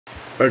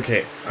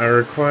Okay, I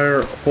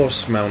require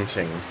horse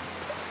mounting.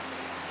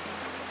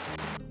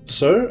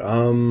 So,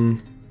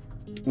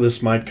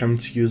 this might come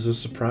to you as a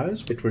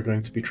surprise, but we're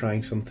going to be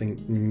trying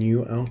something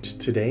new out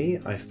today.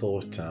 I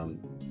thought,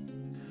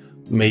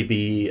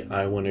 maybe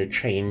I want to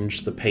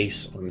change the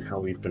pace on how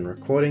we've been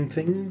recording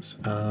things.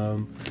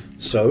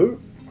 So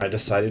I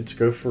decided to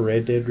go for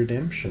Red Dead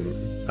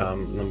Redemption,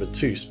 number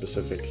 2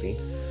 specifically.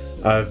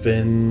 I've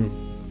been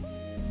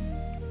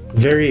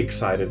very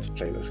excited to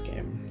play this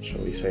game, shall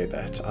we say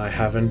that. I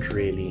haven't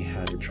really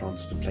had a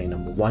chance to play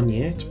number 1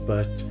 yet,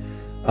 but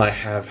I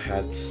have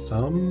had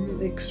some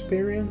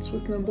experience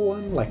with number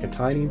 1, like a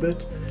tiny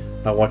bit.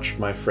 I watched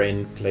my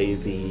friend play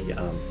the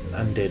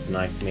Undead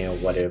Nightmare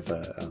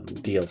whatever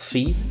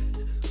DLC,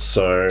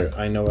 so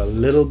I know a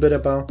little bit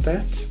about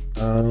that,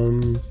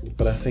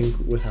 but I think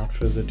without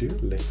further ado,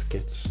 let's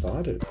get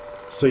started.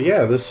 So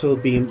yeah, this will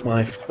be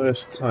my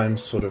first time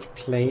sort of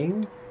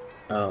playing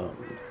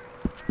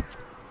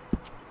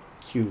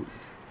Q.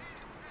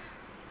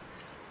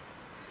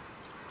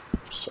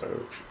 So,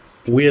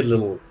 weird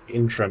little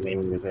intro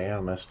menu there,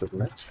 I must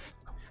admit.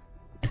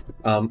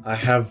 I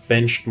have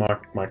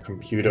benchmarked my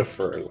computer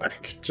for,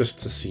 like, just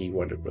to see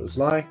what it was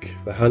like,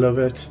 the hell of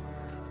it.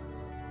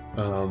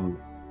 And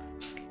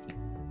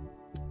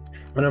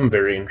I'm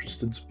very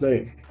interested to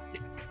play.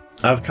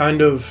 I've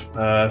kind of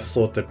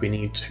thought that we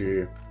need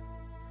to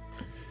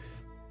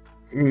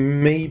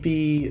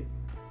maybe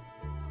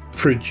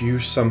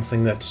produce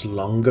something that's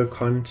longer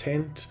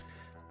content,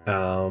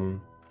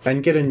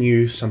 and get a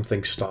new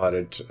something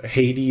started.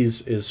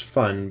 Hades is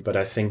fun, but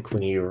I think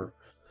when you're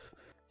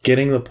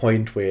getting the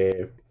point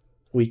where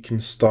we can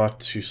start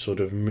to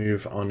sort of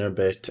move on a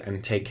bit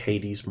and take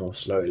Hades more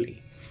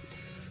slowly.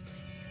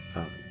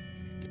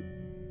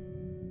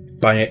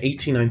 By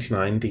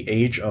 1899, the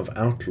age of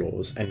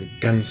outlaws and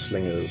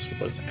gunslingers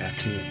was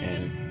at an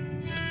end.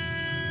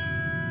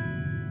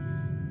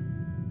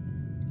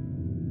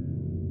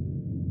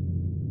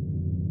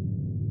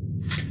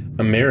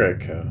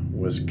 America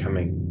was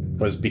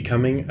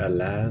becoming a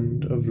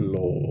land of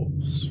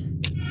laws.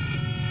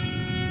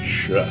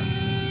 Sure.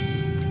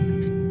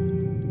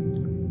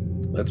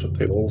 That's what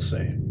they all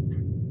say.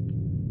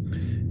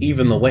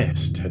 Even the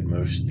West had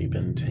mostly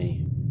been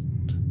tamed.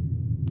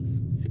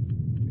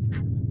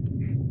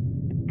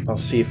 I'll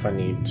see if I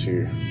need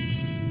to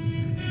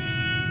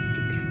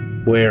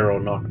wear or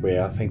not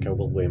wear. I think I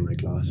will wear my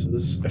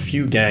glasses. A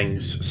few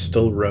gangs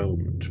still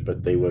roamed,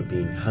 but they were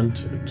being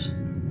hunted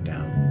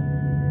down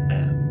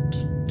and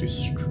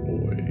destroyed.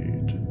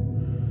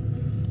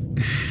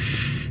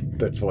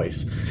 That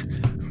voice.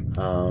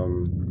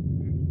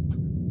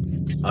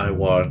 I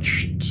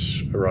watched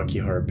a Rocky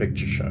Horror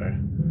Picture Show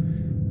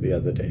the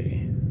other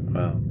day.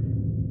 I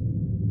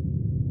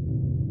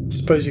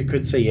suppose you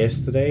could say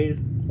yesterday,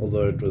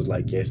 although it was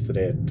like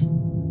yesterday at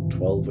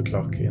 12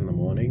 o'clock in the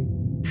morning.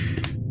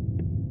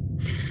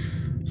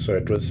 So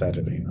it was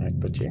Saturday night,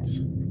 but yes.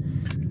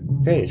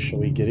 Okay, shall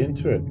we get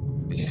into it?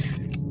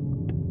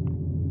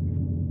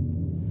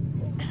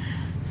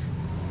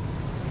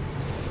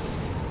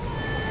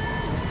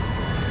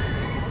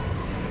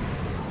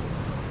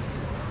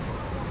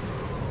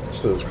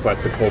 This is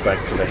quite the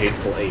callback to the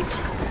Hateful Eight.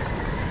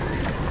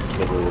 This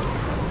little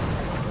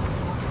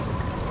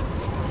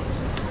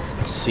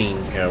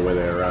scene here where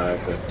they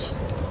arrive at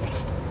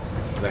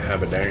the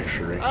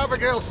haberdashery.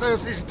 Abigail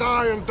says he's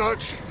dying,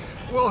 Dutch.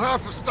 We'll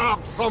have to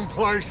stop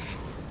someplace.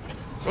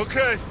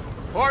 Okay,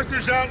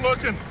 Arthur's out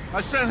looking.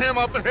 I sent him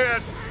up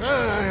ahead.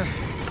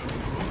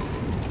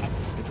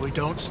 If we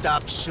don't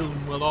stop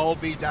soon, we'll all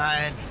be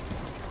dying.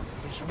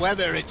 This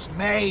weather, it's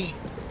May.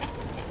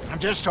 I'm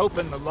just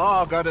hoping the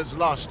law got as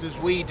lost as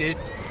we did.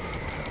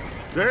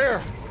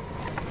 There!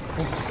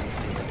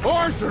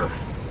 Arthur!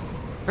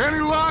 Any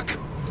luck?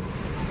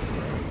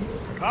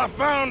 I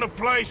found a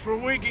place where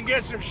we can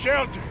get some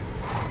shelter.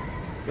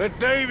 Let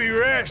Davy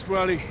rest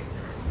while he...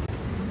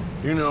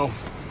 You know.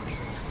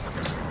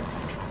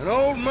 An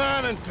old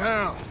mining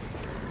town.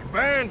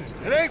 Abandoned.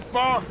 It ain't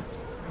far.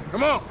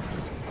 Come on.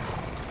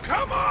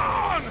 Come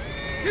on!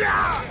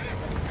 Yeah!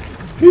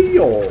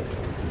 Hey-yo!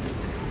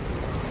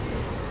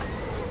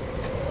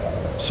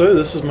 So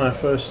this is my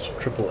first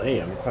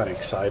AAA. I'm quite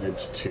excited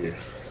to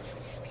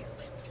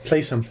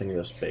play something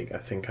this big.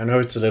 I know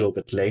it's a little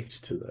bit late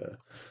to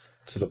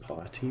the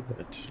party,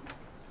 but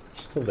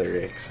still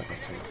very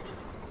exciting.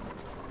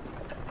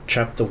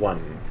 Chapter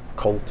 1,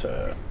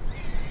 Coulter.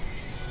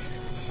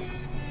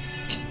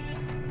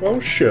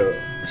 Oh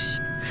shucks.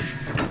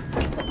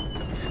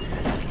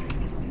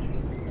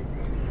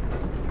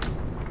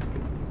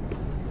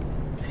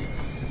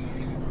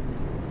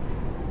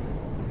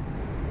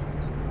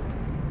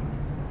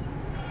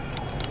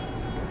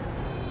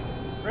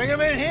 Bring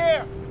him in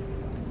here!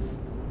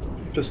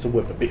 Just a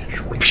whip a bit.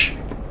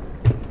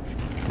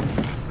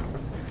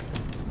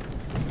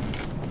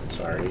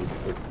 Sorry,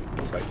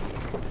 it's like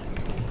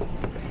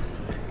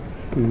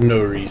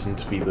no reason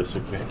to be this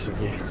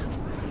aggressive yet.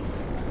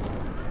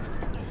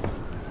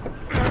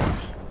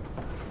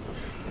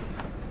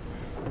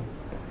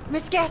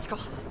 Miss Gaskell,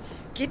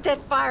 get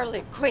that fire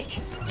lit, quick.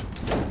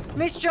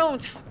 Miss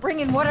Jones, bring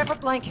in whatever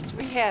blankets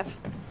we have.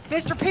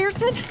 Mr.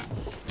 Pearson,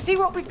 see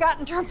what we've got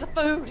in terms of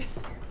food.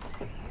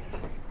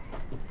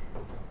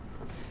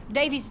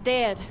 Davy's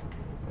dead.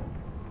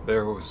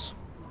 There was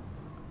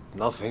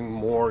nothing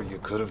more you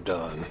could have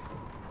done.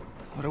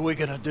 What are we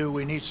gonna do?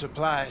 We need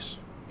supplies.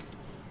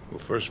 Well,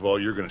 first of all,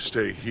 you're gonna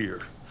stay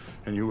here,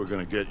 and you are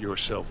gonna get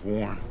yourself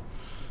warm.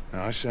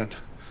 Now, I sent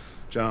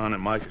John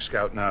and Micah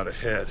scouting out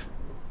ahead.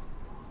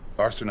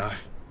 Arthur and I,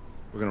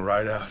 we're gonna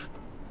ride out,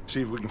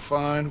 see if we can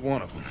find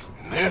one of them.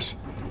 And this,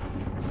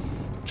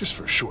 just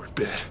for a short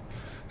bit.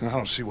 And I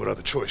don't see what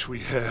other choice we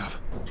have.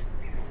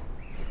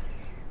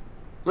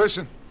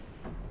 Listen.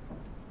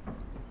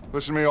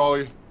 Listen to me, all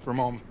of you, for a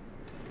moment.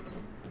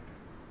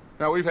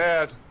 Now, we've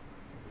had,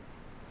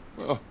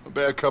 well, a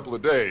bad couple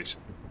of days.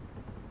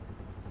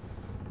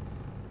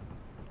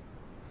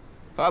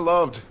 I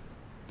loved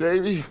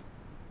Davy,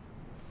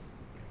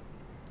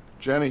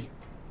 Jenny,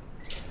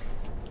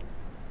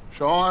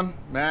 Sean,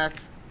 Mac.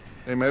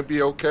 They may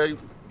be okay.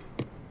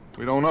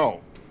 We don't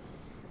know.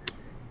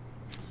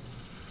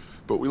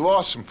 But we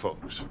lost some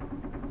folks.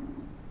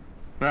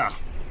 Now,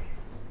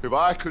 if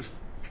I could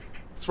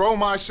throw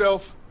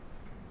myself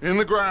in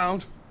the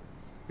ground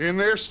in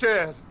their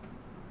stead,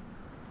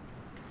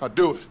 I'd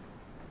do it.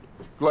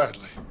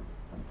 Gladly.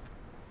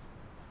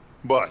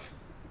 But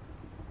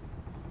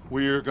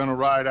we are gonna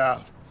ride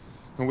out,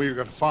 and we are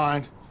gonna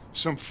find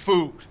some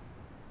food.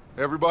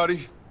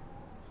 Everybody,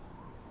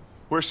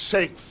 we're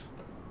safe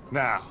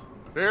now.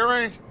 There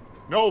ain't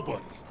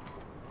nobody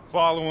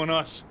following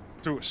us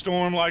through a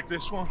storm like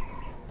this one.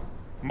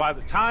 And by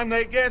the time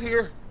they get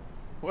here,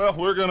 well,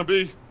 we're gonna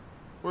be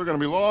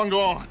long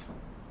gone.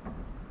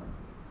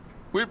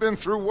 We've been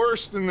through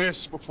worse than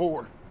this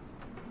before.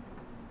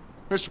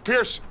 Mr.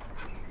 Pearson,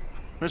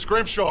 Miss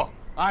Grimshaw,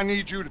 I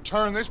need you to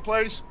turn this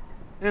place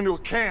into a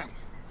camp.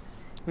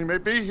 We may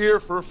be here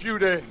for a few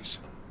days.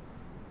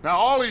 Now,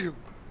 all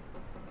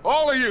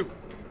of you,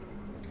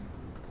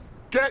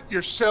 get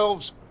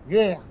yourselves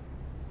warm.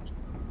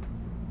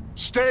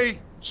 Stay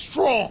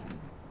strong.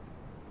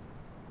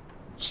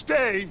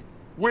 Stay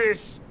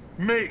with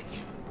me.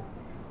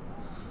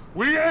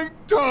 We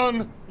ain't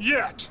done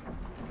yet.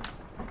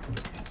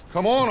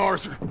 Come on,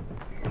 Arthur.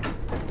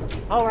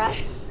 All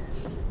right.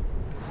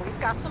 We've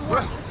got some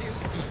work to do.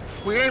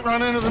 We ain't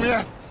run into them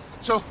yet,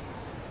 so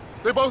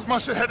they both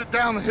must have headed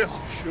down the hill.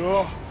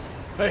 Sure.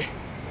 Hey,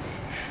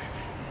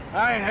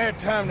 I ain't had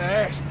time to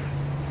ask.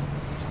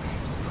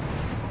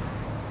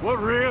 What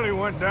really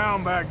went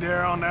down back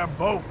there on that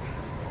boat?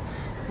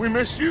 We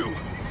missed you.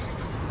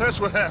 That's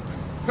what happened.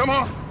 Come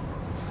on.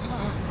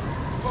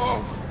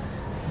 Oh.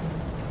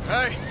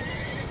 Hey,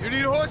 you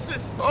need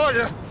horses? Oh,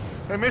 yeah.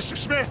 Hey, Mr.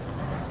 Smith,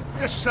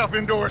 get yourself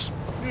indoors.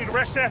 You need to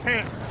rest that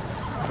hand.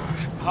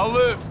 I'll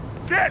live.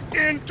 Get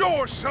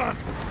indoors, son.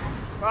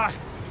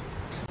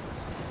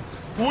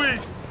 We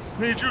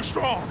need you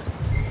strong.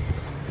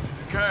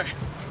 Okay.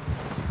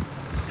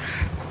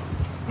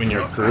 When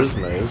your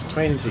charisma is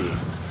 20.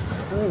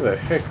 Where the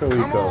heck are we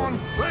Come going?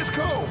 on, let's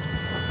go.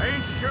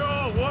 Ain't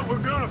sure what we're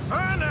gonna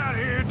find out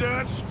here,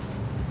 Dutch.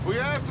 We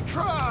have to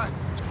try.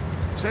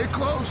 Stay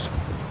close.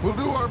 We'll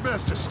do our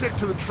best to stick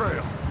to the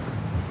trail.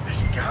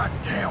 This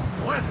goddamn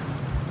weather.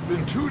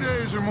 Been 2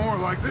 days or more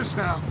like this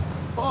now.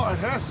 Oh, it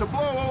has to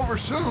blow over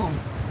soon.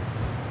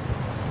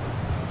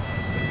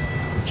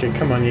 Okay,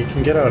 come on, you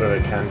can get out of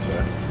the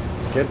canter.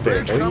 Get there,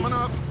 Bridge baby. coming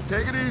up.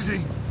 Take it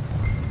easy.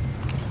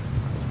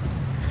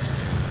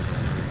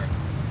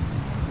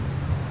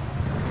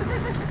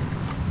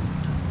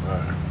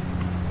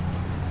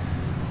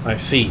 I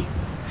see.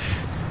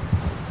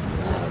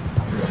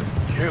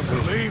 Can't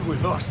believe we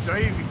lost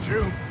Davy,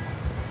 too.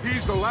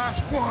 He's the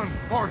last one,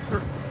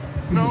 Arthur.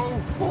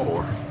 No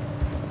more.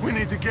 We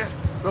need to get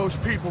those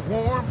people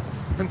warm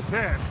and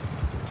fed.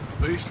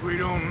 At least we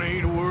don't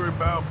need to worry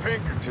about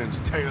Pinkertons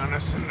tailing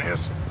us in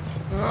this.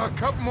 A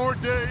couple more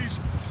days,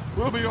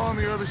 we'll be on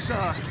the other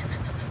side.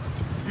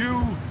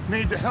 You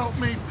need to help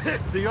me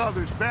pick the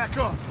others back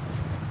up.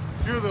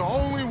 You're the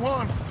only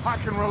one I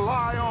can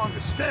rely on to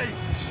stay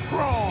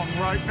strong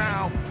right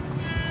now.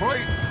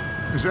 Wait,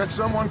 is that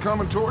someone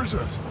coming towards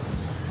us?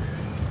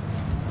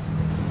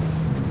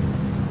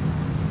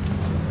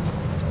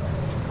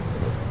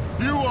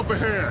 You up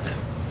ahead.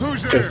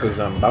 Who's there? This is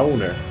a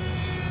boner.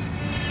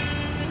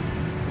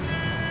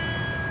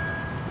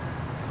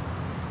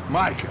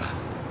 Micah.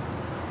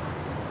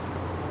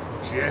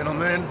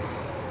 Gentlemen,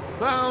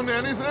 Found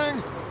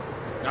anything?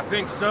 I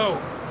think so.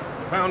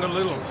 Found a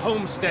little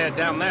homestead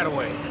down that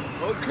way.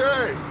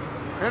 Okay.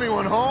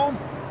 Anyone home?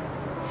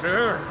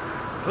 Sure.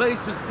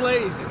 Place is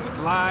blazing with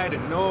light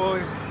and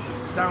noise.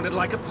 Sounded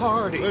like a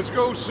party. Let's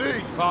go see.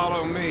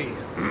 Follow me.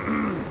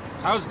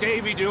 How's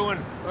Davy doing?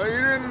 He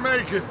didn't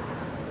make it.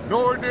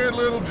 Nor did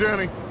little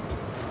Jenny.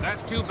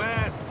 That's too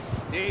bad.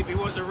 Davy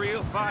was a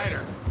real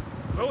fighter.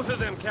 Both of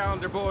them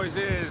calendar boys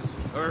is,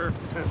 or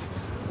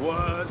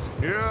was.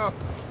 Yeah,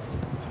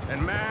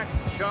 And Mac,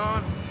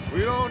 Sean,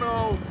 we don't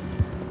know.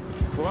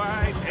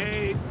 quite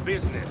a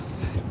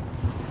business.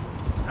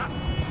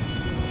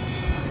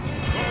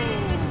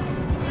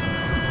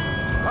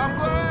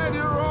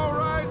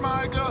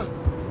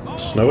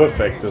 snow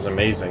effect is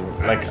amazing.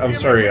 Like, I'm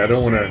sorry, I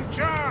don't want to...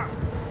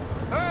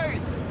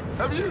 Hey,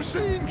 have you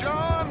seen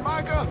John,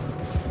 Micah?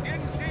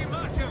 Didn't see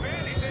much of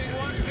anything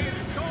once this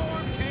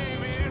storm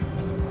came in.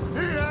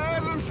 He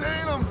hasn't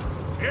seen him.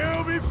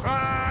 He'll be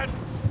fine.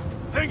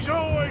 Things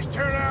always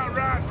turn out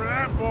right for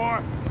that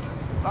boy.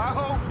 I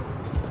hope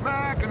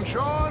Mac and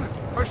Sean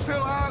are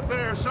still out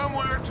there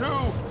somewhere, too.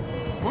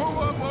 Move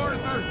up,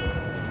 Arthur.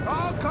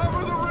 I'll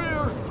cover the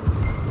rear.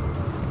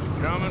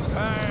 Coming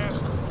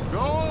past. Go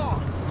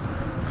on.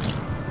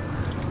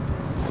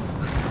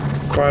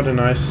 Quite a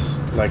nice,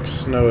 like,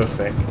 snow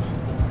effect.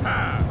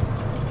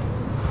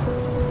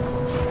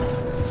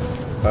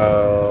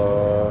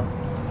 Oh.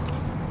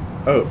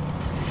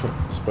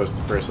 Supposed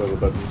to press other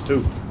buttons,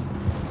 too.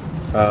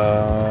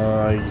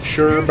 You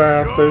sure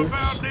about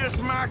this?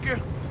 Micah?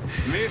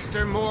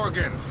 Mr.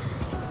 Morgan,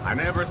 I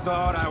never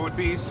thought I would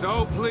be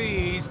so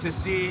pleased to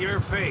see your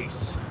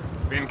face.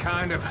 Been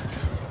kind of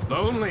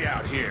lonely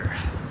out here.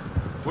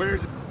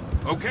 Where's...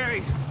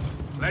 Okay,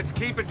 let's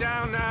keep it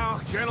down now,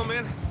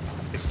 gentlemen.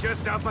 It's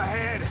just up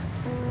ahead.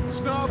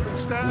 Snuff and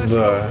stash The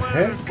those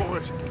lanterns, heck?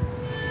 boys.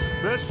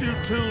 Best you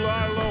two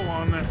lie low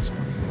on this.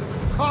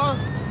 Huh?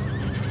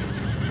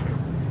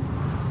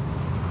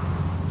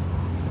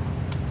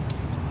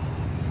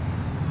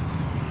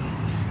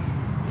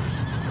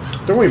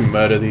 Don't we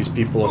murder these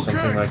people or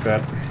something like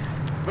that?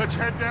 Let's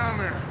head down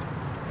there.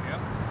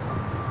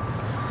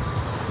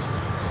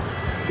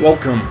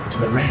 Welcome to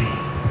the range.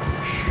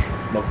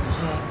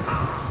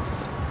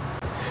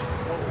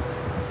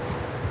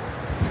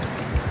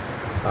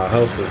 Our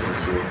health isn't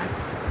too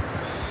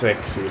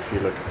sexy if you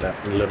look at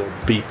that little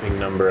beeping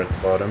number at the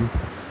bottom.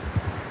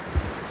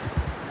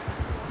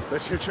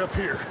 Let's hitch up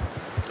here.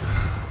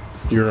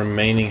 Your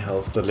remaining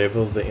health, the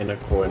level of the inner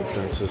core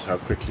influences how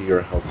quickly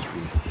your health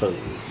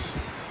refills.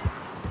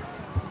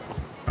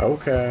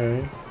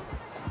 Okay.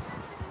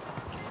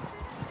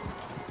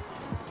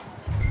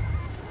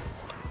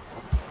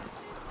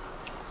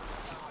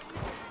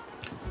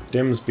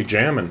 Dims be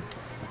jammin'.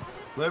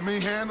 Let me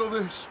handle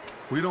this.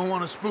 We don't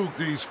want to spook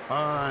these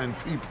fine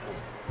people.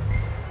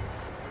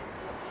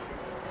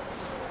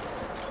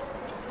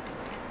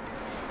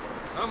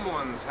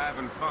 Someone's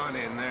having fun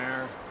in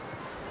there.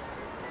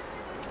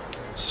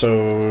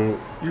 So...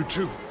 You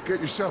two, get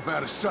yourself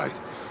out of sight.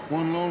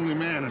 One lonely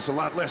man is a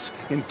lot less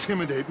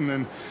intimidating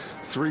than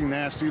three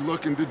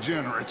nasty-looking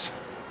degenerates.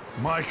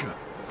 Micah,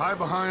 hide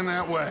behind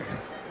that wagon.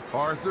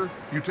 Arthur,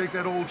 you take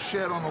that old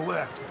shed on the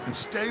left, and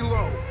stay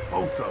low,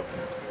 both of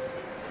you.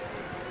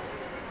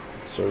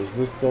 So is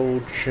this the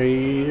old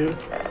shade?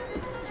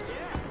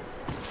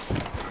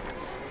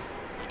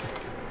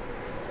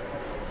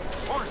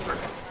 Arthur,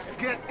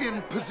 get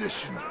in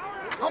position.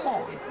 Come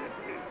on.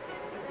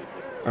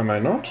 Am I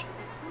not?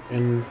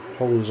 In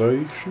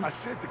position? I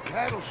said the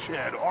cattle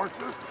shed,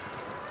 Arthur.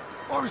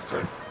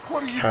 Arthur,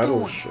 what are you Cattle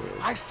doing? shed.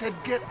 I said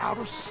get out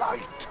of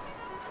sight.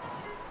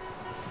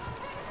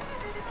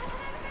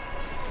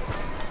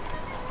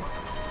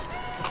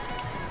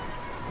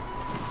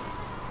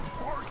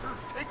 Arthur,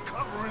 take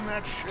cover in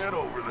that shed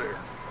over there.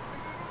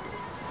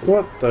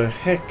 What the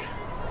heck?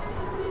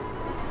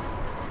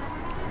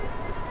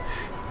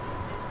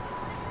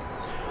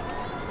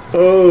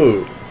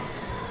 Oh!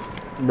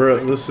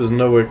 Bruh, this is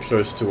nowhere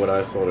close to what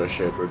I thought a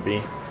shed would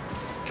be.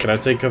 Can I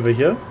take cover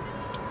here?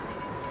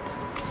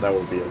 That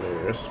would be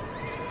hilarious.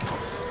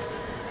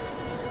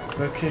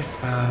 Okay,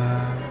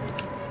 fine.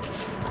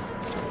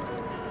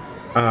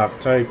 I've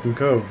taken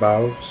cover,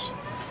 boss.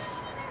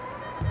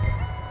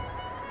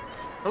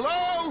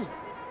 Hello?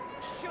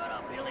 Shut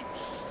up, Billy.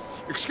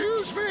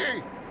 Excuse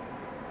me?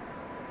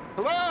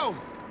 Hello?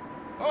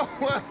 Oh,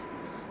 well,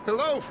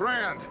 hello,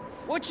 friend.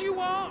 What you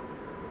want?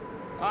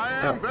 I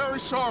am very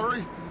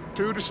sorry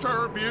to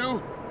disturb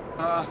you.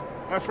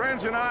 My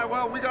friends and I,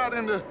 well, we got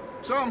into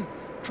some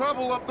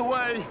trouble up the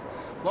way,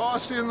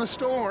 lost in the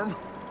storm.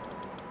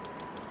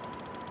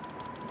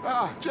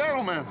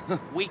 Gentlemen,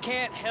 We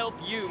can't help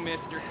you,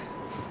 mister.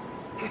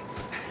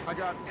 I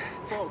got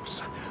folks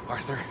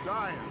Arthur.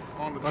 dying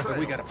on the trail. Arthur,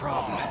 we got a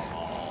problem.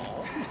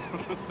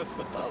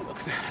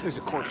 Folks, there's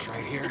a corpse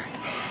right here.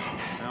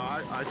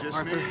 Now, I just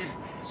Arthur, need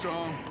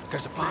some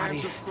there's a body.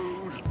 cans of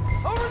food.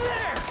 Over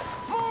there!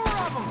 More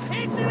of them!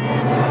 It's an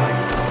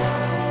ambush!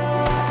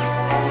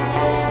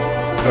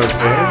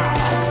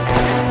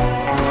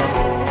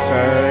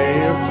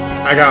 Okay.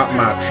 I got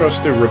my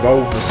trusty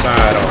revolver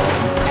sight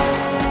on.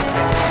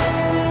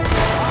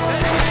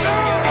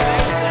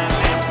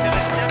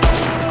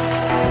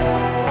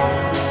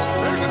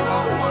 There's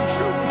another one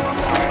shooting from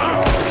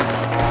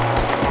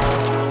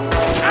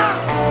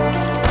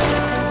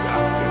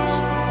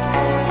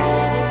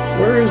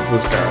Where is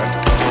this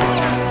guy?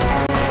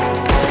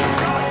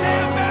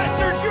 Goddamn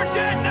bastards, you're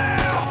dead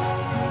now!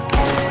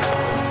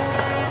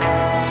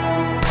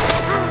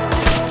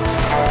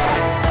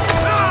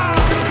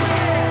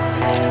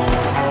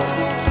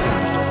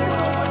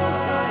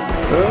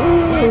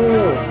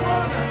 Oh.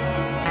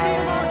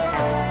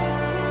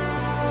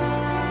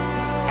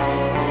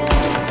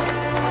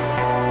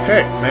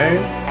 Heck, man.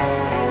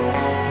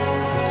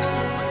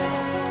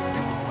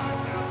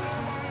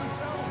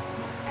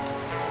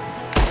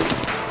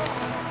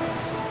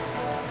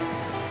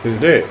 He's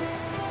dead.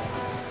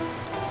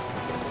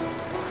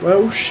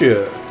 Well,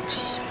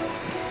 shucks.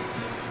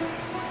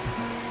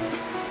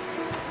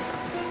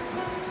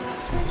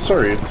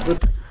 Sorry, it's a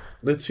bit...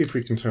 Let's see if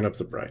we can turn up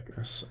the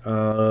brightness.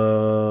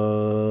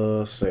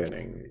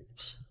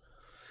 Settings.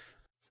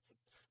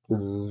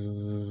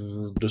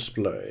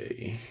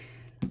 Display.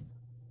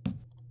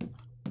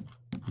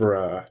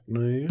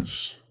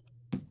 Brightness.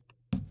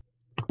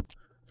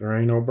 There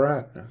ain't no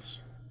brightness.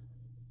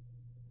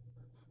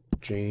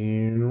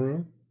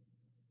 General.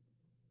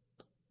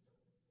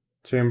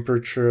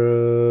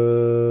 Temperature,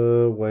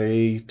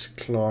 weight,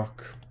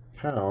 clock,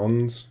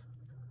 pounds.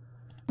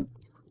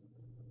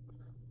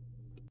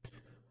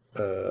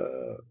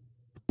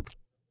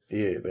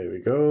 Yeah, there we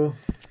go.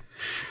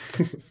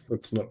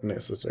 That's not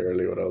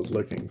necessarily what I was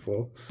looking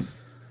for.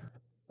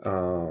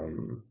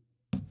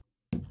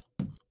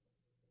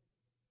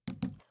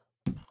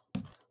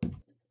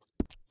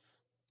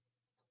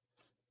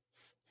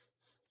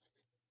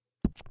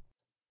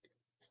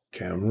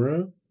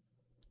 Camera.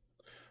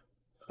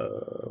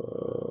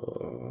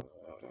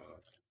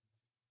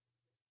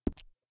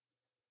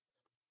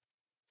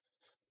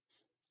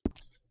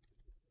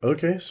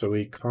 Okay, so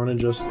we can't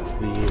adjust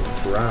the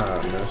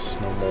brightness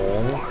no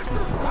more.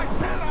 I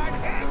said I'd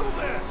handle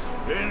this!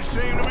 Didn't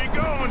seem to be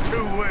going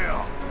too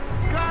well.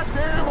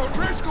 Goddamn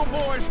O'Driscoll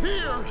boys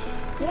here!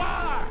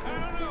 Why? I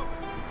don't know.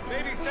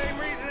 Maybe same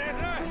reason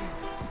as us.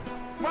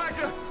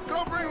 Micah,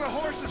 go bring the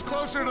horses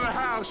closer to the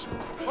house.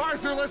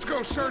 Arthur, let's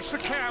go search the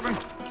cabin.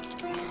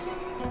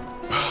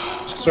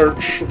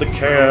 Search the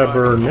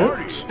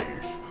cabinet.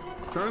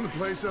 Turn the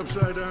place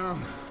upside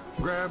down.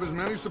 Grab as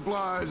many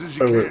supplies as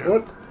you Oh, wait, can.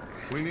 what?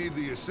 We need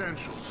the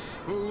essentials.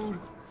 Food,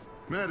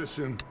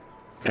 medicine,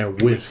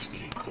 And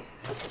whiskey.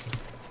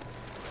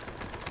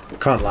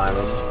 Can't lie,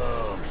 man.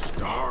 I'm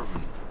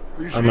starving.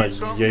 I'm a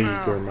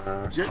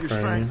Jägermeister Get your fan.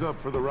 strength up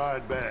for the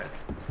ride back.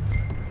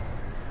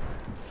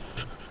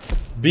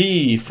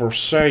 B for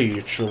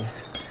Satchel.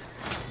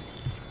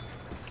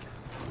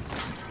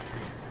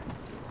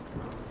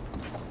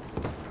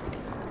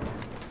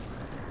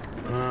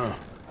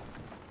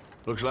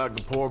 Looks like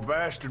the poor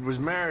bastard was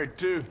married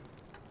too.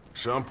 At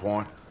some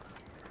point.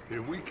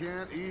 If we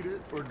can't eat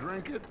it or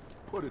drink it,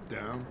 put it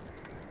down.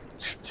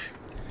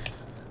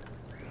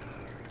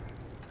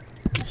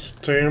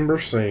 September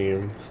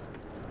 7th.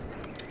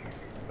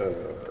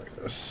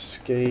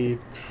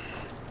 Escape.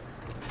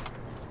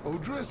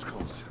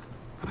 O'Driscoll's.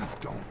 I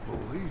don't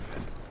believe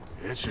it.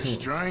 It's a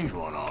strange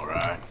one, all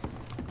right.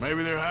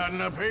 Maybe they're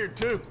hiding up here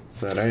too. It's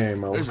that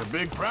ammo. There's a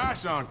big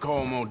price on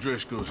Colm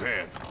O'Driscoll's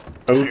head.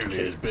 Oat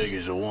Nearly as cakes. big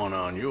as the one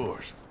on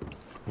yours.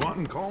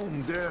 Wanting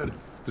Colm dead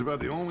is about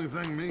the only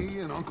thing me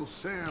and Uncle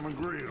Sam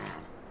agree on.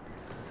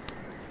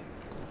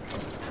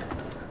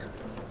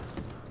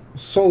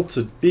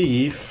 Salted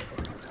beef.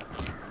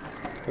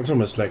 That's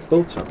almost like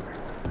biltong,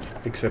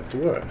 except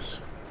worse.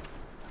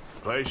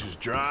 Place is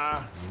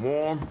dry and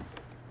warm.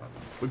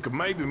 We could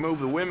maybe move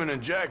the women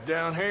and Jack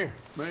down here.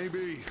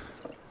 Maybe.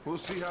 We'll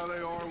see how they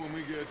are when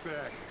we get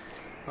back.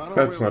 I don't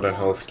That's really not a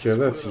want health us to cure,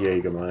 that's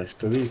split up.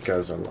 Jägermeister. These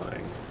guys are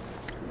lying.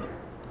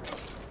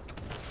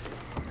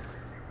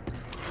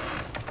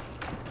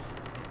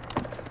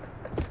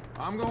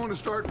 I'm going to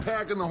start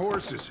packing the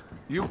horses.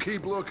 You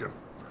keep looking.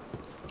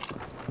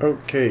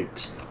 Oat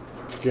cakes.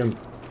 Again.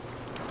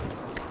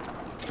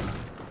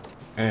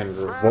 And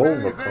Grab revolver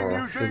anything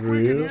you think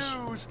we can cartridges.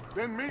 use,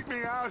 then meet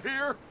me out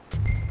here.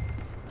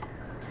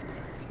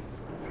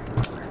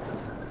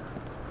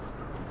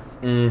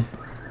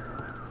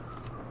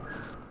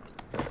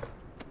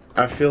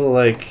 I feel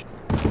like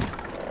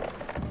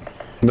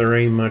there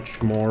ain't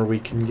much more we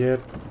can get.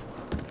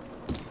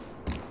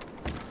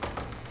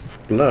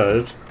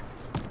 Blood.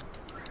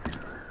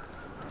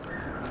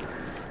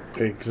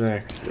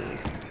 Exactly.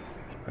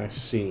 I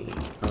see.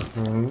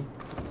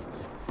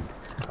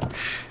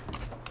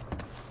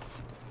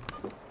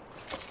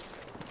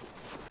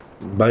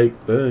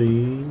 Baked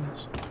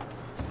beans.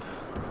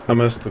 I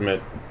must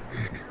admit,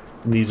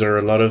 these are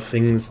a lot of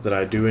things that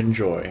I do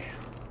enjoy.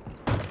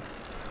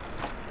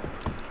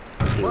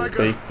 Micah,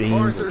 Baked beans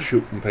Arthur, and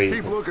shooting keep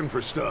people. looking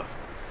for stuff.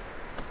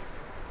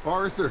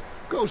 Arthur,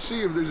 go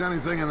see if there's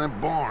anything in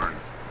that barn.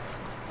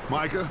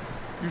 Micah,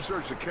 you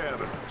search the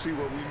cabin, see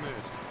what we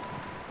missed.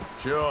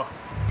 Sure.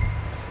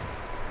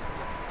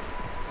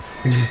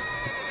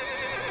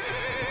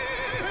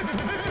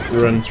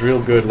 Runs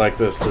real good like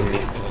this, doesn't he?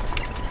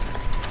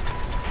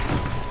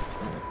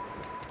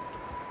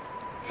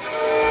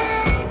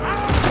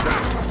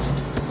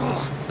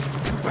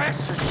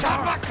 Bastard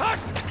shot my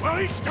cousin! Well,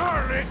 he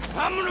started it.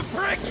 I'm gonna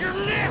break your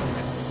neck!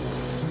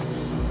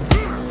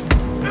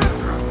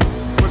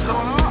 What's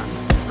going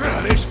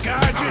on? This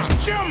guy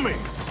just jumped me!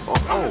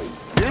 Oh,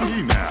 did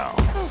he now?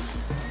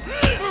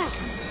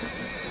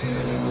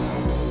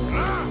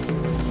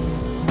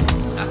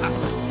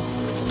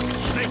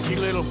 Sneaky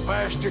little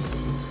bastard.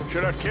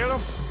 Should I kill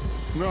him?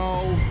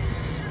 No.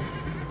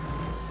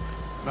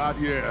 Not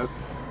yet.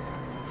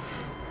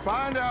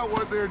 Find out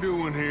what they're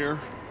doing here,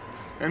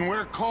 and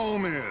where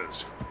Colm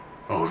is.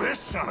 Oh, this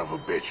son of a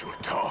bitch will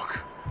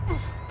talk.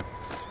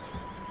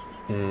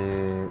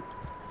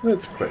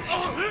 Let's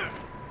question.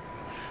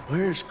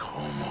 Where's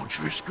Colm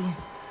O'Driscoll?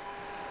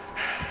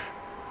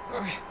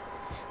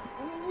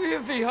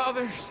 With the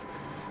others.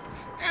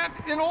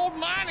 At an old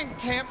mining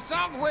camp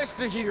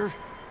southwest of here.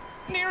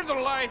 Near the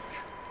lake.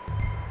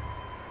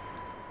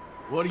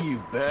 What are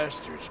you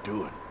bastards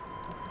doing?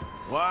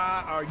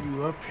 Why are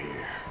you up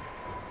here?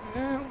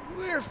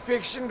 We're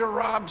fixing to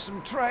rob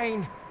some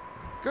train.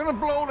 Gonna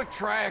blow the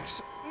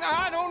tracks.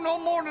 I don't know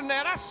more than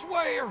that, I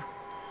swear.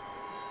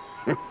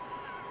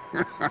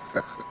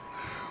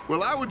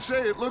 Well, I would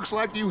say it looks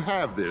like you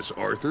have this,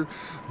 Arthur.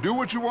 Do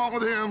what you want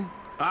with him.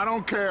 I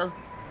don't care.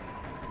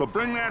 But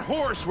bring that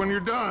horse when you're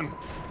done.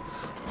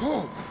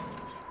 Oh.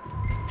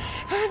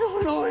 I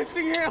don't know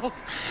anything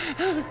else.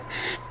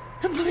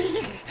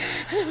 Please.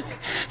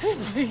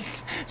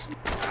 Please.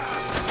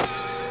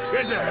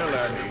 Get the hell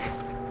out of here.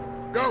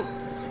 Go.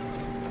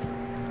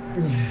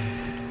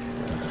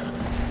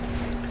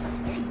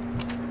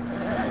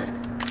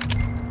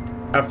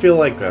 I feel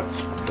like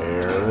that's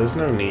fair. There's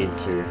no need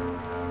to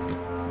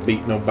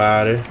beat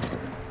nobody.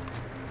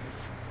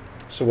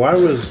 So why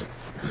was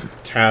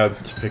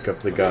Tab to pick up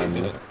the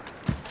gun?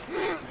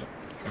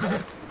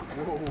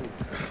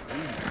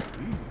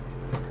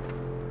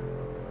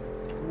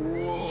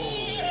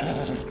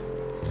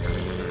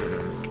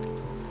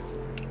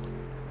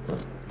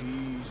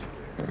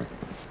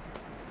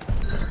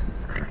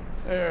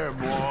 There,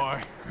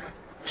 boy.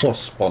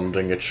 Horse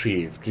bonding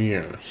achieved,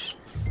 yes.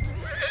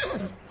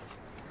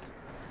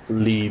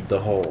 Lead the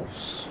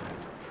horse.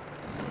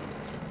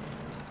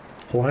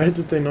 Why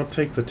did they not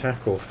take the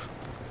tack off?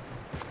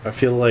 I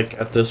feel like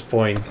at this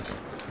point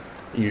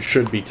you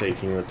should be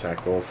taking the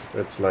tack off.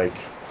 It's like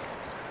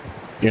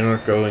you're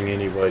not going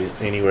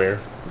anywhere.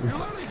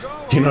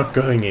 You're not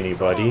going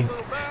anybody.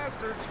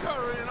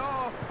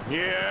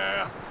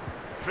 Yeah.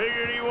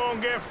 Figured he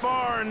won't get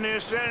far in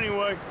this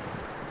anyway.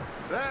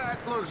 That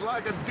looks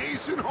like a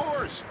decent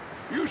horse.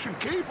 You should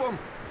keep him.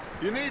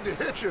 You need to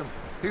hitch him.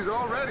 He's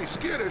already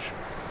skittish.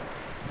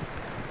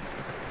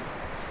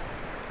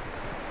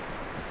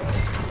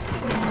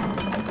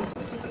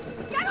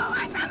 Get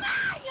away from me!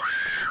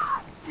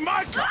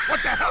 Michael, what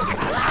the hell?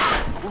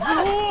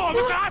 Whoa,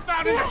 look what I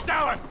found in the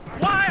cellar.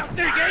 Wild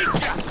thing, ain't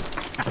ya?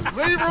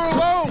 Leave her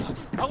alone.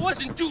 I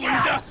wasn't doing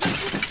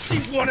nothing.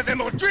 She's one of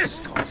them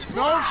O'Driscolls.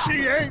 No,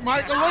 she ain't,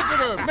 Michael. Look at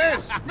her.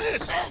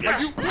 Miss. Are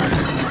you...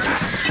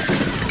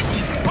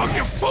 Oh,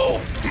 you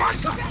fool!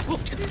 Michael!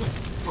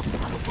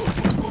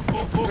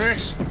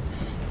 Miss.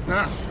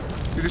 Now,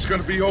 it is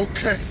gonna be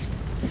okay.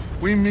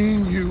 We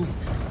mean you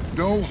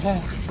no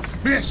harm.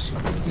 Miss.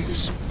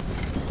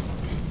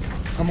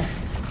 Come on.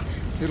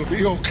 It'll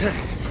be okay.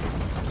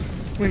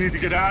 We need to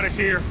get out of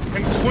here,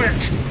 and quick.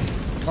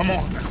 Come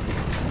on now.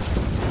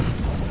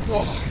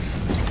 Oh.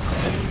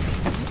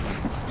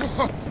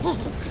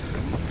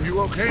 You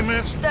okay,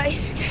 miss? They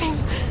came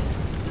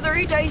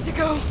 3 days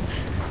ago.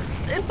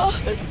 And my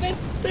husband,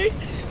 Okay.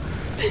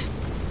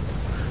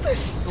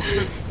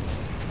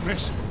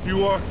 Miss,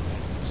 you are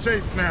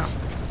safe now.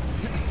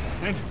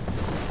 And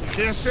you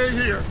can't stay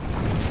here.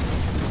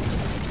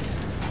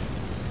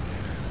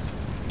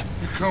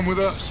 You come with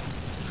us.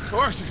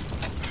 Arthur.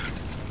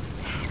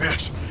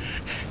 Miss,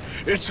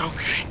 it's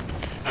okay.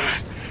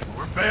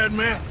 We're bad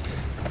men.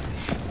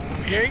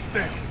 We ain't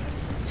them.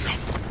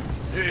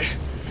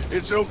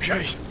 It's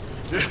okay.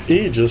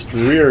 He just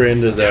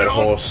rear-ended that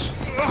horse.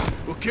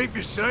 We'll keep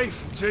you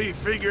safe until you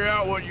figure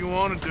out what you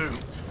want to do.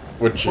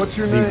 Which What's is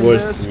your the name,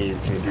 worst miss? thing you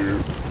can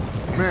do.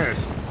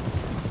 Miss.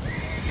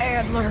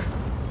 Adler.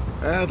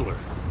 Adler.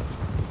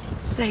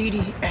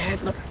 Sadie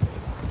Adler.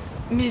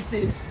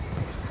 Mrs.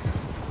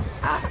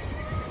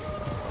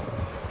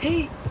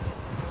 He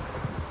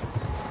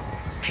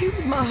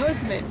was my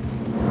husband.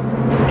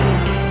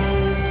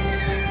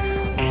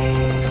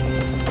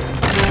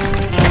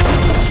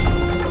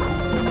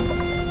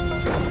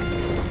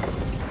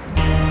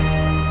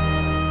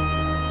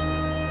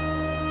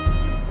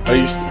 I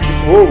used to be...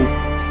 Whoa!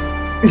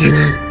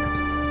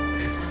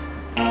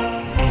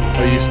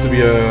 I used to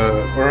be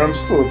or I'm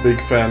still a big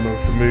fan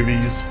of the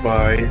movies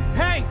by...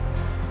 Hey!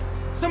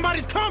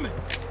 Somebody's coming!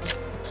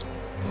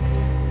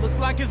 Looks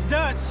like it's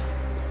Dutch.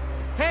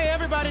 Hey,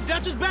 everybody,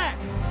 Dutch is back!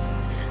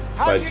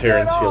 by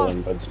Terrence Hill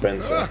and Bud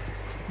Spencer.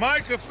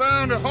 Micah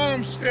found a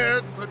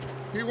homestead, but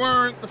he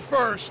weren't the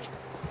first.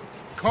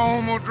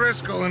 Colm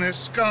O'Driscoll and his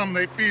scum,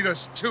 they beat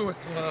us to it.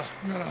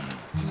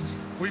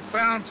 We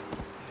found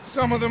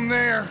some of them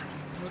there,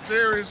 but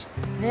there is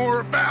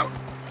more about,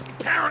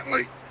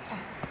 apparently.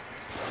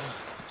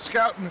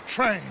 Scouting the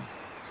train.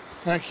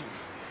 Thank you.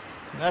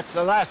 That's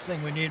the last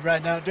thing we need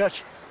right now,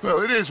 Dutch.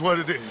 Well, it is what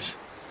it is.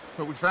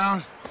 But we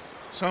found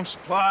some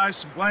supplies,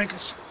 some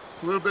blankets,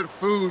 a little bit of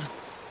food,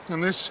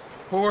 and this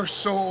poor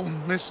soul,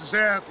 Mrs.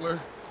 Adler,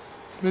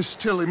 Miss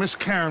Tilly, Miss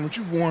Karen, would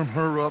you warm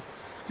her up?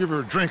 Give her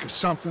a drink or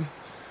something?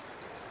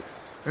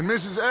 And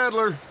Mrs.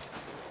 Adler,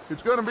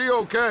 it's gonna be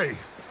okay.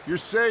 You're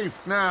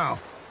safe now.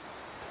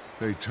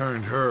 They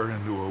turned her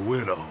into a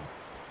widow.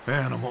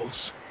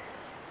 Animals.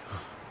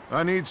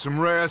 I need some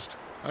rest.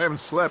 I haven't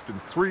slept in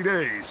 3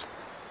 days.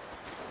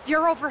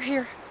 You're over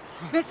here.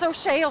 Miss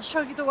O'Shea will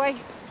show you the way.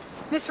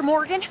 Mr.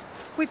 Morgan,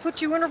 we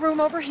put you in a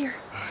room over here.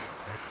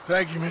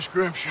 Thank you, Miss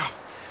Grimshaw.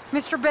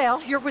 Mr.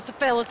 Bell, you're with the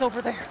fellas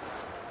over there.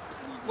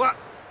 What?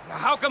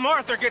 How come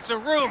Arthur gets a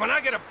room and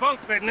I get a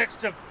bunk bed next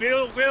to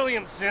Bill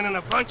Williamson and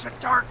a bunch of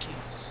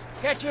darkies?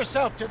 Get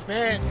yourself to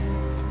bed.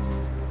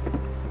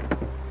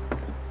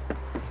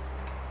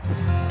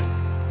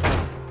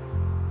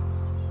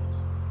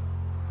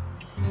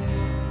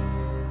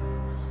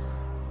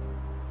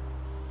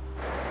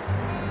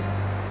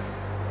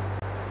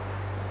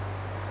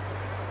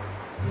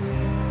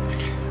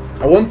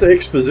 I want the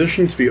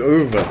exposition to be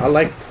over. I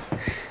like...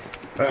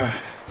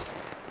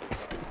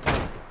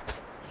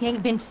 He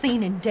ain't been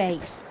seen in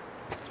days.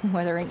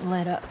 Weather ain't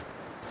let up.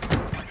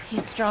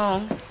 He's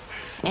strong,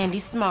 and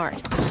he's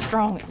smart.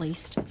 Strong, at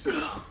least.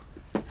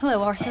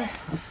 Hello, Arthur.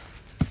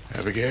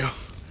 Abigail?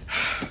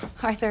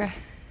 Arthur,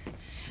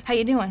 how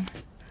you doing?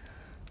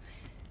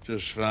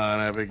 Just fine,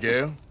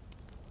 Abigail.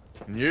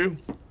 And you?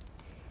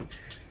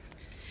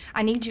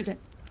 I need you to...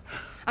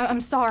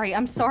 I'm sorry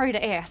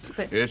to ask,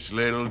 but... It's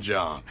little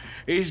John.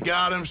 He's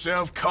got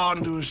himself caught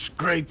into a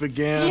scrape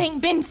again. He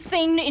ain't been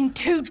seen in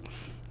two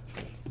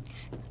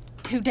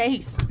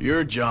days.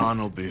 Your John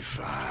will be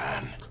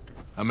fine.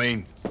 I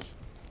mean,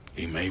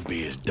 he may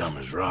be as dumb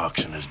as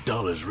rocks and as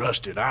dull as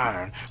rusted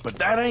iron, but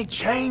that ain't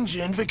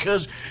changing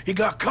because he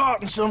got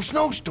caught in some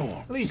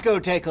snowstorm. Please go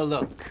take a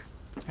look.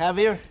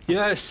 Javier?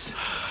 Yes.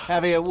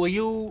 Javier, will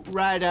you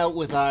ride out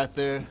with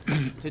Arthur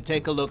to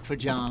take a look for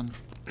John?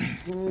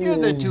 You're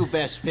the two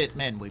best fit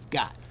men we've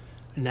got.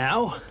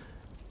 Now?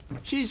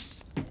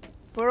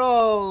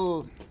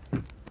 We're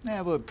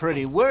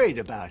pretty worried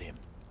about him.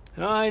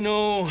 I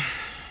know.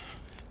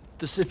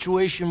 The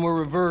situation were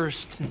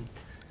reversed, and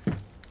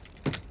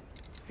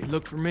he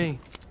looked for me.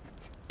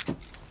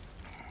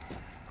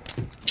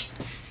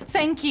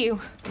 Thank you.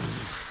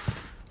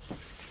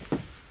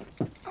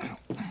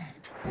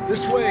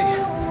 This way.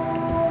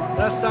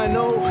 Last I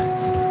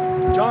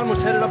know, John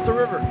was headed up the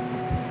river.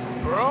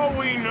 For all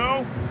we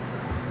know,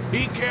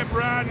 he kept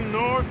riding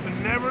north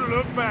and never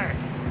looked back.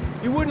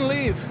 He wouldn't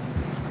leave.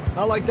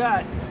 Not like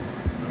that.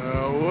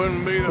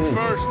 Wouldn't be the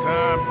first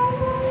time.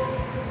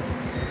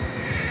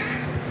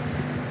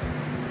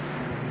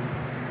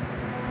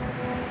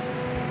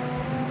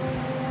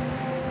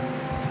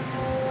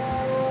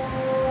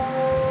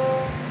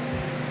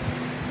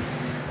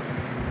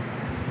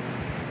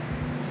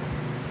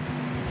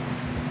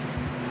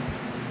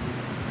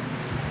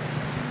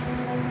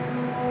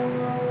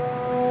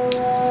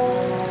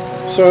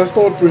 So I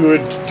thought we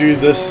would do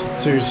this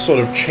to sort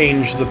of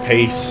change the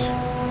pace.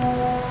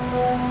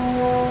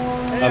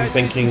 Hey, I'm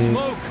thinking... see some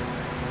smoke.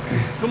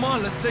 Come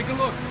on, let's take a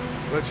look.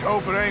 Let's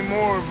hope it ain't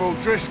more of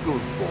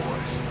O'Driscoll's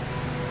boys.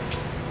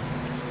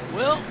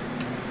 Well...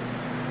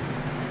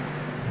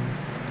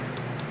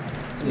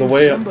 The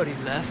way somebody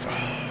left.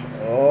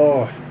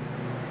 Oh.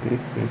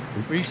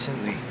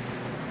 Recently.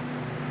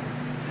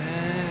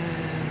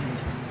 And...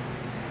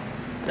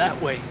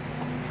 that way.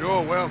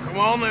 Sure, well, come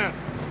on then.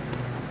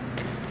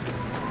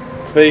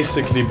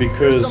 Basically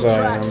because some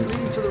tracks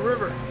leading to the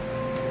river.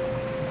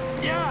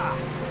 Yeah.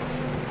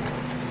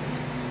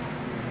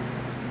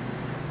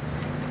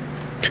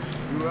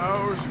 2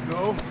 hours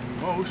ago,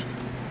 most.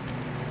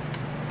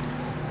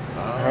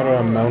 How do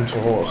I mount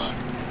a horse?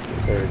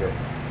 There we go.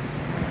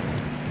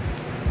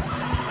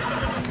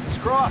 Let's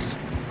cross.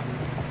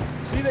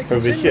 See, they Over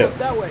continue here. up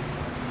that way.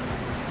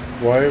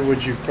 Why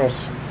would you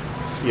cross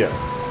here?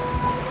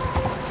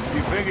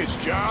 You think it's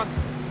John?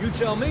 You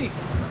tell me.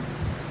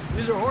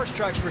 These are horse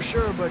tracks for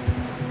sure, but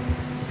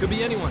could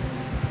be anyone.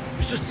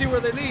 Let's just see where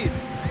they lead.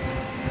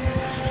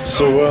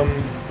 So,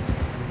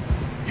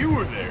 You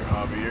were there,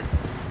 Javier.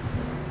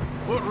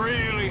 What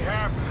really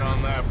happened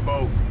on that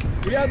boat?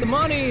 We had the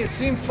money, it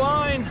seemed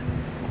fine.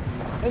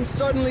 And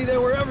suddenly they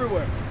were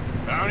everywhere.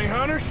 Bounty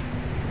hunters?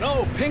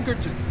 No,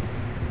 Pinkertons.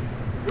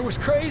 It was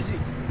crazy.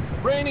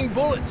 Raining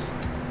bullets.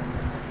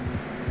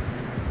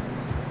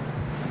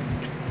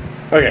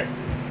 okay.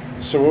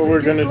 So what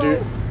we're gonna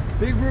do...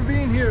 Big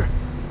ravine here.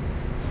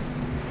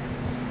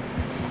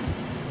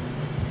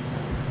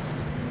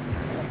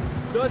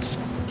 Dutch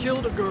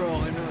killed a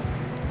girl in a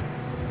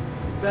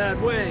bad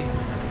way.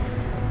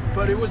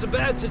 But it was a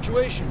bad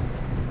situation.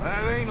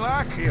 That ain't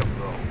like him,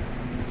 though.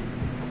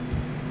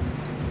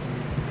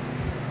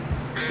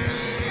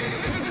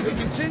 They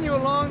continue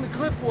along the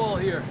cliff wall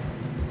here.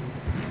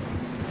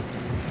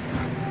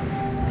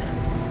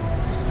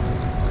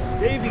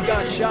 Davey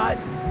got shot.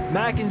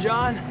 Mac and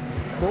John,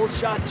 both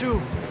shot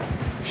too.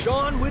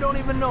 Sean, we don't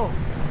even know.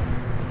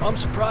 I'm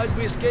surprised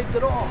we escaped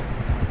at all.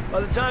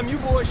 By the time you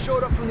boys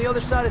showed up from the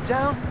other side of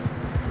town,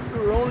 we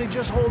were only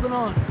just holding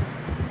on.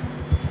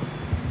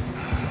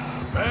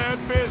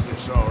 Bad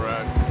business, all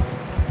right.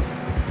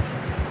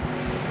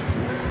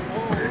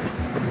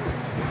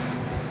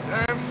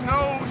 Damn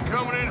snow's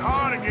coming in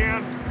hard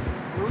again.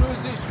 We'll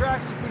lose these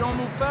tracks if we don't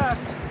move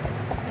fast.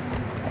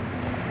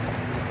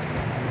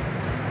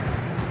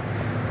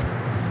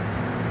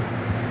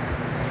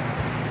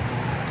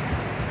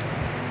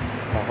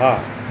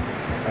 Aha.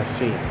 I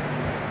see.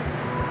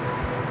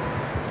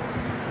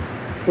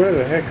 Where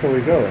the heck are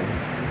we going?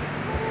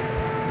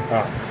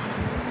 Ah.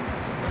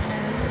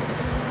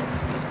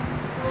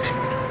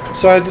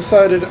 So I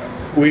decided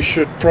we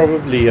should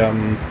probably,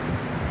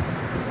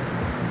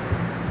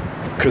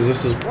 because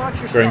this is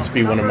going to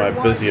be one of my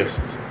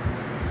busiest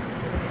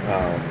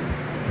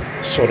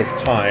sort of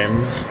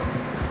times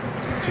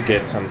to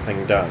get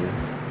something done.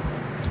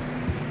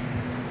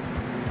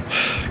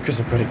 Because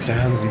I've got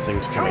exams and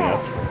things coming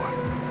up.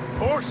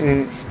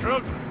 Horses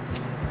struggling.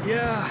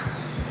 Yeah,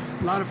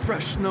 a lot of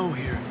fresh snow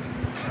here.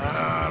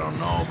 I don't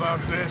know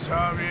about this,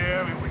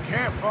 Javier. I mean, we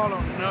can't follow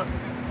nothing.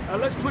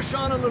 Let's push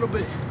on a little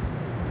bit.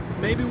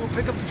 Maybe we'll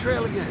pick up the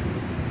trail again.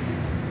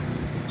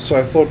 So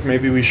I thought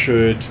maybe we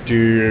should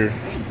do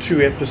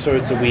 2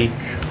 episodes a week,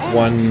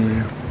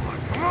 one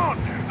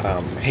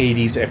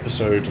Hades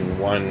episode and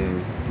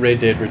one Red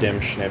Dead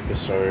Redemption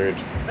episode.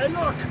 Hey,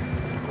 look!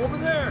 Over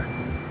there!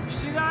 You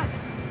see that?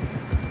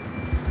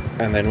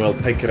 And then we'll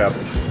pick it up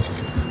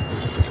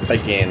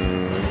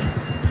again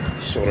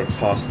sort of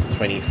past the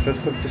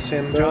 25th of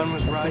December. John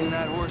was riding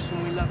that horse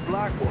when we left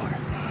Blackwater.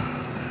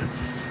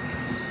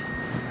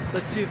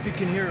 Let's see if he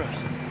can hear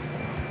us.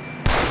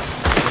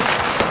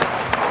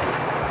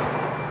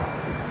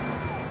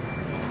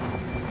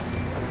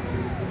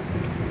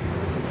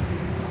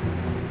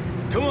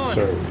 Come on.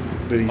 So,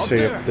 did he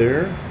say up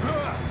there?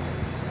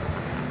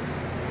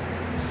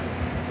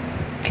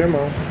 Come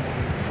on.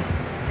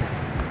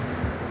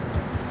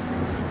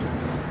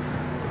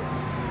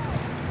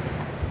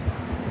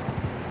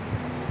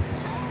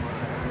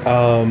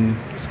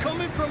 He's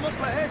coming from up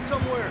ahead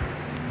somewhere.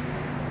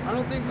 I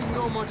don't think we can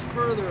go much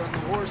further on the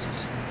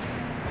horses.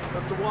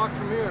 We'll have to walk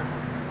from here.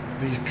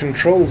 These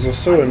controls are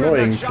so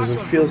annoying because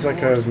it feels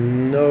like I have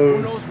no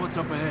Who knows what's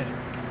up ahead?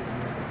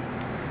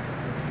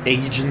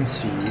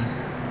 agency.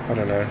 I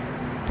don't know.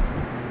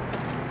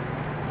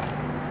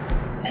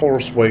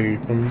 Horse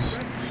weapons.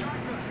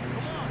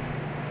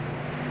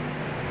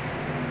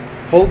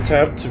 Hold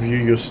tab to view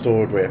your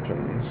stored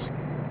weapons.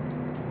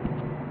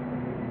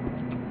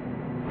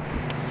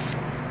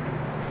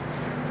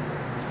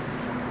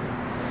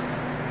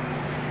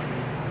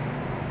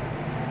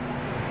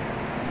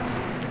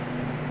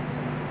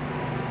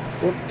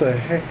 What the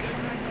heck?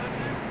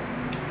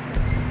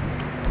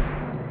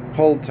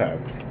 Hold tab.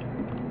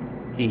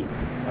 E.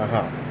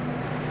 Aha.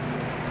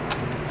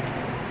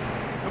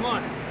 Come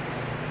on.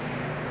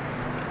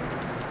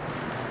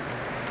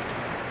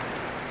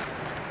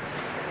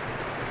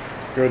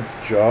 Good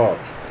job.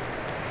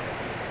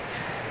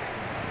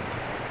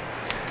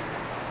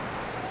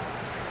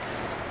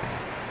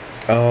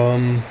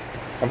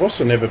 I've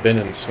also never been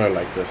in snow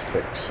like this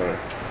thick, so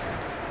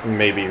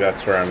maybe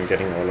that's where I'm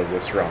getting all of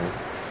this wrong.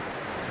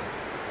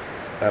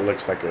 That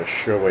looks like a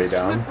sure way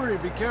down. Slippery,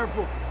 be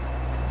careful.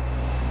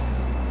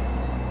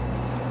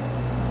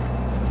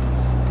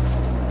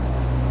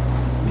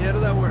 Yeah,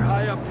 that we're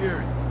high up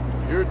here.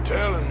 You're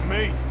telling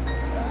me.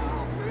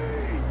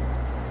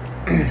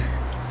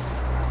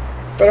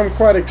 But I'm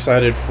quite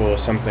excited for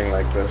something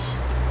like this.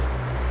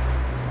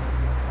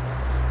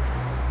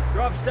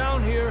 Drops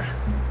down here.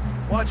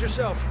 Watch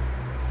yourself.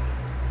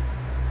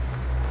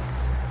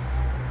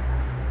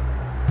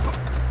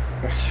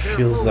 This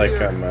feels like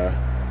I'm an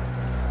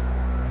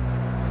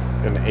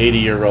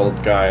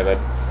 80-year-old guy that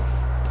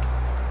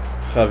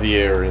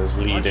Javier is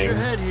leading. Watch your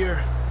head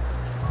here.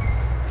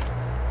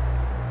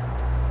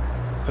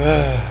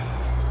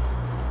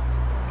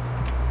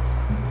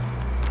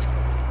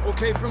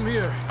 Okay, from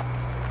here.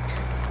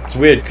 It's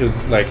weird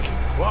because, like,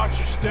 Watch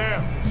your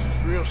step. This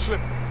is real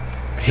slippery.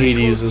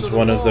 Hades is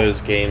one of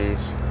those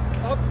games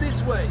Up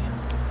this way.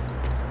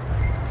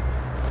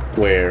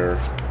 where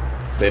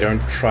they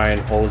don't try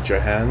and hold your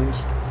hand,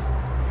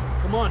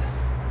 Come on.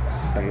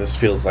 and this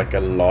feels like a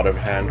lot of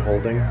hand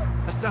holding.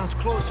 That sounds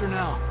closer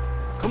now.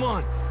 Come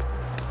on.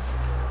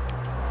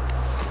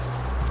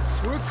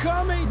 We're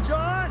coming,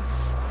 John.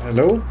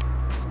 Hello?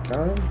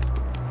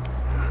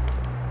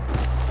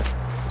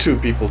 Two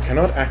people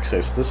cannot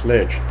access this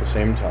ledge at the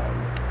same time.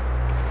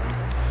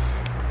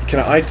 Can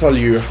I tell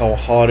you how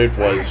hard it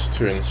was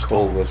to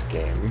install this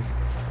game?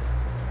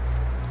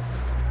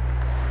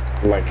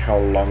 Like how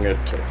long it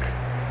took.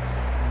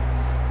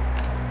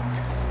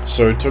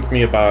 So it took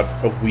me about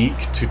a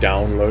week to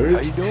download.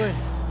 How you doing?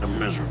 I'm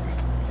miserable.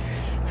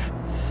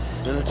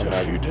 Then it's a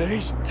few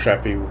days.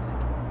 Crappy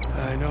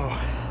I know.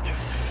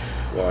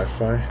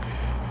 Wi-Fi.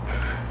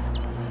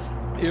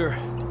 Here.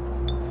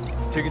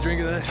 Take a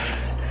drink of that.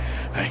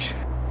 Thanks.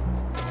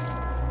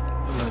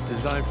 I'm not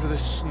designed for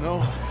this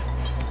snow.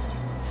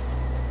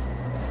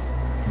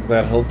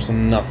 That helps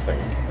nothing.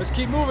 Let's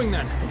keep moving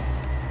then.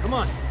 Come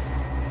on.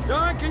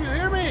 John, can you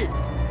hear me?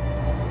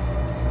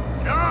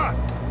 John!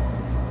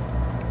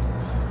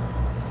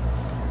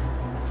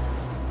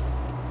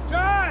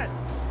 John!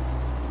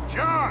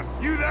 John,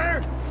 you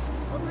there?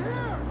 I'm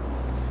here!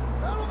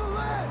 Out on the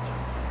ledge!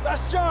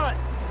 That's John!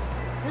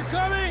 We're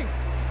coming!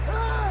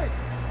 Hey!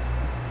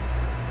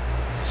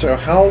 So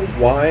how,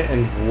 why,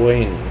 and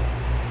when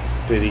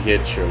did he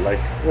get you? Like,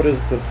 what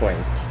is the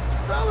point?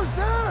 Fella's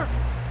there!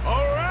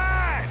 All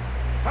right!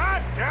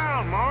 Pipe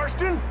down,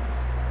 Marston!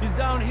 He's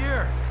down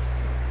here.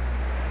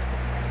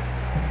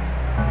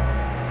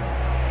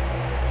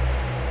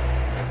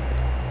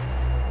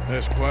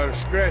 That's quite a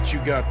scratch you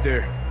got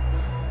there.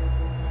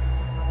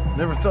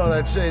 Never thought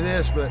I'd say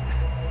this, but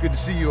it's good to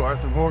see you,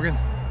 Arthur Morgan.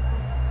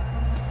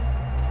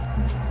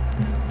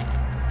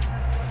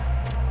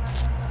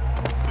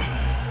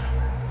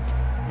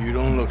 You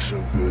don't look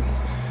so good.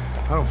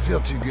 I don't feel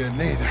too good,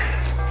 neither.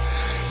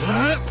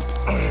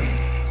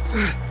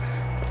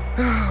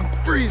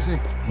 I'm freezing.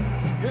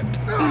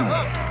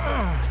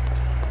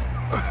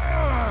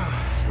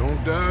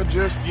 Don't die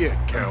just yet,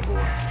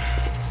 cowboy.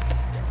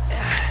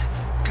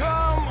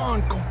 Come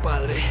on,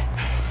 compadre.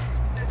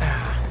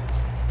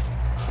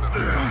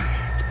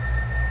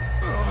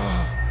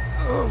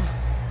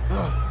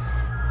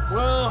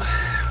 Well,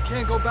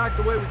 can't go back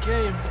the way we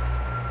came.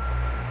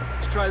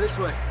 Let's try this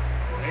way.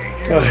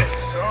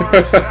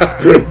 Sorry,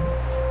 side.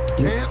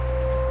 Can't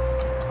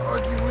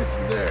argue with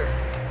you there.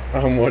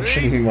 I'm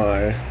watching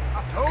my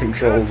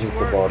controls at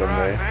the bottom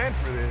there. Man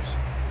for this.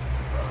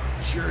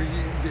 I'm sure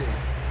you did.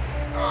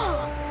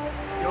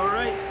 You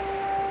alright?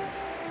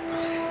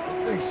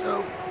 I think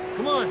so.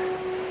 Come on.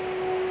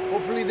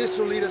 Hopefully this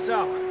will lead us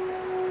out.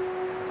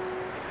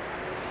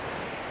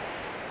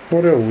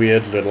 What a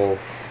weird little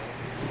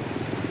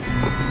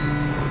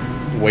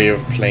way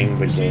of playing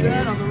the See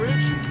that game. on the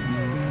ridge?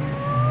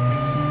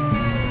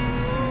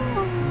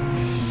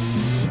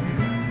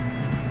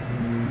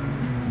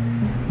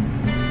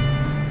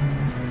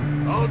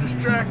 I'll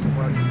distract them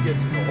while you get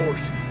to the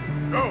horses.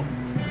 Go.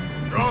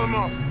 Draw them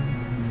off.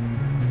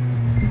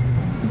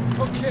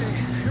 Okay,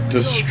 here we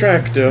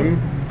Distract him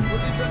go. We'll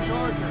leave them to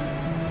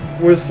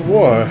Arthur. with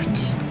what?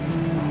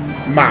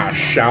 My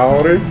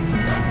shouty.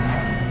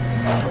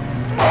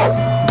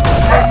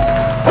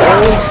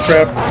 Oh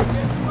crap.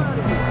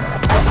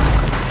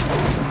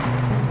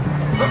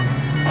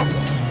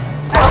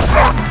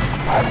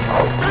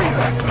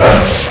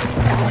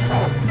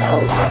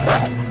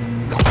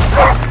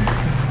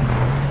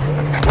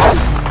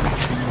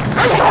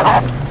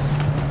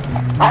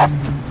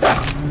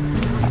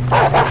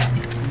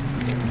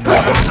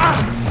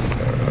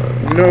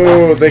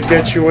 No, they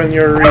get you when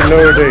you're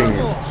reloading.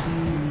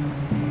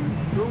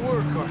 Good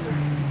work, Arthur.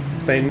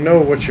 They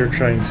know what you're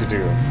trying to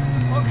do.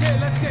 Okay,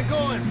 let's get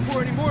going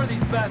before any more of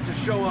these bastards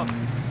show up.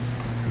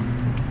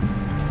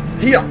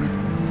 Heeha!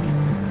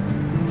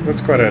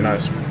 That's quite a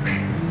nice one.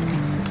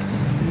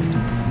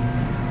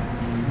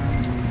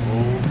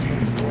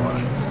 Okay, boy.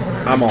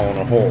 I'm on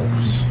a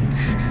horse.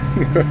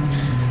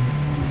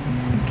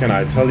 Can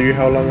I tell you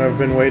how long I've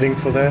been waiting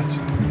for that?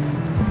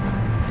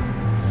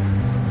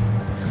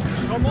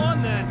 Come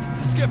on then,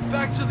 let's get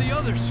back to the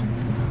others.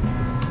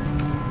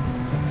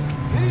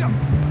 Hey up.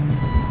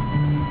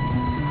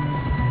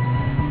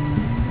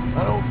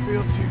 I don't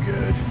feel too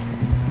good.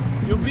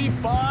 You'll be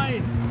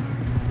fine.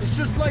 It's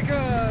just like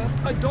a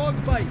dog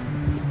bite.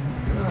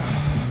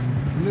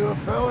 Knew a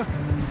fella?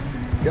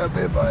 Got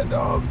bit by a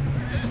dog.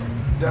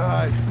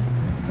 Died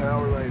an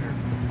hour later.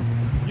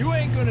 You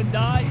ain't gonna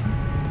die.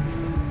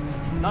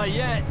 Not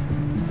yet.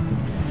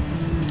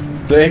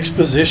 The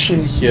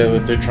exposition here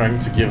that they're trying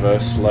to give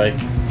us, like,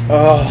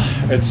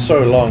 oh, it's so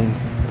long.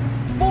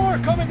 More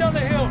coming down the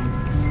hill.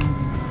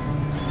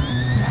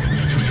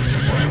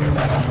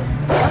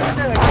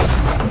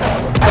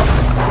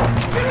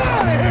 Get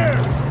out of here!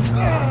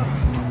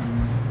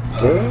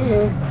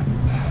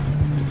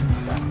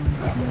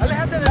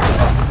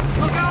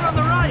 Look out on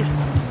the right.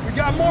 We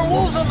got more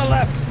wolves on the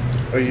left.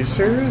 Are you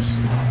serious?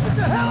 Get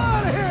the hell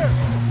out of here!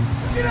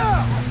 Get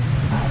out!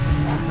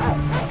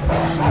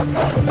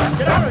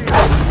 Get out of here.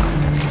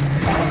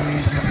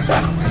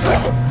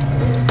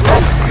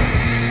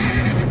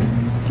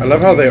 I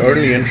love how they're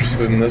only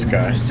interested in this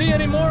guy. See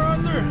any more,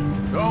 Arthur?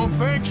 Don't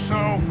think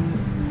so.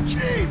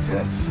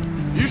 Jesus.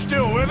 You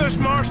still with us,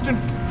 Marston?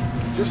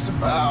 Just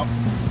about.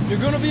 You're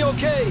gonna be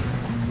okay.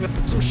 We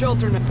have some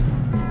shelter now.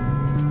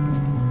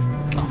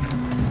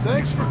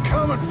 Thanks for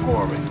coming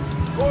for me.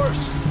 Of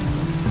course.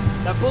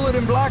 That bullet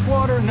in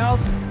Blackwater, now...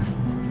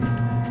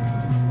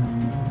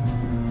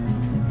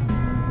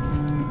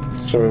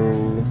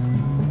 So...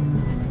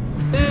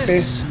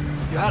 This...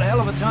 You had a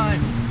hell of a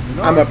time.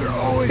 I'm a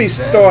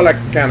pistola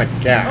kind of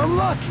guy. I'm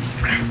lucky.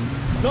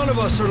 None of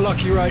us are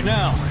lucky right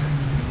now.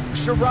 We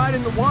should ride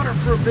in the water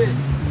for a bit.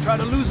 Try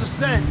to lose a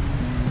scent.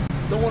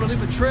 Don't want to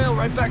leave a trail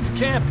right back to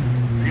camp.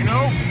 You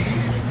know,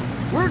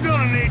 we're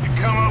gonna need to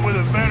come up with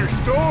a better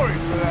story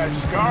for that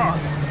scar.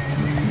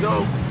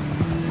 So,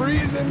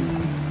 freezing,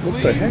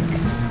 What the heck?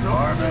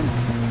 starving,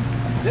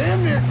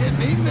 damn near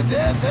getting eaten to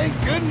death ain't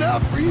good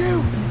enough for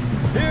you.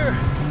 Here,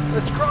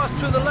 let's cross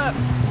to the left.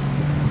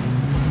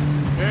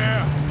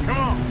 Yeah, come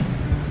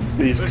on.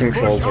 These Let's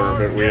controls push are a hard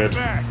bit and weird. get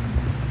back.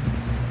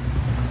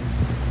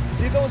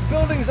 See those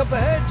buildings up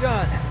ahead,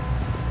 John?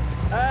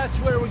 That's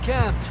where we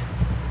camped.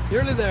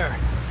 Nearly there.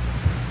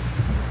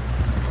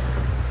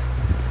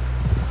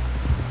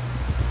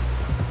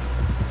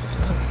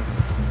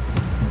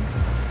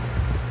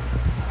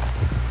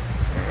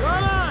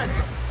 Come on!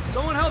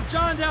 Someone help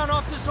John down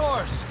off this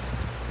horse.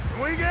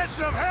 Can we get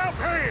some help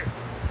here?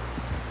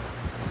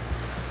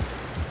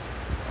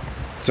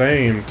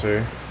 Damn,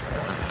 too.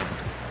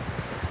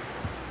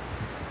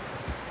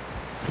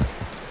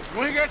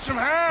 We get some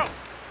help!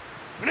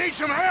 We need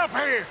some help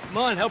here! Come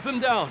on, help him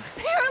down.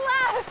 You're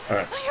alive!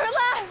 Alright. You're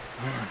alive!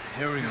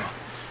 Here we go.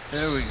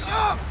 There we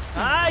go.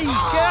 Ay,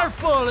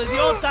 careful,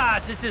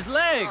 idiotas! It's his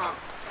leg.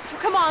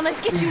 Come on,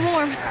 let's get you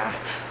warm.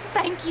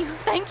 Thank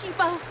you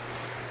both.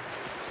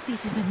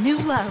 This is a new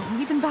low,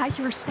 even by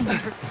your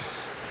standards.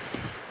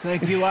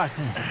 Thank you,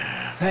 Arthur.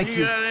 Thank you.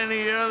 You got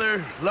any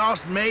other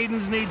lost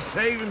maidens need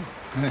saving?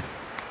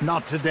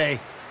 Not today.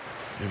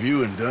 Have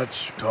you and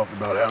Dutch talked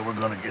about how we're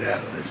gonna get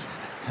out of this?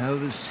 I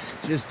was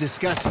just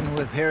discussing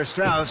with Herr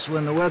Strauss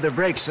when the weather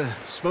breaks. I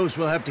suppose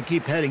we'll have to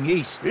keep heading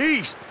east.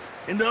 East?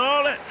 Into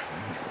all that...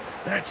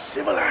 That's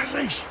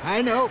civilization.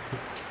 I know.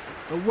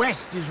 The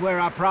west is where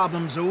our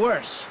problems are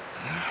worse.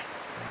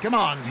 Come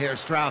on, Herr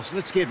Strauss,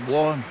 let's get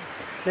warm.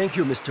 Thank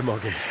you, Mr.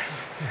 Morgan.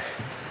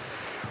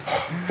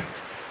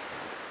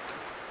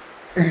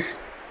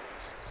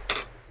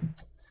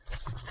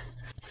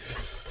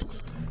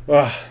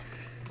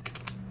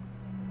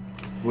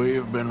 We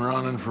have been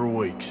running for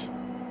weeks.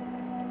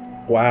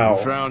 Wow.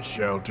 We found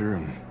shelter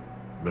and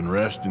been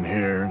resting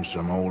here in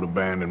some old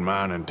abandoned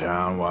mining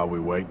town while we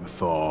wait the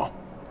thaw.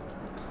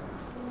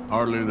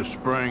 Hardly the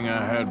spring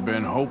I had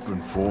been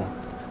hoping for.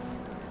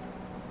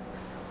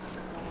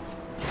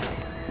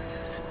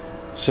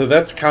 So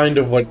that's kind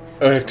of what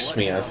irks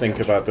me, I think,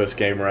 about this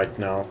game right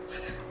now.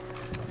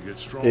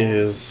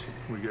 Is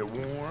We get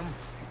warm.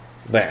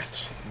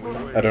 that.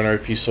 I don't know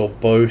if you saw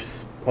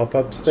both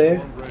pop-ups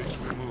there,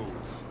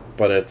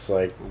 but it's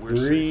like,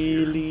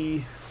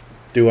 really?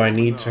 Do I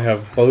need to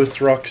have both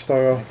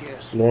Rockstar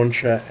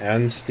Launcher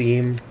and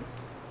Steam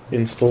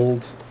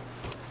installed?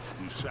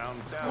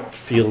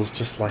 Feels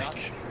just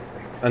like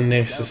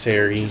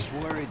unnecessary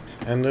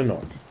and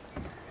annoying.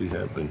 We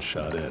have been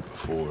shot at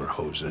before,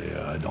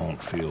 Hosea. I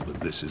don't feel that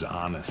this is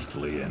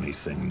honestly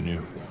anything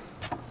new.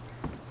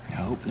 I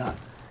hope not.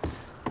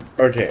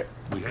 Okay.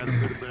 We had a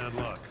bit of bad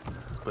luck,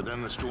 but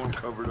then the storm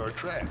covered our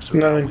tracks. So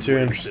Nothing too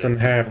interesting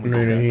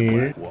happening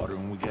here. Water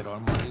and we get our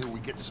money, or we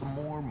get some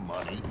more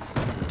money.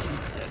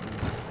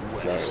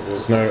 No,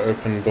 there's no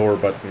open door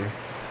button.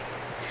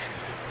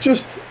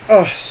 Just,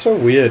 so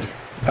weird.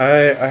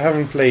 I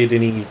haven't played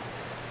any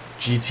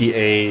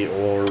GTA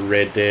or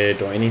Red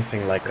Dead or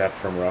anything like that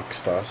from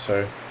Rockstar,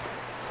 so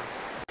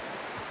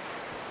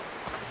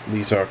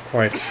these are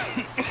quite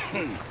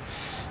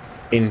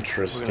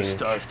interesting. We're gonna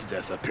starve to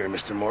death up here,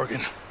 Mr.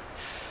 Morgan.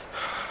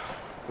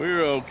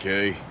 We're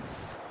okay.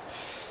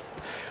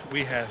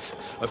 We have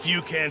a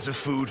few cans of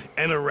food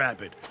and a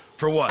rabbit.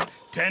 For what,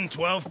 10,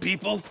 12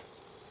 people?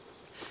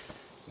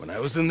 When I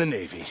was in the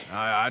Navy...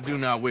 I do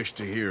not wish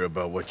to hear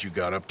about what you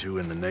got up to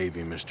in the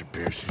Navy, Mr.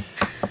 Pearson.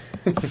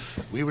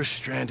 We were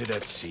stranded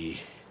at sea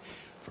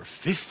for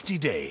 50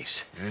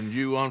 days. And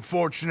you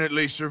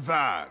unfortunately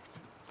survived.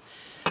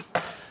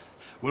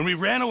 When we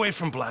ran away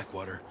from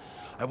Blackwater,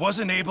 I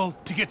wasn't able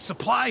to get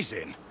supplies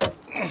in.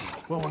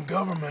 Well, when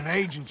government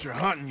agents are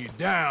hunting you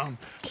down,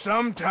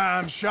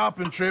 sometimes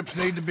shopping trips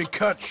need to be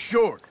cut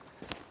short.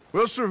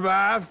 We'll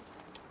survive.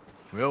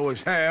 We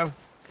always have.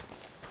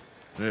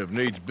 And if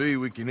needs be,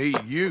 we can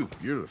eat you.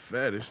 You're the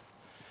fattest.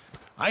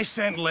 I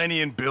sent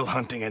Lenny and Bill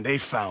hunting, and they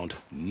found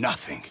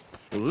nothing.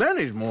 Well,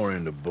 Lenny's more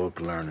into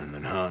book learning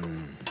than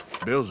hunting.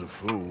 Bill's a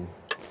fool.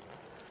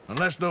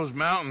 Unless those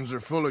mountains are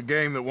full of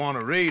game that want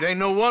to read, ain't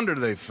no wonder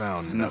they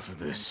found Enough of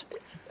this.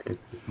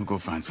 We'll go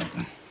find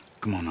something.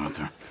 Come on,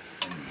 Arthur.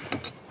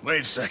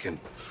 Wait a second.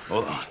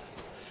 Hold on.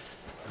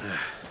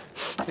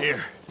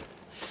 Here.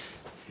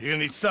 You're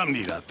gonna need something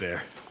to eat out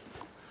there.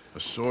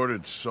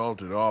 Assorted,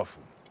 salted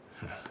offal.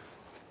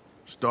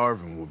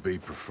 Starving would be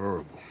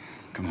preferable.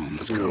 Come on,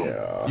 let's go.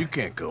 Yeah. You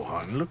can't go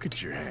hunting. Look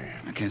at your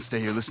hand. I can't stay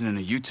here listening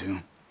to you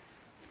two.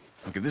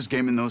 Look, if there's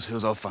game in those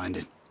hills, I'll find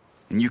it.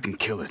 And you can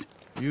kill it.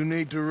 You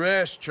need to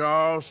rest,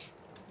 Charles.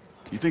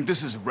 You think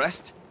this is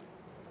rest?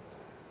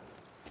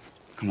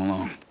 Come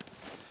along.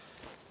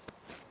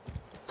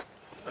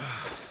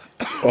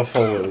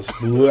 Offal is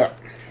bleh.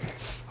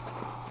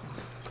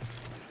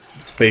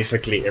 It's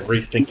basically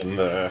everything in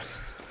the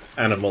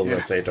animal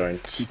that they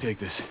don't You take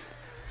this.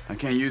 I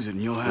can't use it,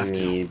 and you'll have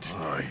need to.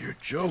 Oh, you're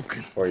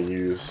joking. or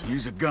use.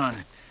 Use a gun,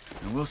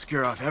 and we'll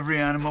scare off every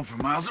animal for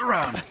miles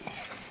around.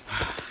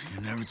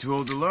 You're never too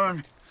old to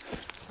learn,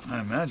 I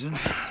imagine.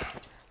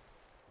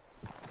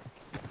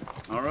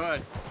 All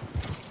right,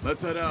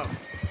 let's head out.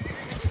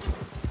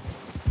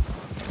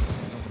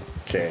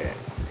 Okay.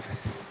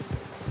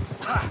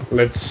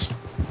 Let's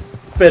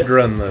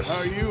speedrun How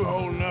this. are you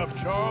holding up,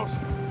 Charles?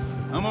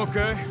 I'm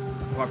okay,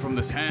 apart from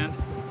this hand.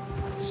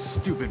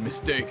 Stupid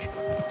mistake.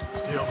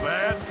 Still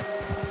bad?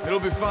 It'll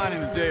be fine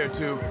in a day or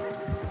two.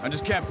 I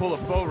just can't pull a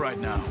bow right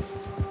now.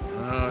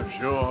 I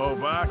sure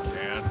hope I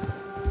can.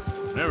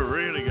 Never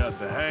really got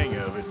the hang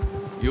of it.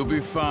 You'll be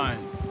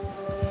fine.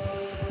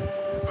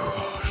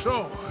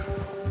 So,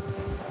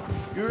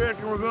 you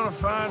reckon we're gonna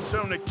find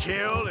something to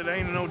kill that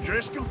ain't no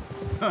Driscoll?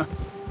 Huh.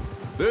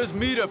 There's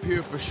meat up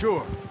here for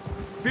sure.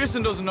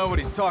 Pearson doesn't know what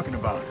he's talking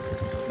about.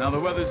 Now the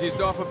weather's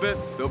eased off a bit,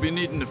 they'll be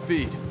needing to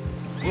feed.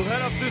 We'll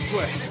head up this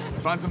way.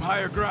 Find some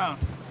higher ground.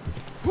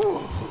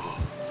 Whew.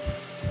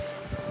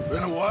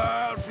 Been a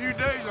wild few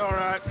days, all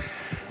right.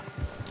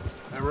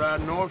 That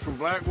ride north from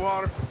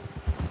Blackwater,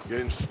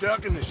 getting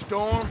stuck in the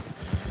storm,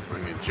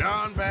 bringing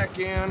John back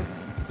in.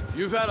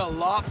 You've had a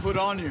lot put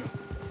on you.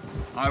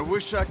 I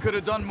wish I could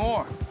have done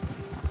more.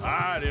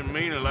 I didn't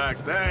mean it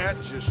like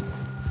that, just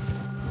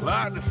a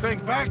lot to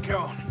think back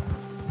on.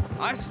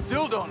 I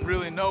still don't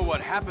really know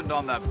what happened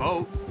on that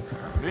boat.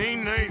 Me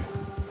neither.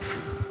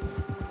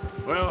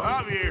 Well,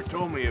 Javier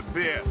told me a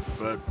bit,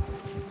 but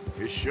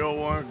it sure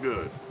weren't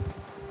good.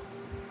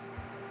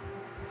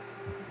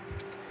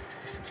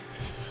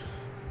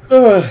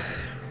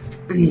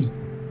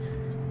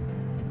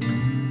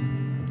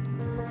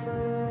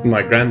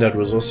 My granddad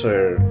was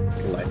also,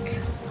 like,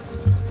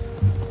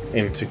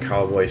 into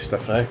cowboy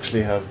stuff. I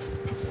actually have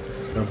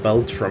a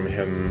belt from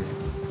him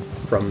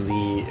from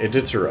the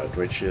Iditarod,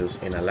 which is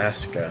in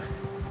Alaska.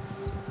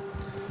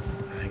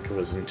 I think it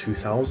was in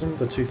 2000,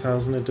 the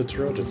 2000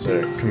 Iditarod. It's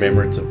a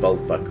commemorative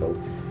belt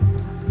buckle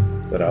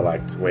that I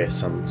like to wear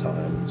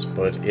sometimes,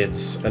 but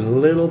it's a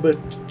little bit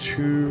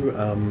too,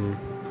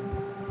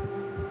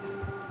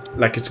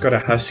 like, it's got a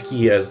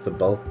husky as the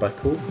belt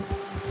buckle,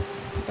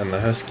 and the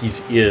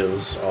husky's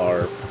ears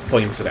are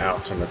pointed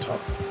out on the top.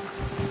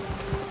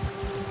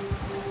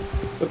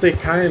 But they're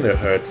kind of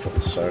hurtful,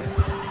 so...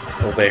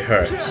 Well, they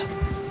hurt.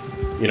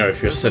 You know,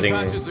 if you're sitting...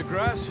 Patches of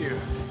grass here.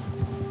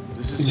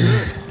 This is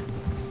good.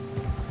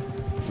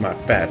 My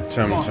fat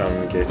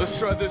tum-tum Let's gets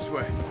try this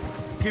way.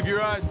 Keep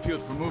your eyes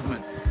peeled for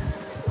movement.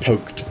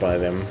 poked by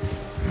them,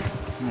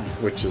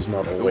 which is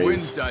not The always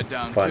wind's died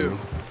down fun. too.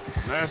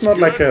 It's not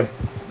like a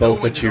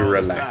belt that you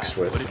relax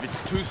with. But if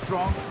it's too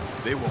strong,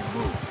 they won't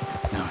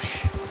move. Now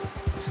shh.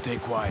 Stay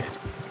quiet.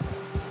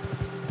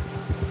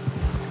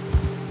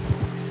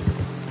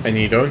 And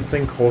you don't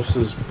think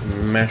horses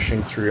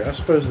mashing through... I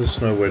suppose the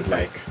snow would,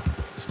 like...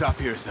 Stop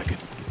here a second.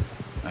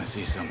 I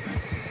see something.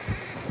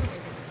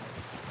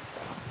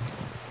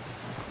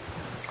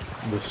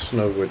 The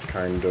snow would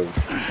kind of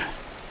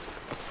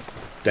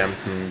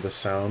dampen the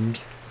sound.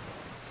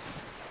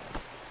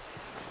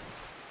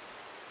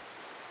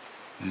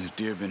 There's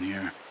deer been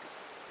here.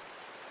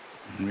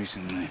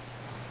 Recently.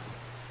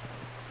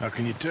 How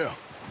can you tell?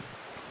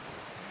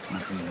 How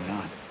can you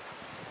not?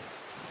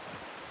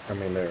 I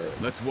mean, there are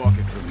Let's walk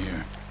it from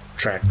here.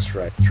 tracks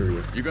right through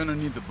it. You're gonna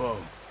need the bow.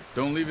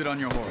 Don't leave it on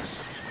your horse.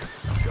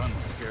 The gun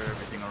will scare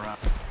everything around.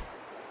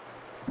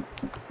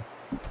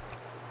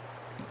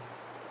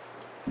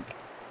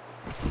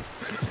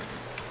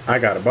 I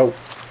got a boat.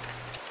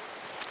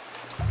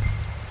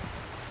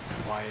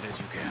 Quiet as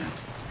you can.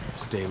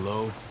 Stay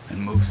low and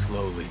move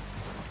slowly.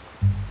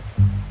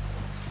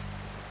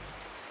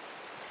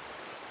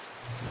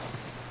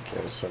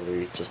 Okay, so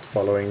we just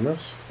following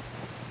this.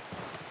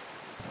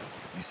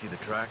 You see the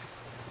tracks?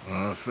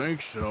 I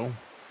think so.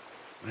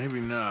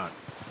 Maybe not.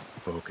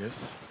 Focus.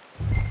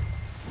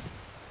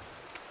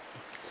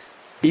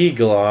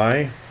 Eagle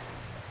Eye.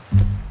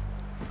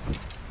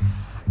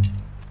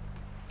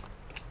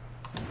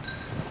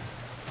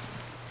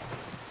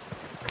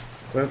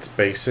 That's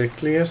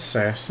basically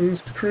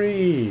Assassin's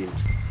Creed.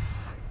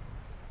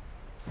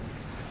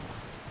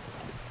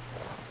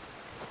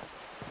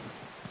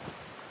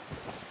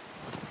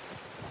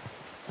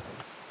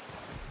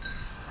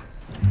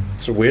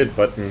 It's a weird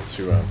button to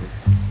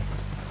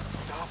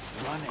Stop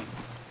running.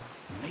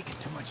 You're making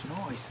too much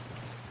noise.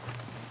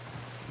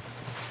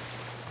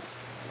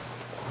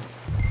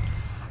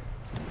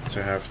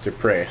 to have to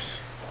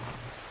press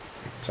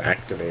to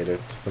activate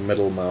it. The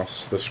middle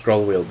mouse, the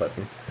scroll wheel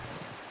button.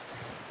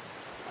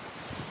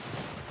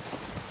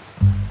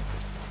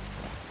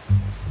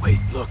 Wait,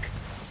 look.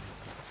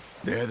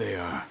 There they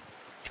are.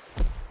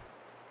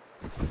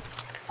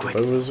 Quick,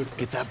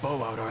 get that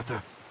bow out,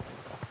 Arthur.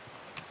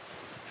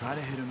 Try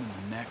to hit him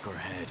in the neck or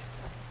head.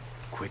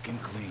 Quick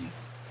and clean.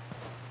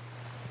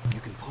 You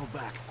can pull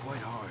back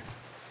quite hard.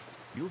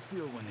 You'll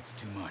feel when it's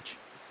too much.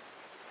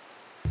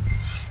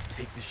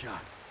 Take the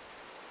shot.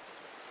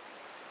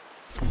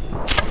 Good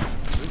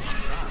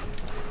shot.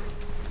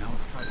 Now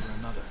let's try for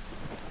another.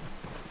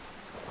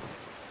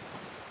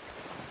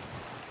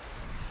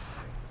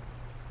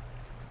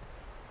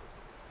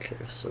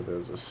 Okay, so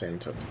there's a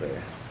scent up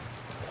there.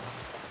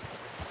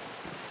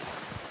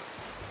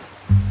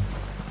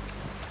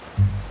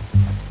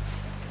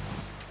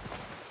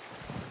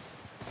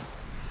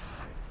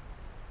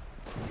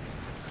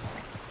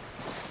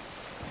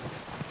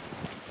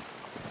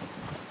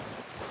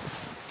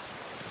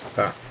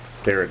 Ah,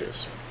 there it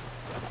is.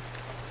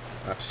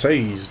 I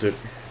seized it.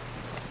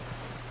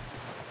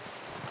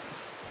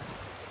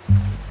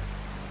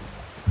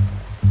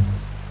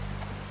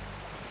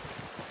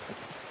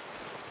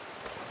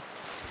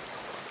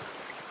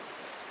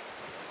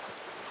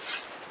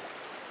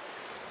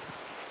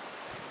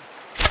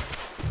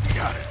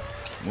 Got it.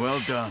 Well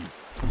done.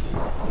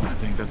 I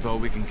think that's all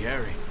we can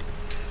carry.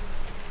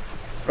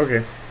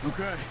 Okay.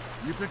 Okay,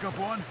 you pick up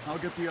one, I'll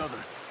get the other.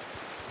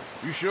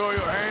 You sure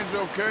your hand's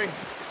okay?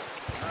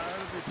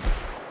 It'll be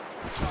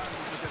fine.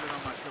 Get it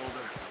on my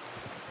shoulder.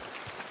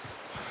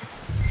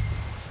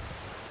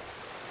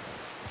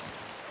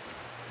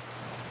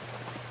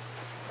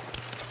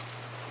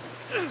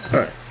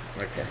 Oh,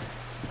 okay.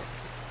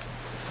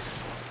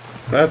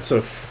 That's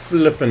a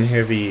flippin'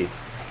 heavy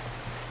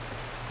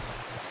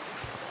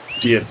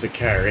deer to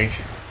carry. I'm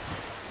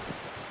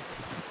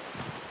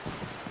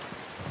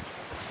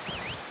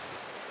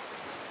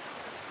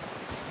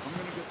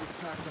gonna get this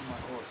packed on my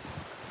horse.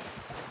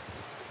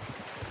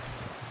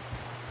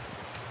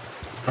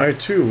 I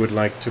too would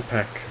like to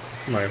pack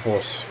my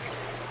horse.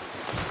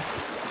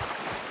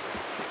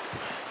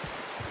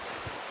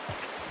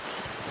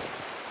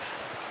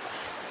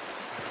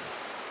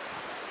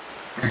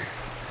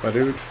 My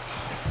dude.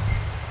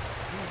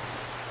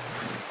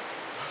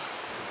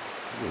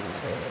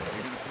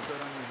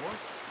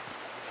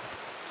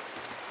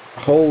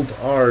 Hold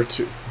R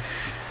to.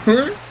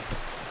 Oh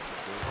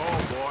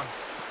boy.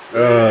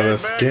 Oh,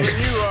 this game.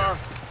 You are.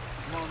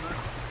 Come on, man.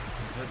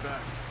 Let's head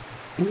back.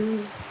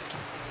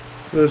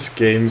 This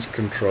game's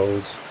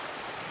controls.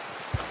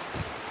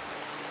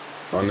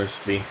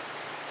 Honestly.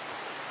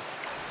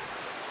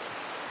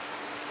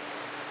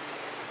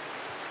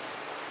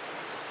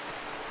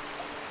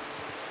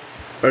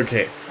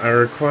 Okay, I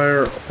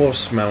require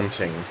horse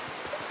mounting.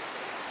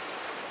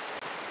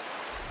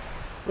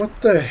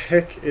 What the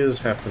heck is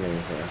happening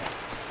here?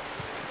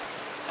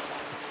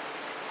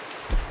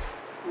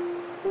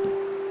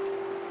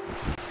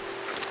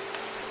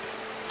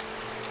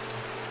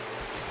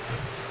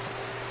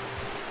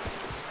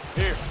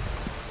 Here.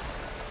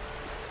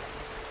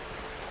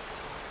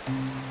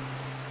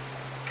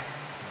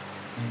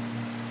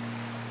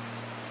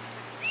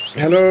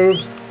 Hello,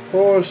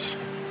 horse.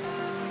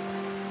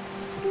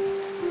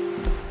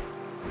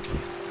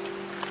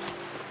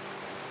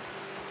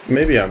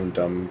 Maybe I'm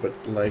dumb, but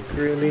like,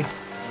 really?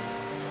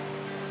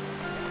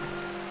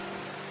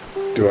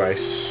 Do I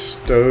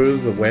stow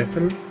the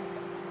weapon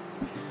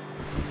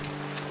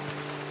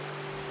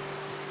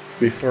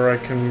before I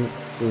can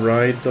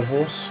ride the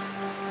horse?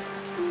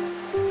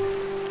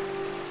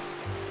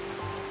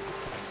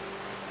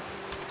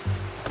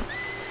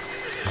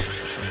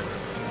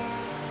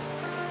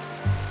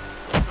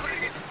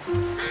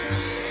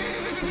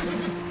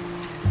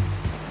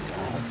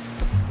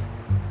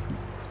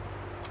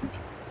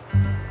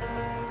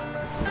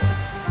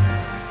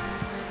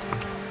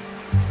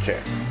 Okay.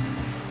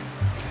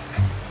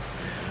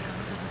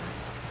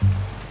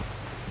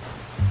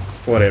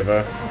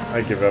 Whatever.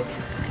 I give up.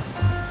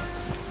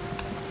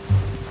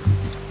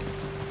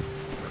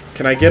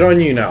 Can I get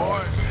on you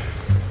now?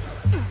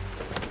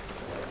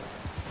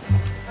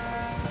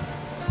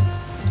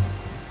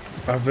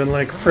 I've been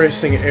like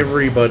pressing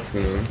every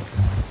button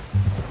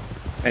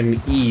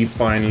and E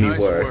finally Nice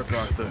works. work,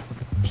 Arthur.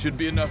 Should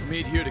be enough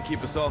meat here to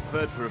keep us all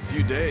fed for a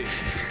few days.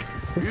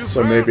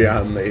 So maybe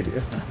I'm the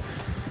idiot.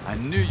 I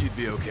knew you'd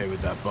be okay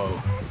with that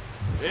bow.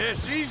 Yeah,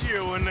 it's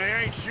easier when they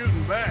ain't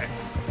shooting back.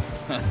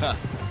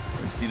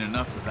 We've seen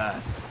enough of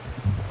that.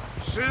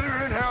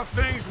 Considering how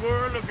things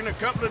were looking a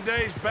couple of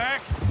days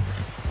back,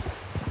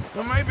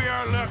 well, maybe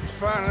our luck's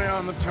finally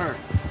on the turn.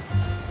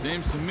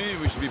 Seems to me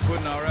we should be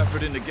putting our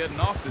effort into getting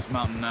off this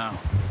mountain now.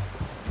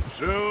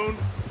 Soon.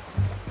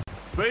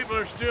 People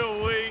are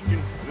still weak,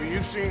 and well,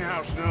 you've seen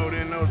how snowed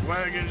in those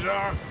wagons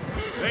are.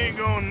 They ain't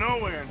going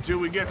nowhere until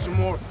we get some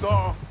more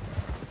thaw.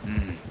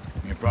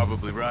 You're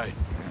probably right.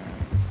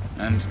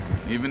 And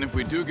even if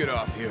we do get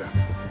off here,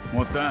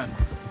 what then?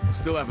 We'll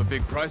still have a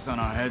big price on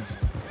our heads.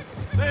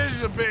 This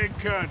is a big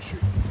country.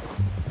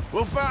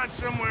 We'll find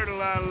somewhere to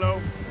lie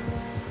low.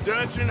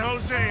 Dutch and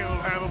Jose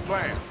will have a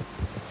plan.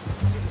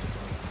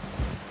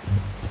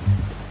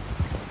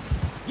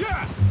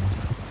 Yeah!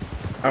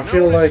 I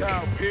feel Notice like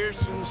how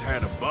Pearson's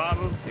had a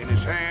bottle in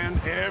his hand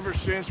ever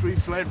since we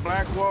fled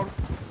Blackwater?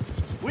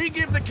 We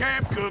give the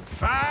camp cook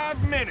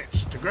 5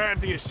 minutes to grab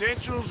the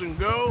essentials and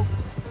go,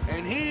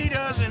 and he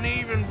doesn't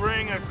even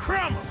bring a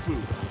crumb of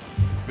food.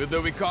 Good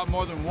that we caught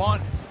more than one.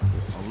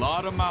 A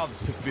lot of mouths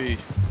to feed.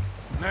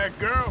 And that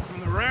girl from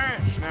the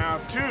ranch now,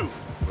 too,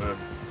 but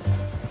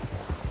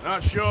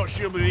not sure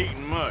she'll be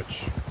eating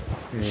much.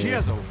 She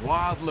has a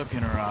wild look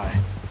in her eye.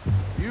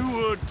 You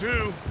would,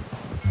 too.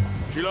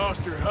 She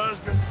lost her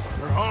husband,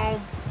 her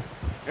home,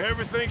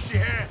 everything she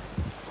had.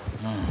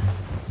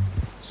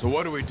 So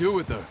what do we do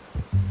with her?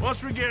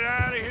 Once we get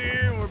out of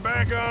here and we're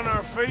back on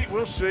our feet,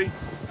 we'll see.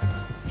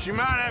 She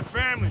might have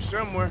family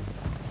somewhere.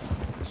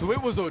 So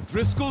it was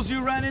O'Driscoll's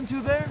you ran into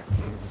there?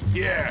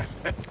 Yeah.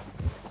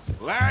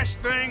 Last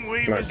thing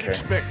we was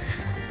expecting.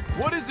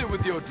 What is it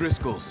with the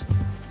O'Driscolls?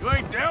 You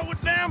ain't dealt with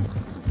them?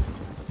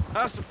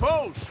 I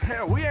suppose.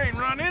 Hell, we ain't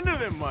run into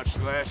them much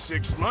the last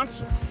 6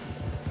 months.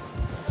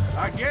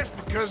 I guess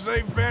because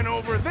they've been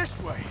over this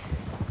way.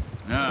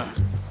 Yeah.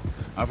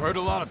 I've heard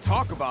a lot of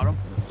talk about them.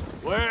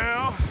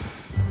 Well,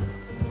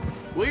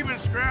 we've been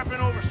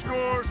scrapping over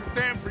scores with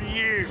them for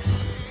years.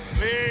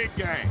 Big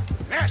gang.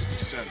 Nasty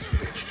sons of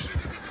bitches.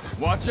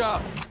 Watch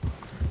out.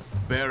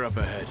 Bear up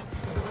ahead.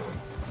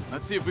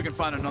 Let's see if we can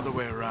find another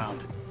way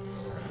around.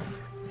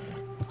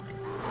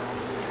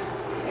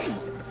 You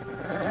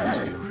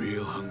must be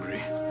real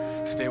hungry.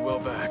 Stay well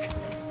back.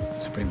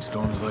 Spring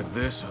storms like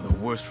this are the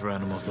worst for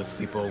animals that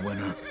sleep all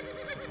winter.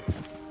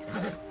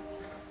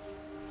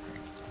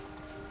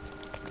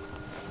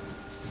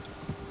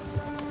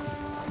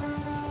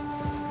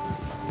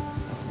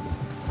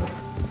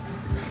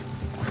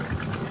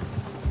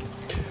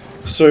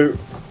 So,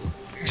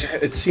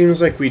 it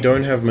seems like we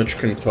don't have much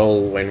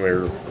control when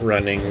we're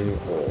running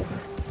or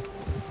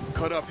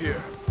Cut up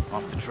here,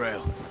 off the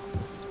trail.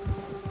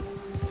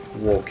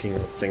 walking or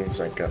things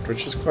like that,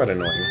 which is quite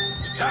annoying.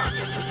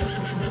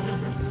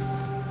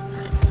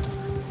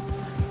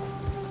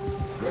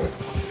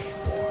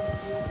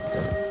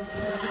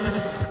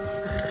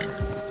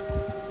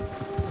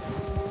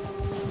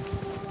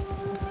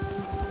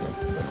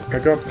 I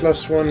got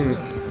 +1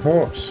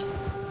 horse.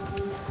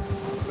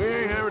 We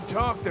ain't ever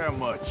talked that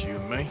much, you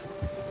and me.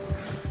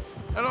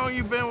 How long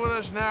you been with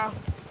us now?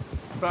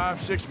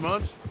 5, 6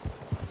 months?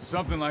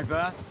 Something like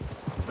that?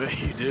 Bet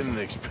you didn't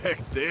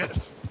expect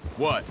this.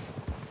 What?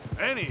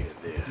 Any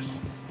of this.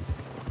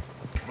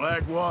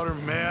 Blackwater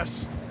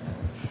mess.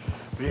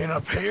 Being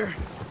up here?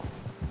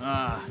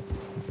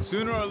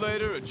 Sooner or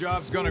later, a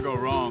job's gonna go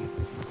wrong.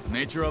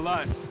 Nature of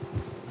life.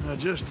 I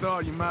just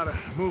thought you might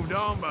have moved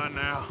on by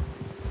now.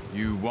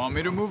 You want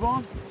me to move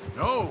on?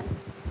 No.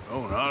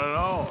 No, not at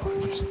all.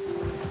 I just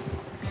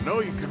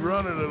know you could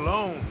run it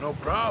alone, no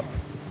problem.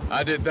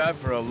 I did that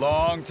for a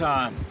long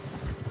time.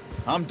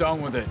 I'm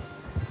done with it.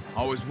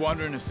 Always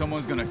wondering if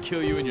someone's gonna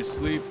kill you in your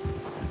sleep.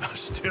 I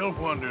still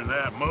wonder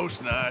that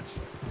most nights.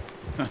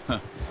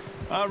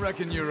 I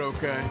reckon you're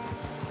okay.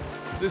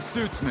 This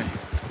suits me.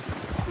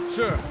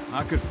 Sure,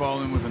 I could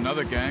fall in with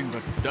another gang,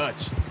 but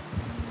Dutch...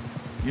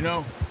 You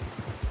know,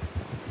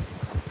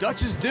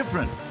 Dutch is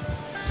different.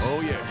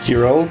 Oh, yeah. He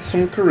rolled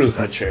some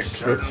charisma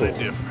checks, that's all.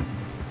 Different.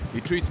 He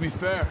treats me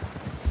fair.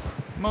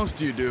 Most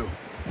of you do.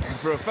 And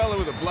for a fellow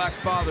with a black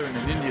father and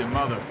an Indian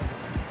mother,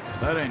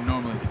 that ain't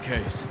normally the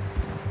case.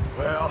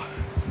 Well,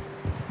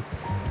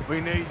 we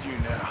need you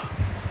now.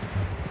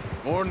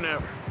 More than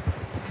ever.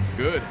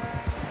 Good.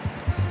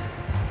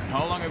 And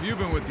how long have you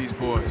been with these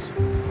boys?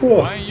 Whoa.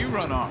 Why ain't you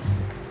run off?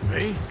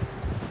 Me?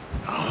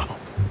 Oh,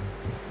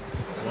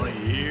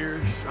 20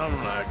 years,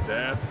 something like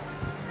that.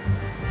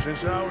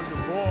 Since I was a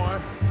boy.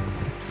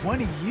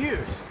 20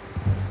 years?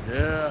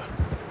 Yeah.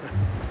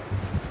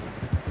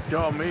 He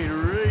taught me to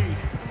read.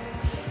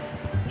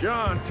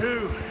 John,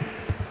 too.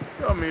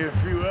 Taught me a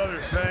few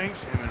other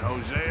things, him and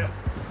Hosea.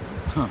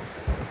 Huh.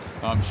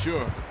 I'm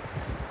sure.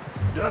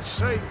 Dutch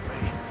saved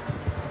me.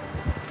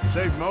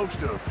 Saved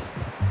most of us.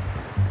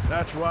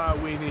 That's why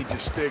we need to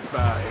stick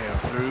by him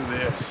through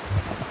this.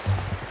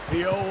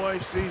 He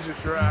always sees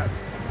us right.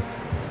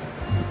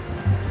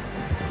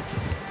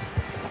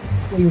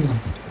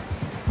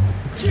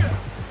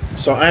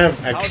 So I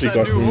have actually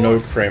got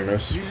no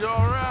premise. He's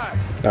all right.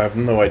 I have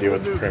no idea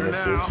what the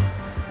premise is.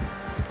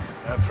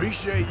 I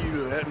appreciate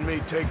you letting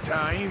me take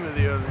Taima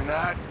the other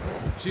night.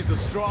 She's a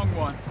strong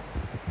one.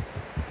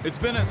 It's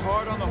been as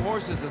hard on the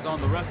horses as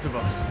on the rest of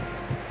us.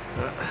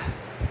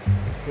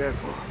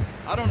 Careful.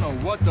 I don't know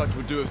what Dutch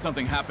would do if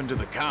something happened to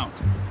the Count.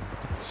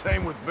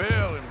 Same with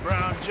Bill and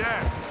Brown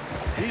Jack.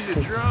 He's a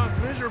drunk,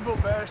 miserable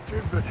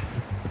bastard, but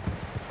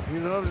he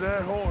loves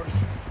that horse.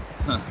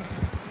 Huh.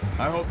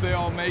 I hope they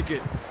all make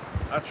it.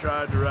 I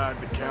tried to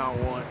ride the Count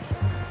once.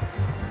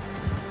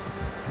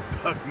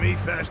 Bucked me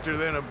faster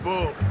than a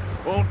bull.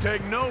 Won't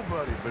take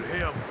nobody but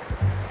him.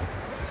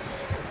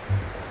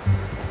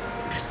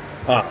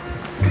 I'm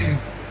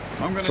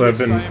gonna So I've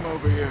been time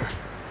over here.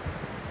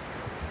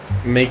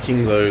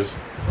 making those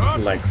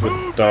like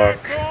the dark,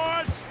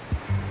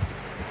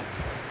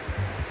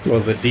 well,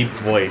 the deep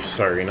voice.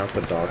 Sorry, not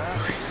the dark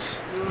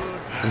voice.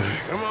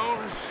 Come on,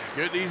 let's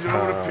get these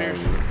over to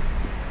Pearson.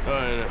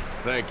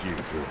 Thank you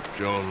for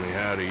showing me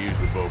how to use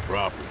the bow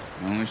properly.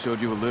 I only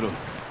showed you a little.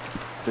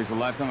 Takes a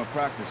lifetime of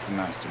practice to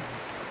master.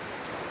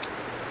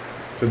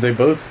 So they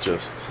both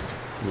just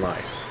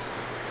nice.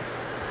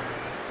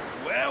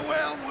 Well,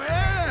 well,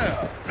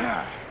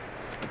 well.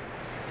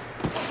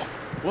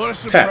 What a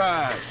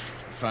surprise.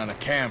 Find a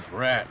camp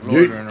rat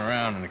loitering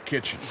around in the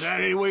kitchen. Is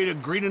that any way to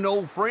greet an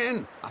old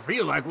friend? I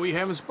feel like we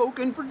haven't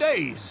spoken for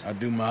days. I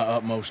do my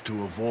utmost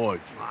to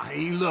avoid you.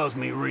 He loves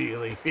me,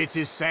 really. It's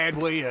his sad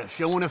way of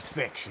showing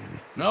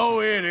affection.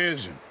 No, it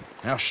isn't.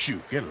 Now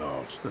shoot, get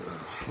lost.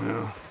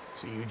 Well,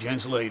 see you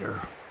gents later.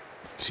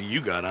 See,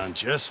 you got on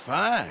just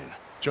fine.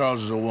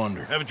 Charles is a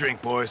wonder. Have a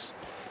drink, boys.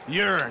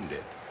 You earned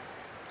it.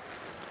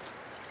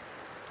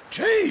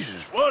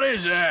 Jesus, what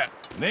is that?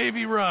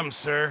 Navy rum,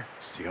 sir.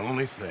 It's the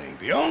only thing.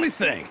 The only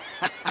thing.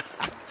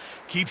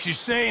 Keeps you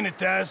sane, it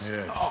does.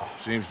 Yeah,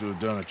 seems to have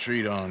done a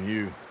treat on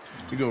you.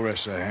 You go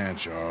rest that hand,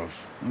 Charles.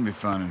 I'll be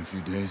fine in a few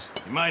days.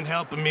 You mind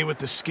helping me with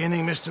the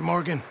skinning, Mr.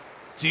 Morgan?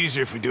 It's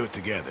easier if we do it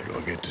together. Do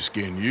I get to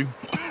skin you?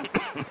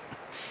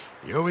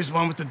 You're always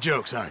one with the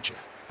jokes, aren't you?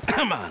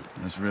 Come on.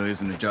 This really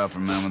isn't a job for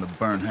a man with a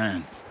burnt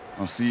hand.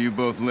 I'll see you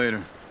both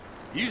later.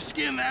 You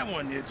skinned that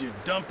one, did you?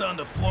 Dumped on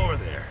the floor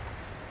there.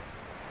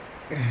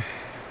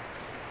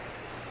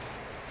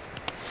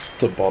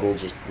 The bottle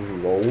just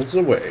rolls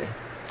away.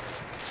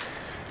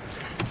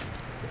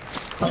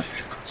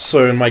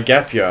 So in my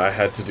gap year I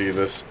had to do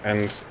this,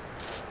 and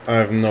I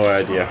have no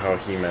idea how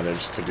he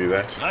managed to do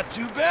that. Not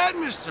too bad,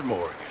 Mr.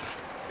 Morgan.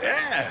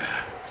 Yeah.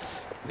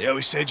 They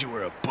always said you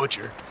were a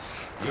butcher.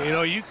 You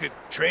know, you could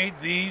trade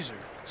these or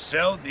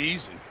sell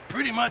these in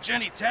pretty much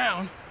any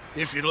town.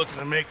 If you're looking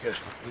to make a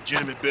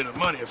legitimate bit of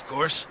money, of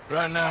course.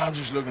 Right now, I'm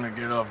just looking to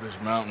get off this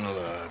mountain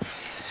alive.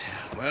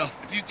 Well,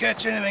 if you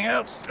catch anything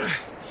else,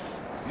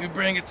 you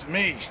bring it to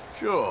me.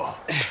 Sure.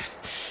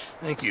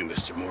 Thank you,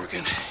 Mr.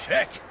 Morgan.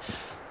 Heck,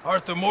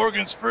 Arthur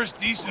Morgan's first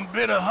decent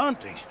bit of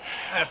hunting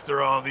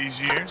after all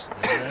these years.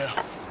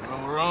 Yeah,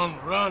 well, we're on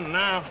the run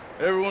now.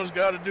 Everyone's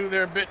got to do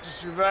their bit to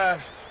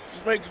survive.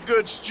 Just make a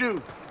good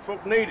stew.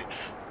 Folk need it.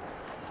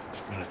 It's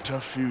been a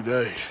tough few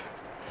days.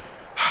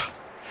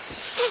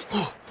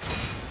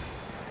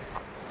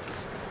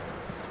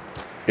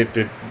 It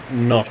did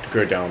not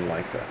go down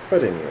like that,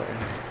 but anyway.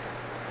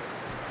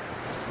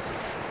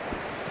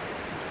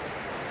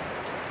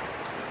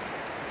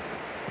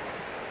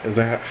 Is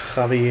that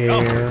Javier?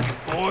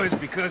 Oh, boys,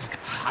 because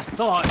I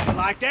thought you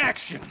liked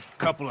action.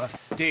 Couple of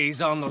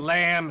days on the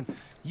lam, and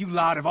you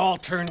lot have all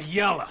turned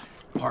yellow.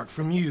 Apart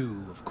from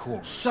you, of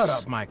course. Shut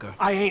up, Micah.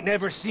 I ain't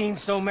never seen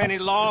so many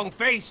long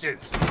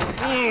faces.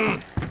 I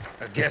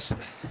guess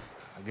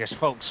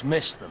folks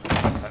miss them.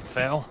 That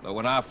fell. But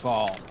when I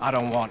fall, I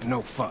don't want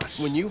no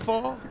fuss. When you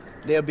fall,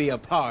 there'll be a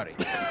party.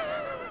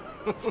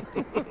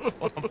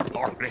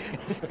 Party?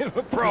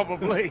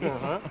 Probably.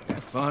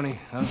 That funny,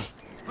 huh?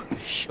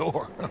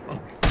 Sure.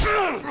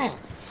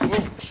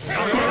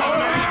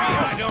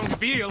 I don't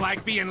feel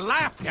like being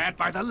laughed at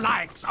by the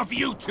likes of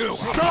you two.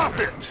 Stop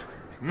it!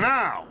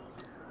 Now!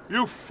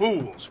 You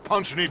fools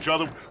punching each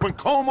other when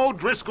Colm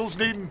O'Driscoll's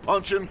needing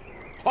punching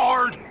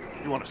hard.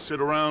 You want to sit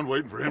around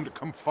waiting for him to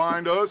come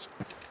find us?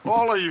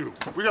 All of you,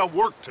 we got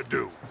work to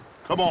do.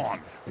 Come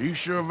on. Are you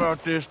sure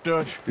about this,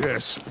 Dutch?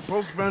 Yes.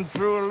 Folks been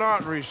through a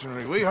lot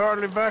recently. We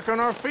hardly back on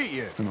our feet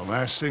yet. And the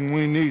last thing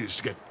we need is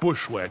to get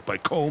bushwhacked by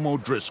Colm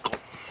O'Driscoll.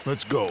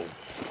 Let's go.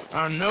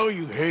 I know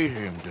you hate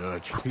him,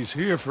 Dutch. He's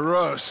here for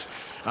us.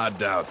 I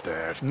doubt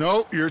that.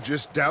 No, you're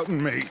just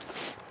doubting me.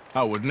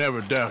 I would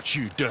never doubt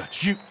you,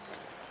 Dutch.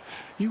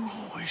 You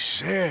always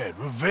said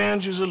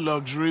revenge is a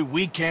luxury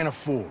we can't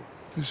afford.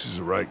 This is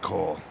the right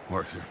call,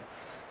 Arthur.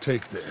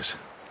 Take this.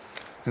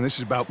 And this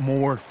is about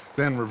more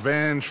than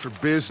revenge for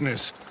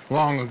business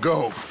long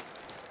ago.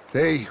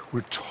 They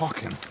were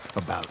talking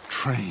about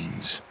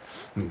trains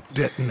and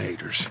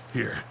detonators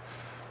here.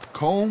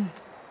 Colm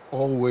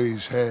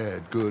always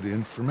had good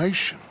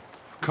information.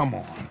 Come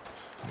on.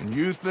 And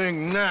you think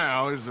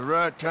now is the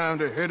right time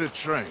to hit a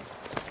train?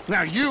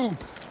 Now you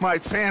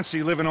might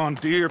fancy living on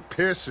deer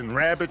piss and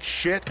rabbit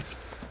shit.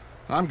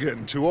 I'm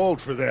getting too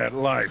old for that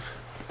life.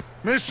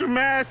 Mr.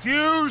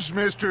 Matthews,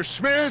 Mr.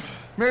 Smith,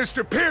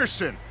 Mr.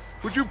 Pearson,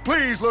 would you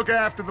please look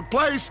after the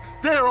place?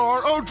 There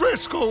are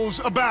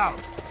O'Driscolls about.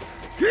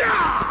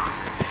 Yeah!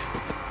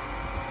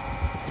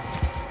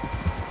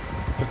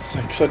 It's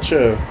like such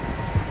a...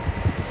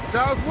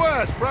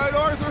 Southwest, right,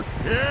 Arthur?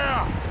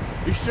 Yeah.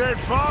 He said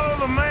follow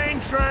the main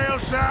trail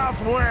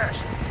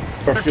southwest.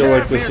 I feel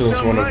like this is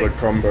one of the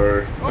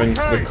combo,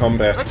 the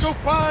combat Let's go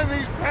find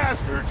these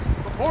bastards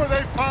before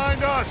they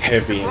find us.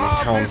 Heavy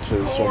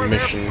encounters or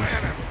missions.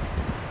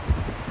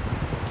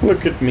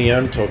 Look at me,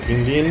 I'm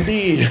talking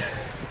D&D.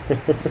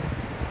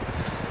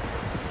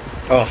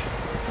 Oh,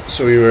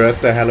 so we were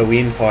at the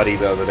Halloween party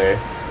the other day,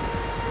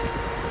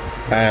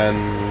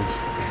 and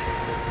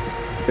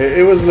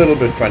it was a little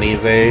bit funny.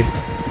 They,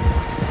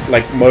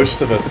 like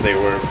most of us, they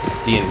were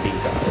D&D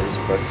guys,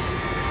 but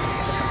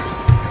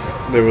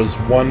there was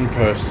one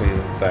person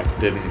that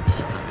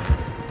didn't,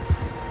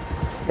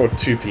 or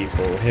two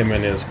people, him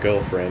and his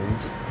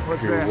girlfriend,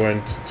 What's who that?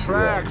 weren't too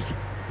Tracks.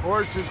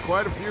 Horses,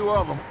 quite a few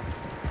of them.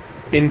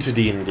 into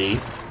D&D.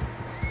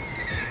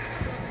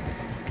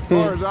 As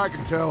far as I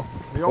can tell,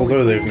 the only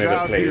Although they've fools never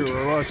out played. here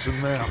are us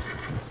and them.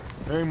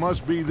 They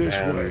must be this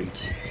way.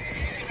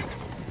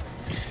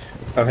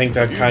 I think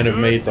that kind of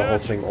made the whole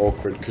thing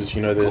awkward, because,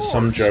 you know, there's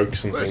some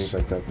jokes and things Listen,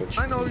 like that that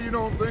I know you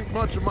don't think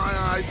much of my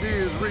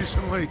ideas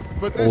recently,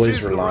 but this Always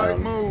is the rely right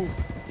on. move.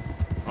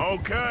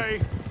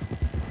 Okay.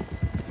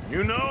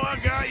 You know I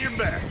got your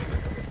back.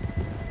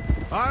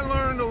 I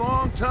learned a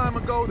long time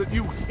ago that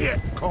you hit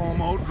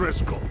Colm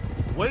O'Driscoll.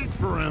 Wait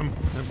for him,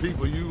 and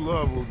people you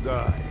love will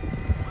die.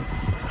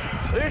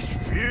 This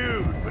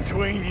feud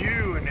between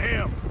you and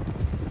him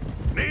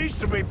needs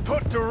to be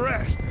put to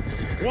rest,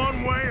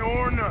 one way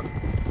or another.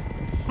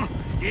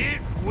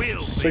 It will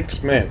be.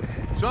 6 men.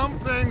 Some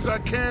things I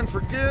can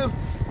forgive,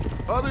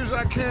 others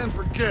I can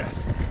forget.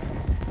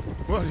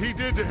 What he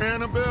did to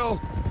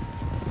Annabelle,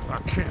 I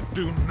can't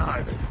do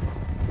neither.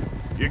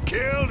 You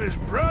killed his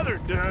brother,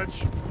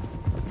 Dutch.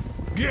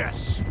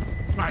 Yes,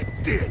 I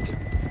did.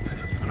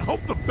 And I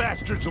hope the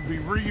bastards will be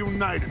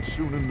reunited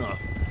soon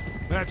enough.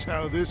 That's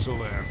how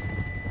this'll end.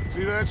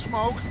 See that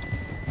smoke?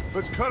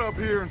 Let's cut up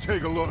here and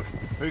take a look.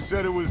 They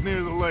said it was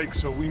near the lake,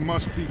 so we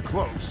must be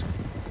close.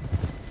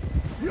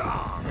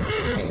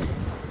 Yeah.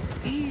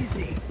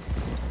 Easy.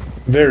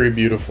 Very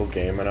beautiful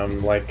game, and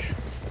I'm like,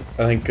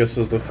 I think this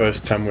is the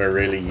first time we're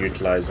really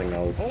utilizing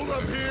our, Hold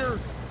up here.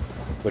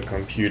 the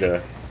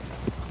computer.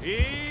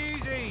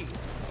 Easy.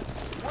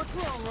 What's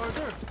wrong,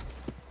 Arthur?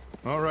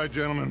 All right,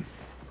 gentlemen.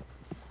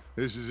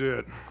 This is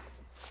it.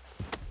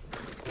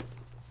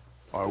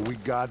 Are we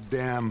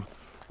goddamn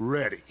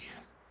ready?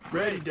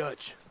 Ready,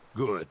 Dutch.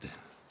 Good.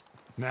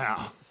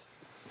 Now,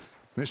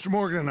 Mr.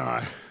 Morgan and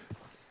I,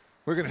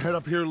 we're gonna head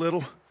up here a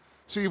little,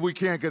 see if we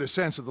can't get a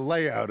sense of the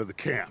layout of the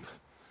camp.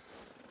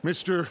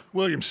 Mr.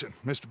 Williamson,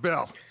 Mr.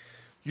 Bell,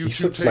 you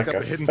two take up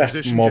a hidden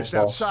position just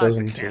outside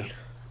the camp.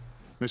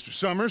 Mr.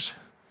 Summers,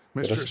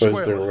 But Mr. I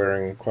suppose they're Escuela,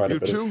 wearing quite a you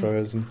bit two of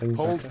furs and things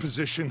hold like that.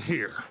 position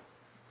here.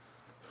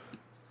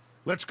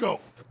 Let's go.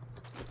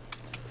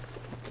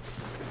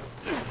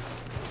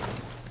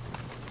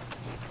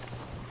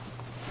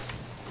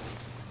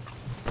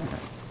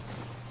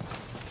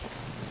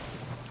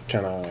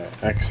 Can I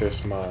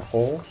access my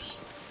horse?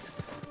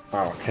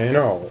 I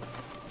cannot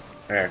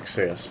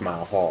access my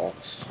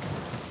horse.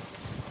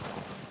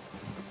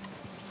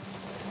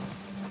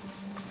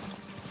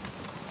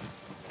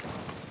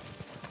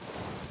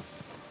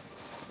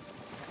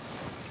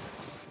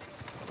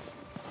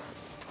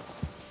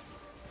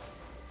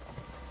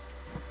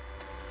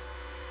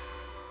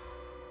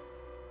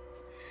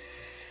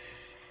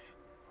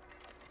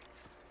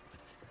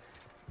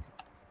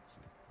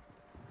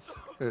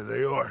 There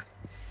they are.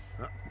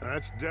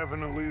 That's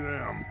definitely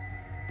them.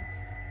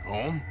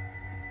 Home?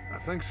 I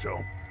think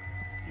so.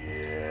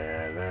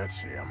 Yeah, that's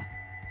him.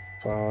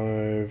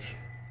 5,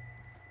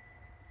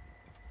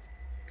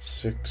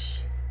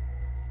 6,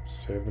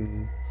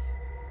 7,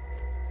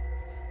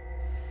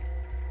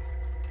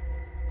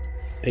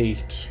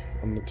 8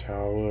 on the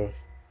tower.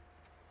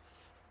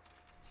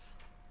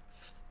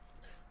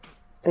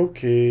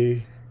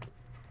 Okay.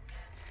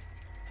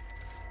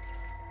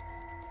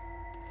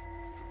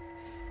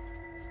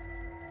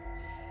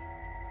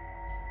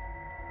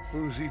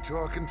 Who's he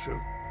talking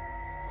to?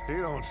 He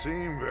don't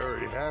seem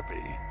very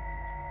happy.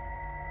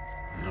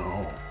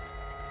 No.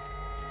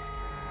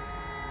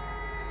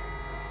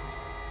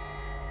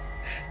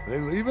 They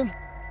leaving?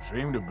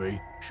 Seem to be.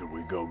 Should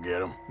we go get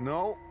them?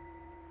 No.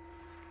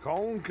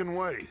 Colin can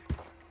wait.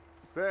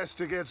 Best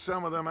to get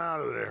some of them out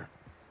of there.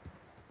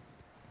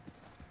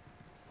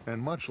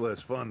 And much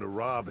less fun to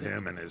rob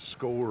him and his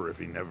score if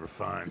he never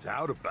finds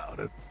out about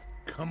it.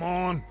 Come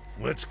on,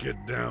 let's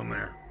get down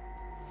there.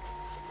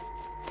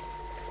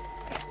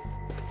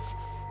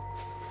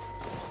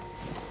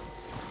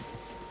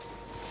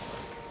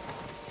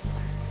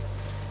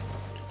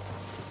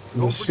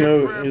 The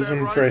snow is From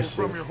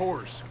impressive. your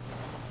horse.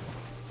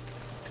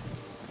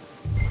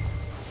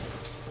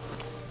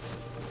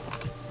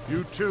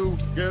 You two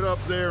get up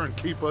there and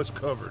keep us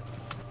covered.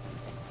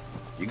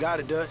 You got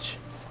it, Dutch.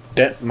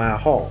 Get my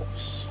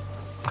horse.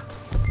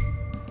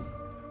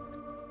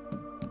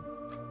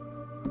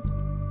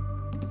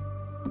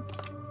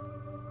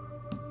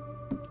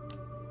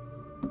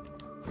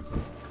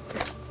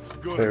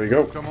 Good. There we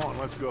go. Come on,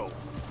 let's go.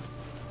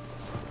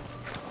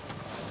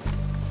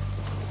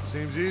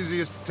 Seems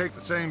easiest to take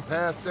the same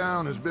path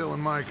down as Bill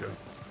and Micah.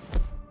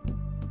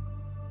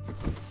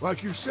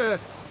 Like you said,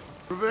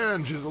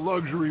 revenge is a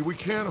luxury we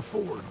can't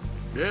afford.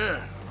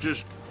 Yeah,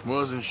 just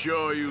wasn't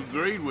sure you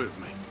agreed with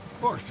me.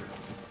 Arthur.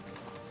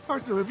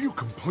 Arthur, have you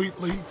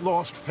completely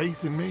lost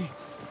faith in me?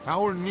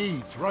 Our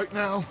needs right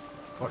now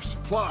are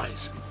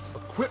supplies,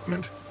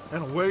 equipment,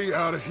 and a way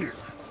out of here.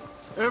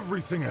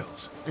 Everything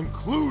else,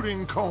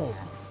 including Colm,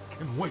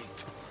 can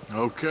wait.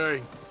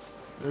 Okay.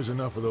 There's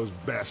enough of those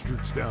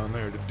bastards down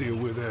there to deal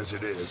with as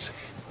it is.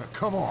 Now,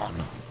 come on.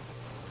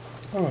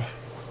 Oh.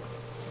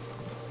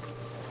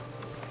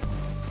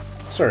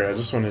 Sorry, I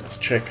just wanted to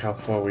check how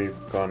far we've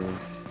gone,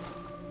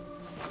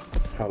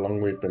 how long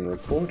we've been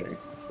recording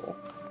for.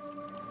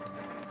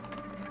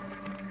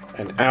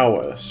 An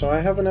hour, so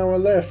I have an hour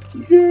left.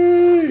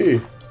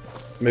 Yay!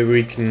 Maybe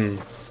we can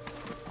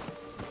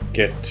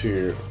get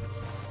to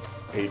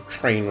a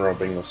train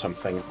robbing or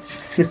something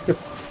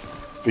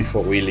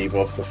before we leave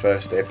off the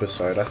first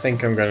episode. I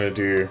think I'm going to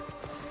do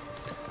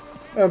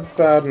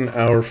about an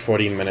hour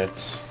 40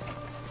 minutes.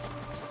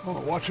 Oh,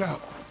 watch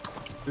out.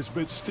 This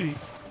bit's steep.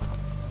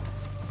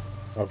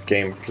 Of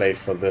gameplay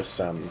for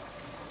this.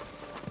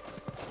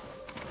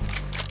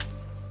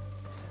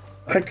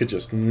 I could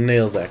just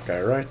nail that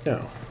guy right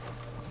now.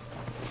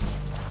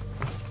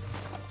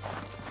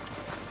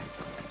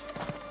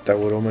 That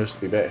would almost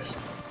be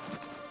best.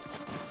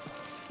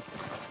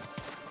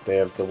 They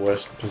have the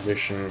worst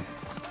position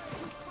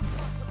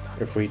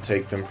if we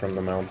take them from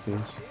the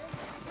mountains.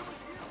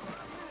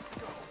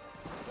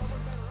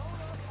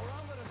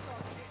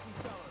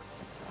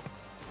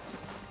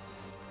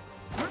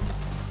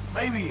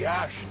 Maybe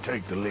I should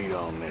take the lead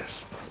on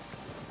this.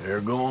 They're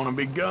going to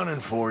be gunning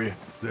for you.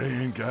 They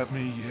ain't got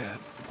me yet.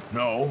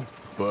 No,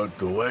 but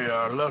the way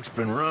our luck's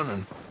been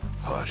running...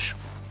 Hush.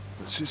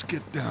 Let's just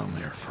get down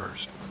there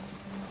first.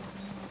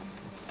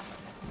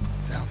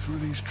 Down through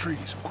these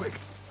trees, quick.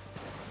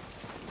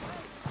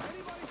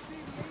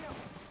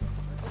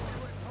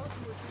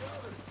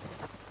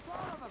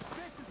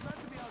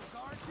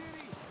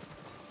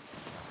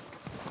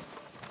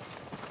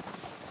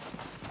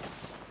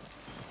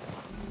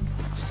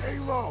 Stay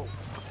low.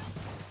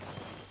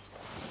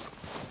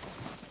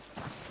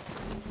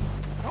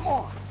 Come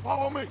on,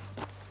 follow me.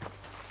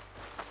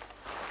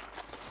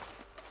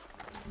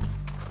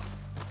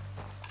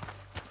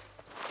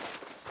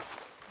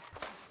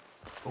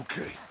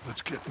 Okay,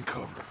 let's get in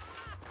cover.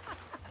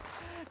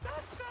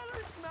 That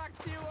fella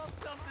smacked you up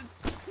something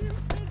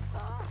stupid,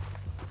 huh?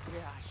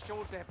 Yeah, I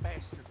showed that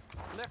bastard.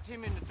 Left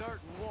him in the dirt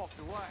and walked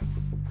away.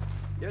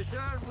 You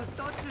sure it was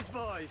Dutch's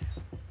voice?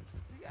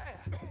 Yeah.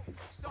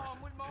 Saw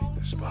him with my own.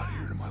 This spot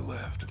here to my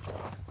left.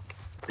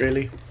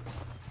 Really?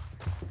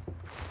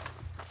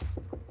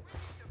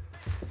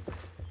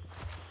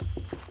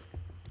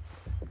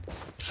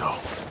 So,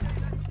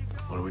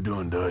 what are we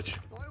doing, Dutch?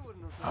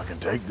 I can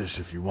take this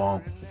if you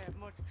want.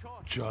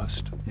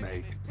 Just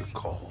make the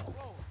call.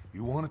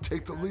 You want to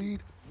take the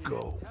lead?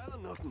 Go. Tell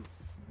him nothing.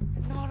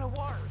 Not a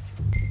word.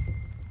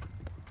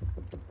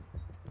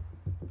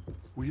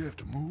 We have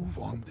to move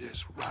on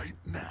this right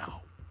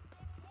now.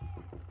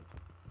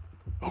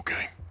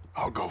 Okay,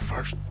 I'll go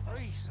first.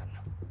 Reason.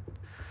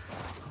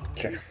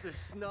 Okay. At least the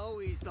snow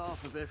eased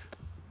off a bit.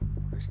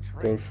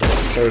 Go for it.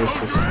 Third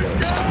assist first.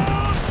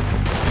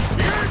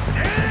 You're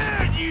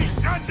dead, you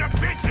sons of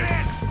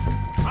bitches!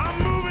 I'm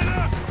moving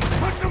up!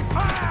 Put some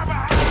fire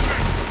behind me!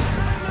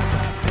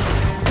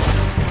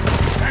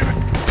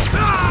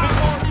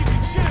 Ah! You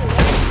can chill.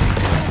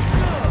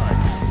 Good.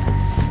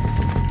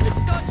 It's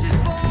Dutch's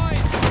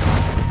boys!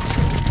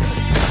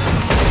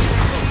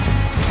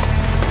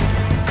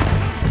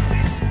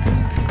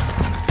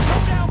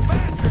 Come down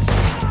faster!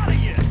 A lot of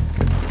you!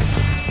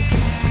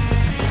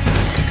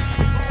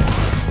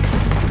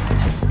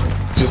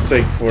 Just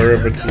take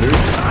forever to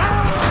loot.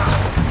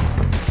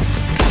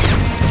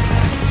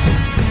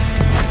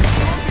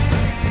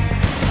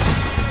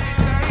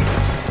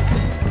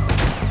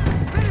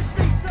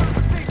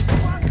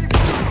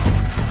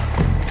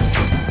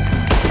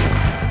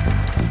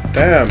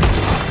 Damn.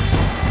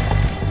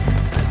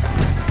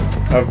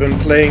 I've been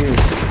playing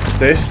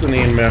Destiny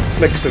and my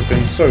flicks have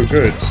been so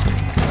good.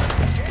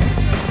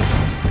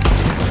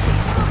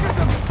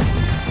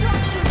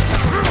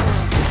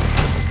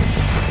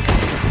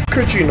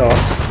 Could you not?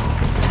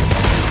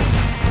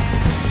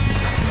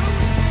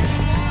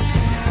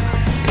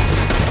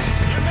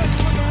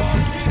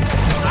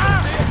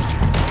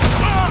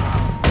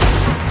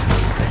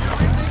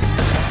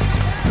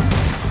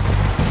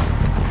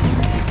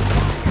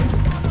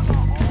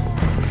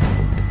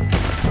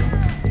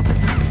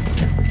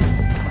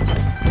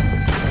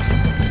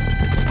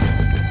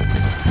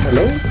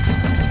 Hello?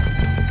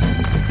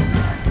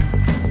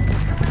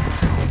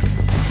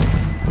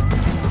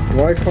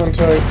 Why can't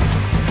I?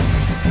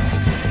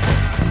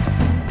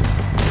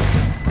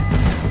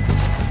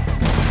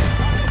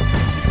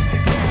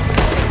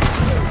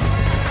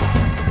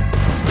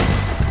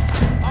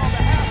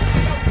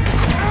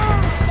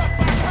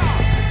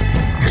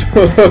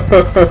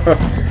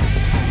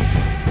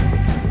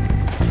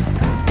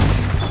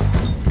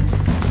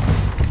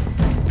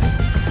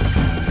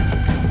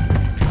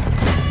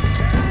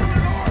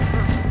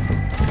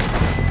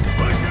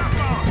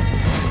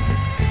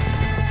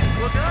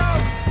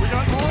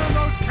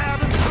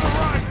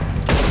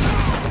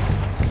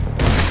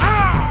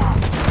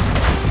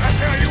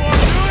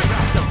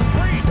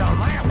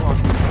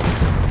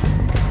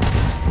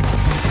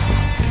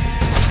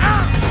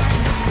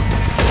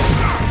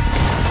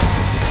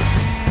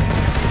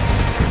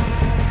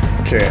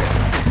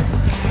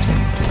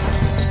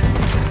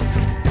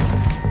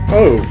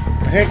 Oh,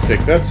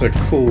 hectic, that's a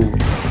cool...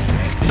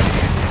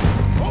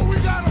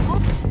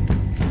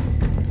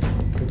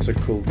 That's a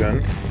cool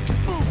gun.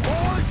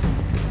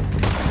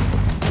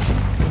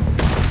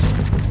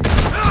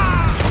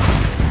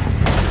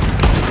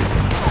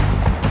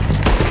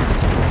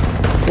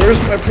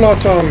 Where's my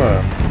plot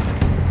armor?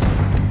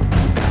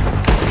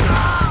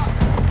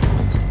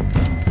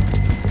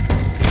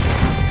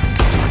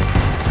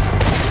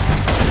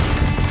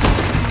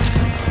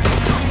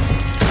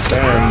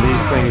 Damn,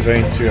 these things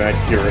ain't too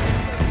accurate.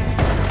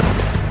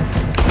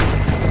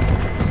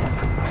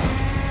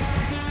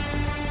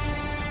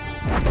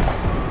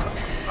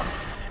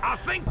 I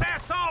think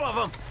that's all of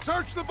them.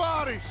 Search the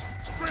bodies.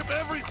 Strip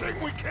everything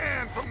we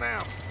can from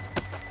them.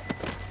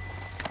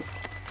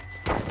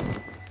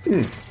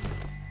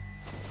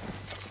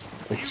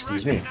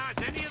 Excuse me.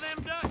 Any of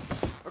them, Dutch?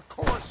 Of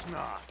course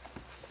not.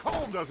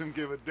 Colm doesn't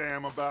give a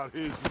damn about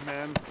his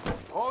men.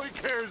 All he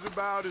cares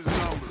about is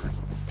numbers.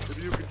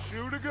 If you can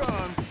shoot a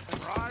gun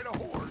and ride a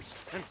horse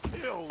and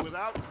kill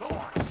without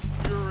thought,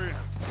 you're in.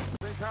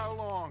 Think how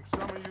long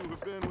some of you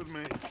have been with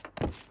me.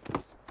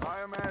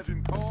 I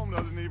imagine Colm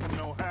doesn't even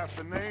know half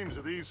the names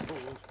of these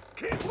fools.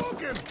 Keep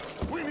looking!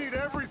 We need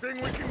everything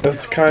we can.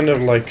 That's kind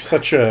of like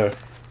such a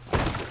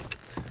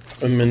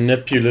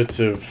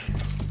manipulative,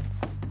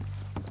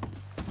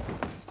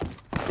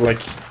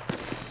 like...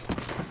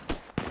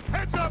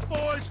 Heads up,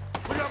 boys!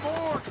 We got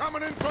more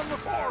coming in from the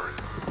forest!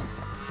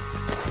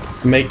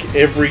 Make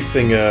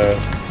everything a...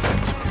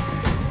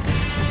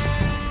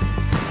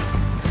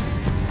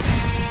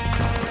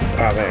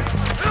 Ah, there.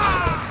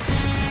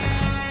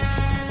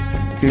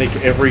 Make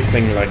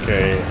everything like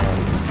a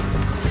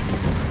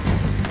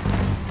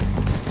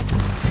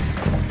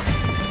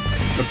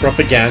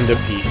propaganda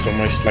piece,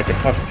 almost like a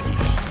puff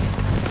piece.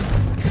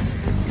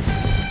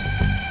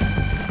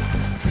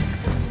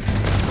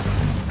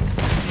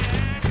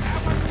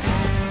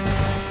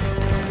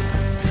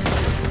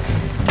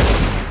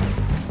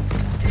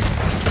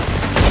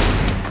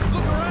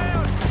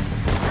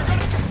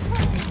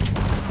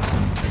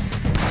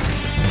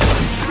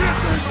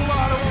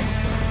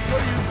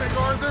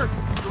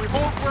 We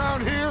hold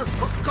ground here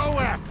or go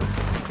after them.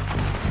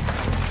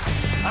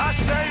 I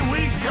say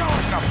we kill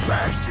the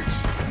bastards.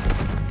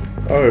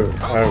 Oh,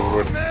 I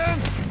would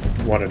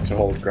wanted to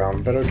hold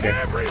ground, but okay.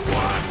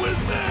 Everyone with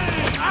me!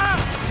 Ah!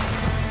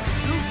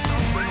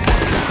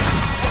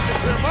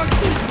 There must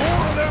be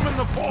more of them in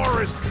the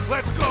forest.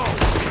 Let's go.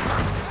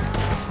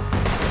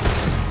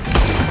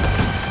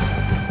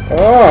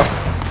 Ah!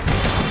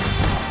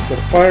 The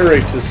fire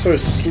rate is so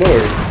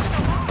slow.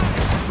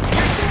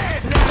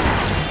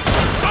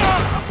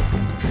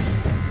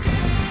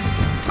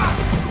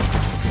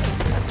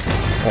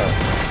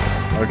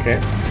 Oh, okay.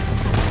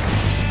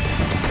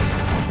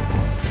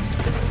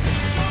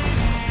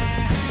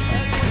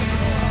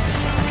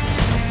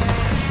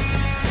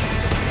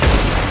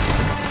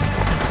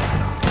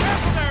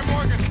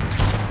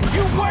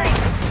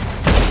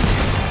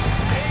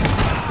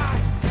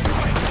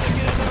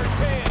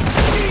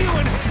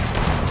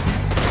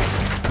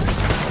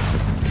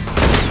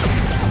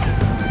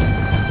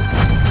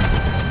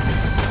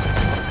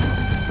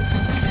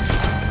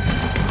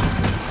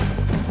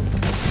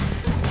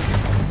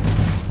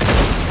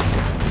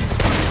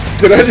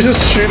 Did I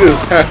just shoot his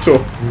hat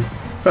off?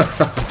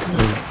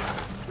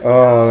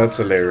 Oh, that's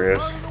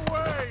hilarious.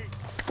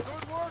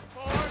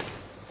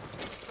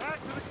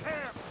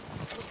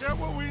 Get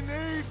what we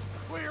need,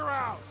 clear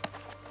out.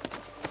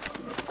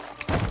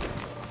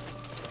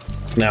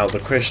 Now the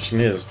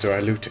question is, do I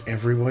loot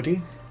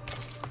everybody?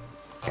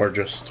 Or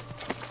just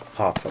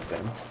half of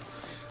them?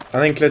 I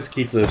think let's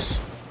keep this...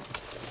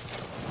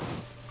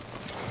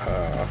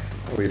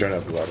 we don't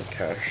have a lot of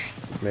cash.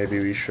 Maybe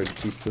we should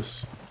keep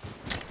this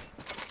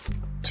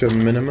to a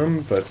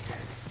minimum, but...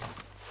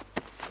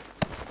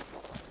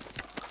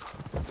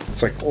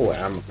 it's like all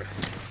ammo.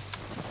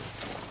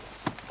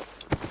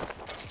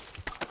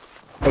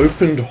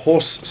 Opened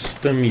horse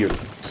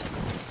stimulant.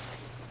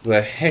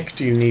 The heck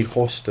do you need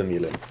horse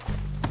stimulant?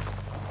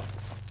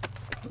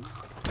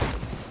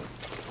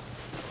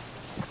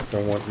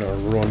 Don't want no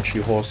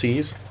raunchy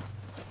horsies.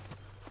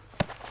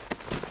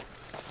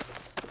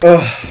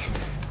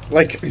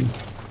 Like,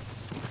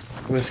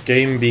 this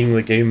game being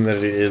the game that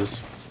it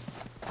is,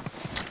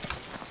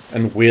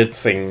 and weird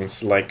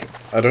things, like,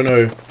 I don't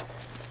know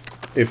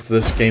if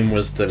this game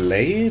was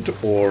delayed,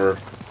 or...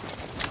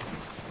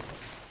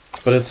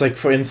 but it's like,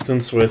 for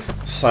instance, with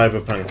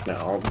Cyberpunk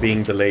now,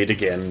 being delayed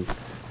again,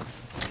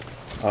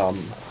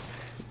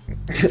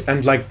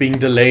 and like being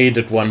delayed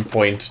at one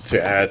point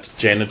to add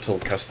genital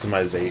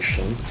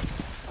customization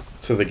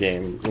to the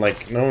game.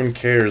 Like, no one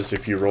cares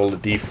if you roll a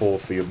d4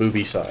 for your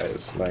boobie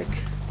size, like,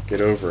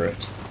 get over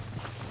it.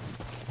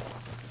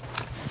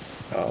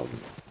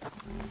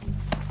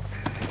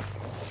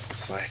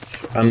 It's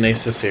like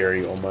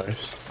unnecessary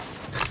almost.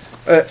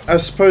 I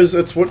suppose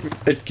it's what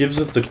it gives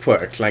it the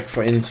quirk. Like,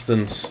 for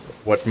instance,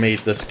 what made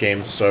this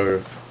game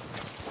so,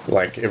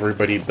 like,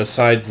 everybody,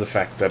 besides the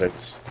fact that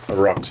it's a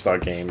Rockstar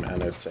game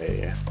and it's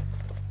a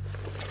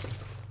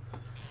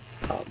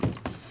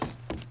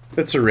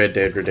Red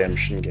Dead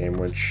Redemption game,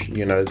 which,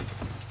 you know,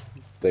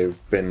 they've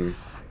been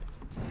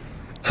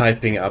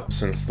hyping up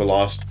since the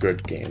last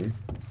good game.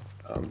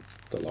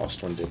 The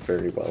last one did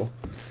very well.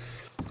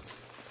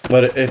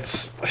 But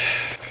it's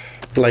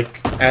like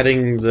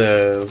adding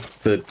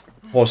the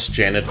horse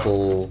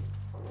genital.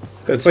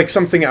 It's like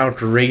something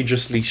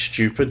outrageously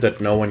stupid that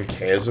no one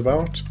cares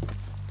about.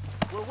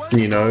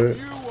 You know,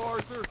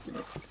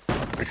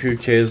 who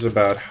cares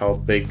about how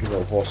big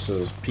the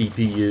horse's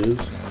pee-pee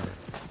is?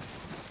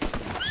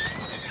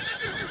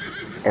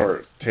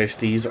 Or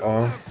testes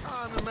are?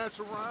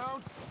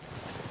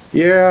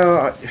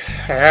 Yeah,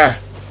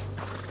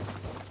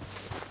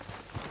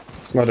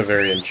 it's not a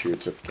very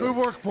intuitive game. Good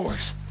work,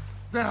 boys.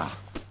 Now,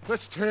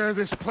 let's tear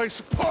this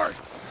place apart.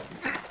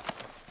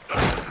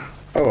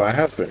 Oh, I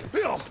have been.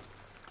 Bill,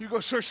 you go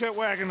search that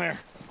wagon there.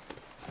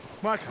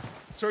 Mike,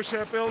 search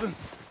that building.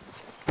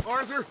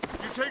 Arthur,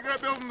 you take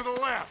that building to the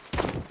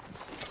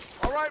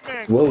left. All right,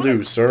 man. Will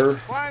do, sir.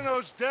 Find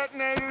those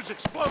detonators,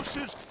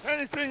 explosives,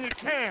 anything you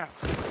can.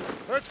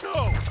 Let's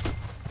go.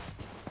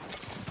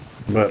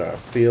 But I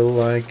feel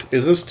like...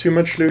 is this too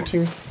much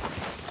looting?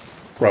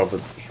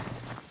 Probably.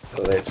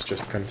 Let's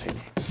just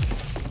continue.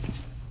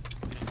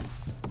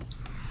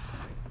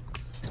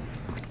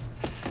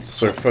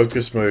 So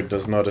focus mode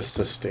does not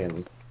assist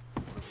in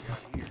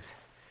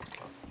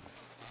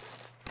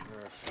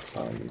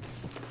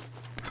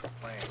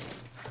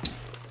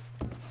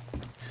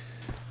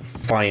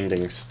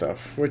finding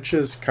stuff, which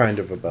is kind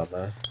of a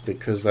bummer,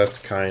 because that's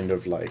kind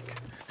of like,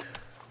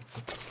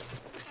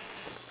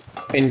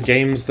 in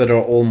games that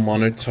are all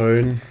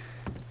monotone,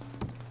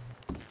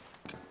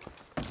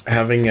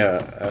 having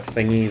a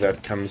thingy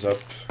that comes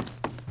up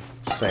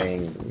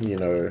saying, you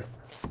know,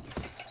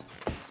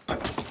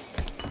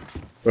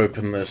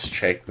 open this,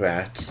 check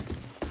that,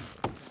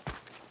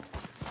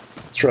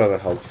 it's rather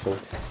helpful.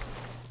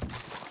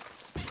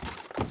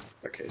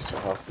 Okay, so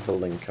half the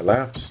building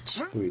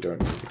collapsed. We don't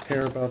really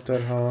care about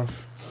that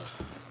half.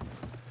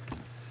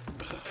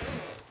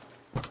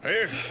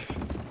 Here.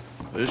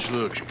 This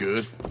looks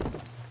good.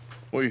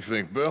 What do you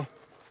think, Bill?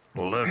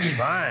 Well, looks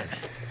fine.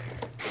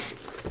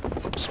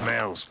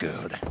 Smells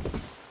good.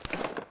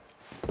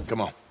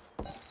 Come on.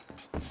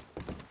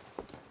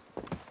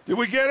 Did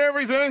we get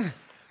everything?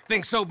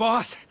 Think so,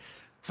 boss.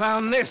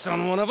 Found this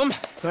on one of them.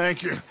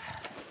 Thank you.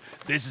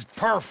 This is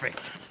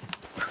perfect.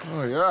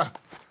 Oh, yeah?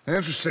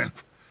 Interesting.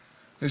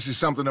 This is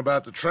something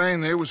about the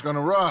train they was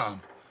gonna rob.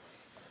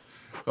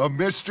 A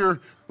Mr.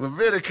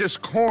 Leviticus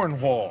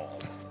Cornwall.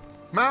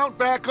 Mount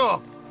back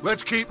up.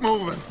 Let's keep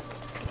moving.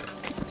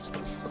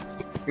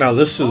 Now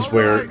this is All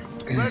where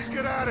right, let's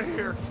get out of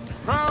here.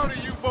 Proud of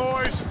you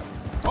boys.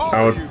 All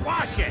I would of you.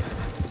 Watch it.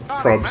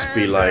 probs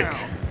be like,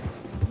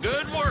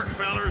 Good work,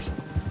 fellers.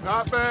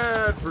 Not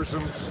bad for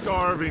some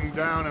starving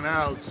down and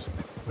outs.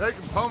 They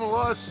can pummel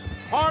us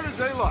hard as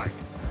they like,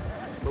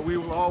 but we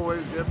will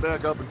always get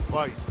back up and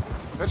fight.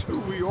 That's who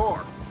we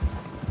are.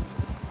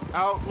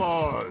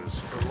 Outlaws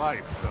for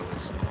life,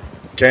 fellas.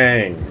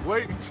 gang.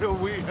 Wait until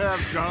we have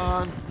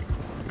John,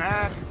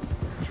 Mac,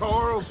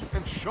 Charles,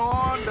 and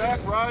Sean back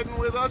riding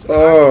with us.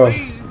 Oh.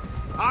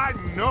 I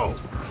know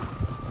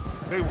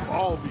they will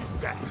all be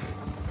back.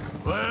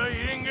 Well,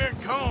 you didn't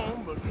get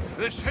Combe, but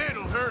this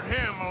hit'll hurt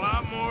him a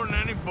lot more than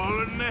any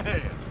bullet in the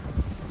head.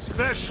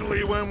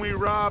 Especially when we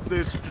rob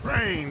this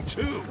train,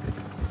 too.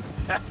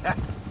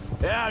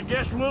 Yeah, I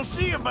guess we'll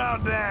see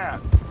about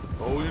that.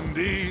 Oh,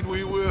 indeed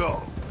we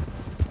will.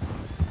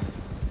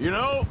 You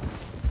know,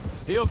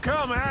 he'll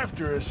come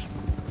after us.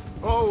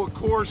 Oh, of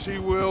course he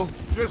will,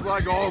 just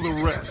like all the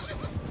rest.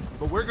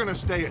 But we're gonna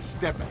stay a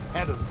step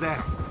ahead of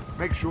them.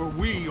 Make sure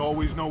we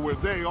always know where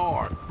they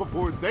are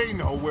before they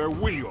know where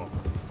we are.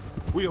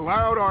 We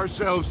allowed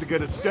ourselves to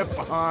get a step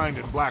behind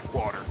in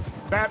Blackwater.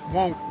 That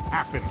won't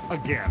happen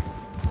again.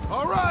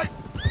 All right,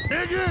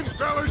 dig in,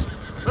 fellas.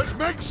 Let's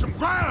make some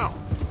ground.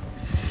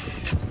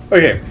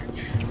 Okay.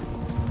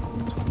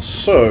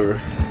 So,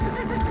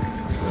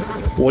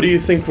 what do you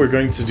think we're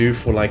going to do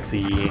for like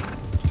the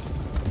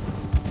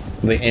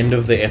end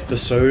of the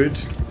episode?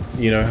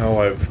 You know how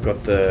I've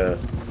got the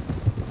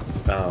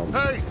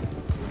Hey,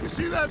 you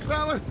see that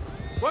fella?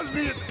 Wasn't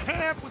he at the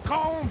camp with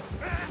Colm?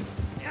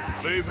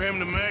 Leave him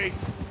to me.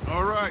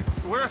 All right,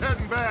 we're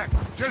heading back.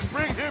 Just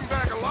bring him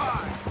back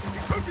alive. He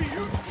could be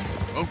useful.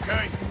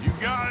 Okay, you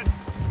got it.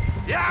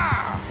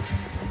 Yeah!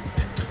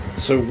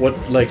 So what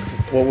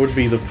would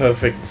be the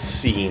perfect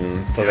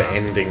scene for the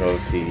ending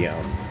of the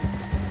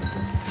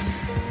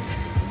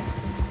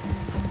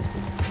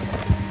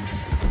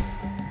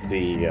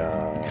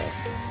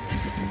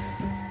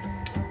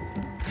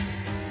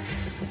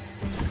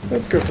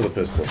let's go for the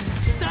pistol.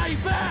 Stay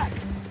back!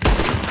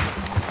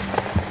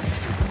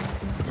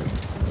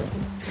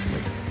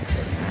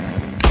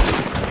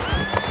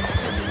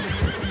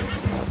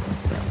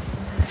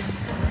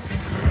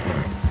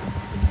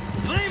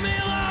 Leave me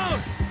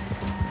alone!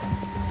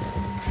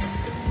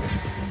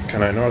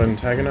 Can I not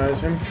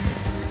antagonize him?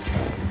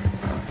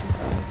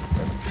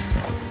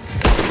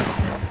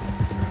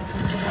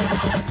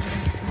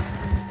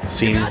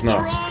 Seems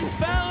not.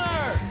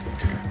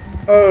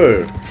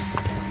 Oh!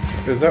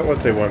 Is that what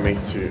they want me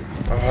to...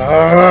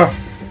 Ah!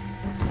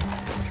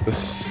 The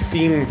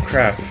steam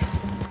crap.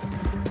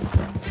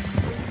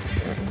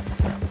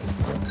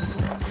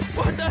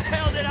 What the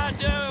hell did I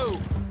do?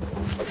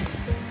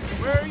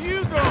 Where are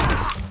you going?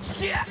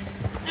 Shit!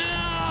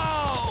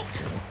 No!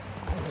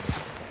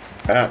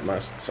 That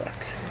must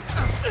suck.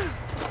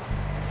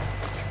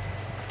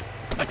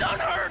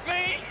 Don't hurt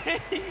me!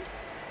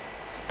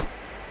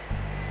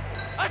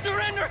 I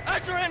surrender! I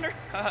surrender!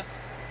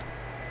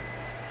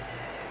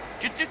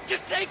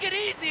 Just take it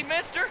easy,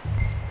 mister!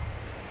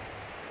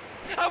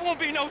 I won't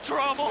be no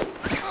trouble!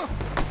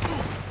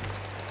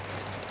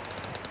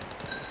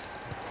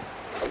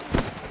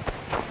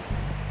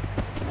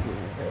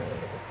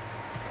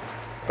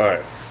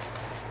 Alright.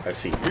 I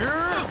see.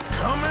 You're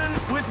coming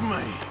with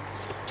me.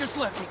 Just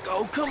let me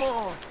go, come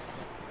on.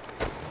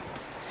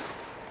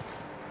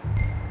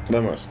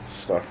 That must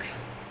suck.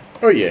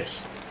 Oh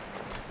yes.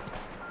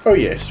 Oh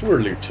yes, we're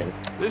looting.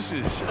 This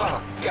is...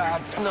 Oh,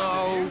 God,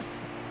 no.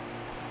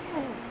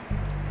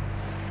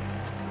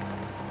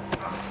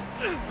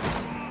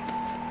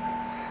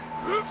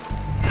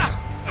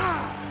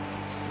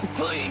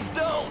 Please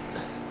don't.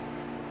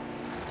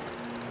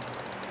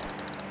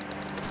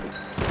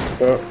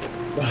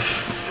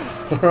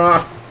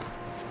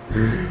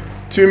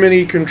 Too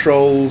many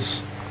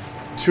controls,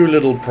 too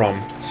little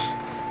prompts.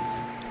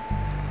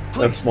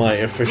 That's my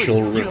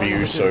official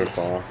review so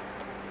far.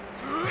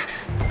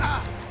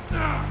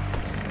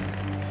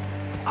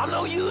 I'm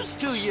no use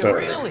to you, Start.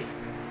 really.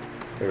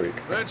 There we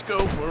go. Let's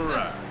go for a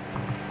ride.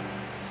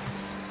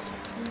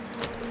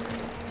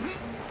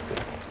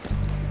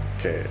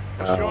 Okay.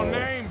 What's your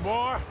name,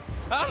 boy?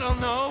 I don't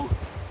know.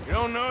 You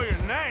don't know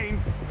your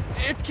name?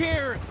 It's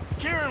Kieran.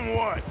 Kieran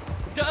what?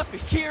 Duffy.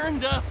 Kieran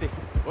Duffy.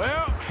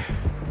 Well,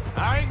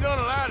 I ain't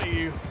gonna lie to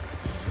you.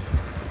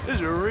 This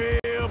is a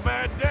real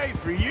bad day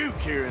for you,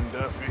 Kieran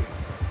Duffy.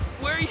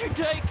 Where are you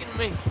taking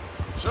me?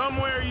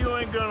 Somewhere you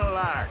ain't gonna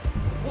like.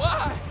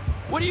 Why?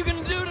 What are you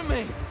gonna do to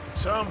me?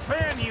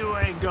 Something you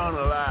ain't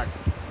gonna like.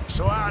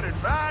 So I'd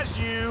advise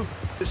you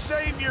to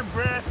save your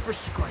breath for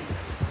screaming.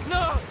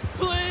 No,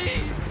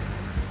 please!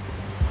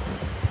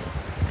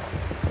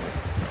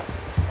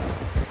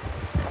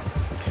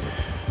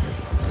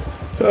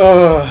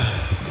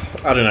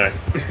 I don't know.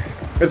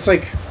 It's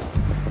like...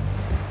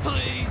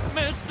 Please,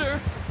 mister.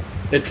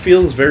 It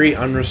feels very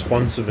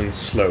unresponsive and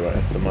slower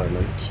at the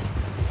moment.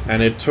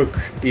 And it took...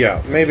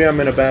 Yeah, maybe I'm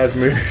in a bad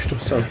mood or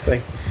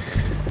something.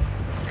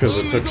 Because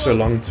it took so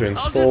long to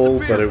install,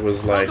 but it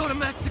was like... I'll go to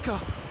Mexico.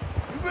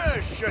 You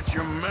better shut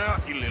your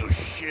mouth, you little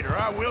shit, or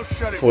I will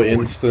shut it For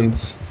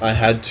instance, I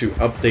had to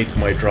update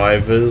my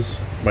drivers,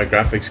 my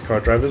graphics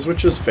card drivers,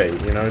 which is fair,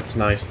 you know, it's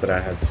nice that I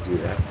had to do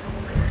that.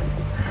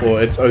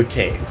 Or it's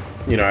okay.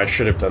 You know, I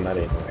should have done that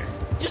anyway.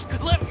 Just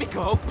let me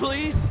go,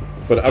 please.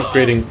 But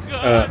upgrading,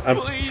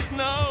 please,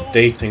 no.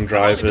 updating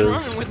drivers, I've only been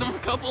running with them a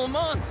couple of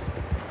months.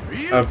 Are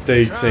you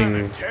updating,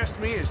 trying to test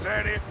me? Is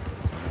that it?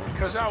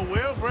 Because I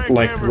will break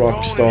like every bone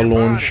Rockstar in your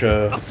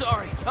launcher,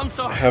 body. I'm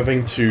sorry.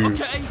 having to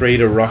create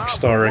a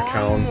Rockstar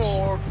account, One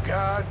more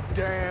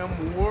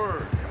goddamn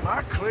word. Am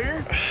I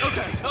clear?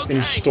 Okay.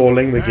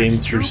 installing the game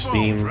through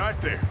Steam. Right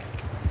there.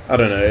 I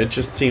don't know, it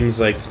just seems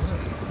like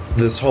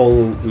this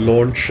whole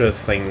launcher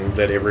thing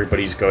that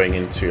everybody's going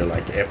into,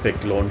 like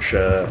Epic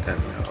Launcher,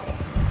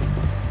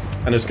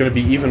 and it's going to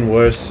be even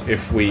worse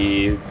if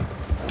we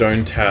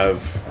don't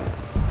have...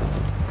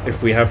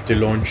 If we have to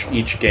launch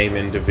each game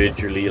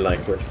individually,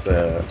 like with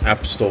the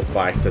App Store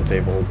fight that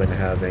they've all been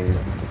having,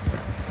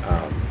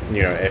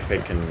 you know,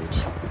 Epic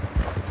and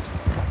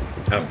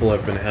Apple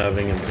have been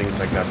having and things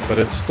like that, but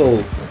it's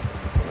still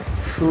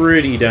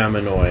pretty damn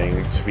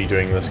annoying to be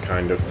doing this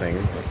kind of thing.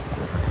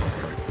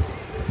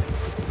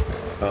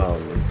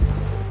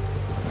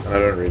 And I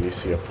don't really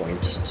see a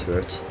point to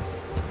it.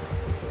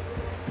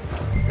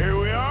 Here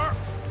we are,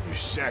 you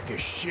sack of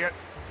shit.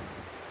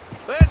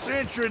 Let's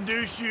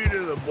introduce you to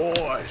the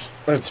boys.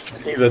 It's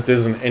funny that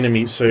there's an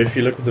enemy, so if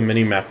you look at the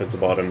mini-map at the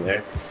bottom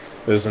there,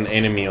 there's an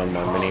enemy on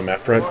my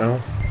mini-map right now.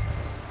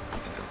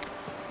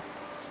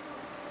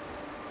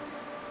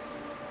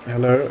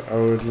 Hello, I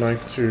would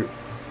like to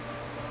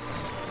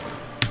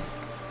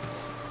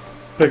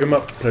pick him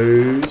up,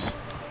 please.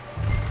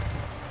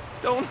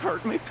 Don't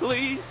hurt me,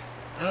 please.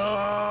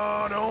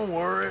 Oh, don't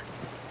worry.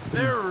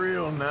 They're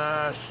real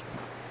nice.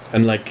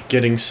 And like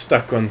getting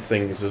stuck on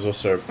things is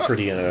also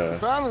pretty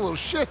Found a little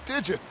shit,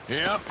 did you?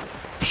 Yep.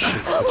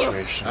 Shit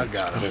situation. I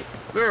got it.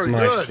 Very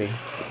nicely.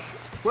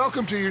 Good.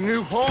 Welcome to your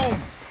new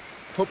home.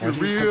 Hope you're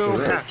real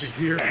happy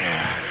here.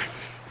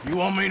 You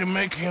want me to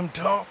make him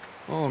talk?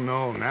 Oh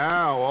no,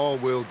 now all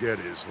we'll get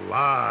is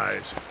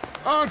lies.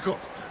 Uncle,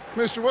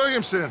 Mr.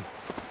 Williamson,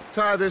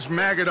 tie this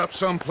maggot up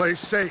someplace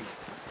safe.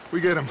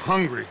 We get him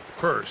hungry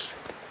first.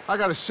 I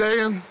got a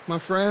saying, my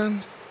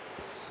friend.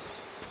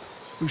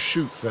 We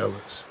shoot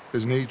fellas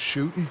as need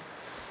shooting,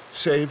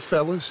 save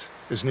fellas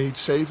as need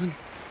saving,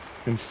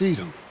 and feed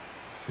them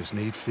as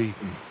need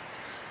feeding.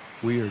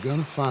 We are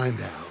gonna find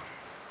out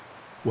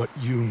what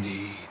you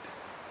need.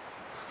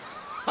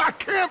 I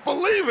can't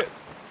believe it!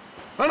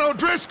 An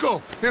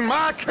O'Driscoll in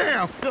my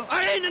camp!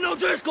 I ain't an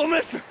O'Driscoll,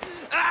 mister!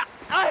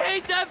 I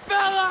hate that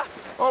fella!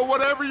 Oh,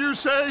 whatever you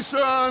say,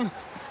 son.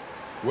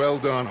 Well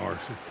done,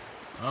 Arthur.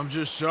 I'm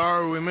just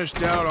sorry we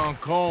missed out on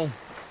Colm.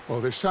 Oh,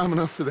 there's time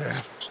enough for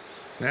that.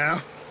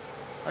 Now,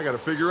 I gotta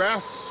figure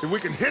out if we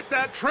can hit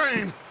that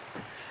train.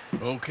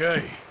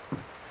 Okay.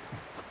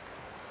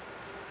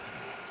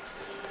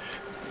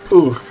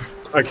 Ooh,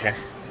 okay.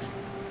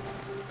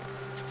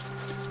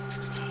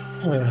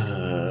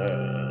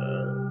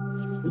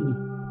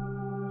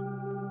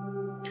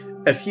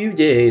 A few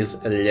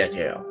days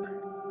later.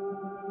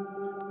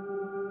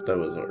 That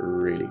was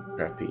really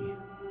crappy.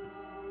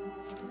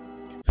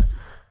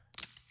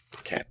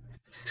 Okay.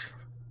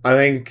 I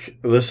think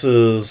this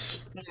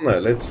is... No,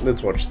 let's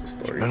watch the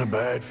story. Been a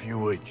bad few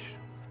weeks,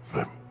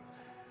 but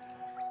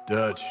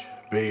Dutch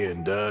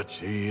being Dutch,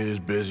 he is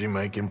busy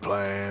making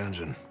plans,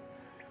 and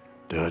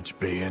Dutch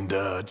being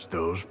Dutch,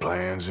 those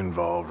plans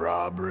involve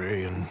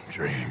robbery and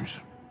dreams.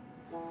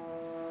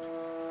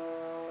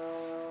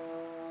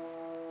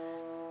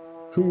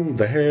 Who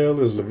the hell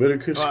is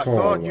Leviticus I Conway?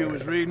 thought you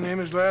was reading him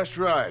his last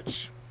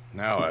rites.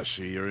 Now I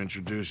see you're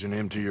introducing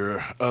him to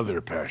your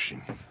other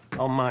passion.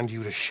 I'll mind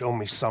you to show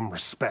me some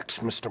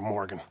respect, Mr.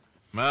 Morgan.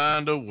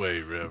 Mind away,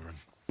 Reverend.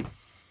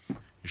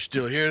 You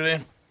still here,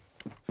 then?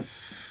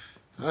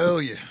 I owe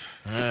you.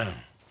 Yeah.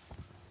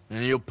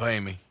 And you'll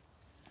pay me.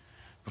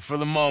 But for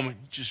the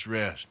moment, just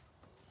rest.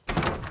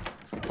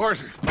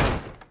 Arthur,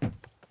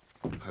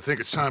 I think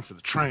it's time for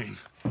the train.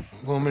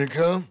 Want me to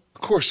come? Of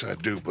course I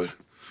do, but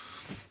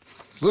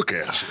look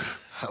at you.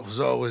 I was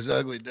always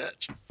ugly,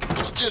 Dutch.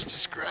 It's just a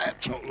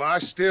scratch. Don't lie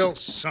still,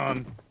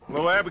 son.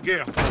 Hello,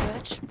 Abigail.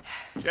 Dutch,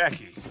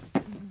 Jackie.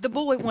 the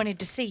boy wanted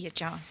to see you,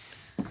 John.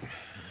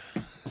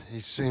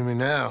 He's seen me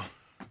now.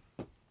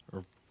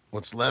 Or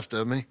what's left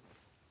of me.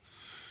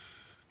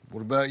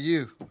 What about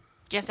you?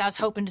 Guess I was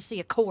hoping to see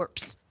a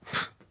corpse.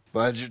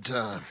 Bide your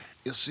time.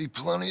 You'll see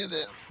plenty of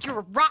them. You're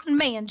a rotten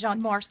man,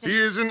 John Marston. He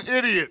is an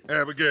idiot,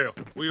 Abigail.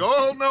 We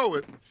all know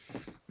it.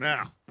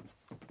 Now,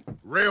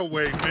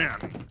 railway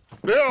men.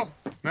 Bill,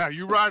 now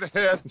you ride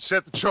ahead and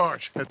set the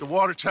charge at the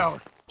water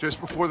tower just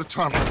before the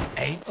tunnel.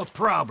 Ain't a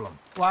problem.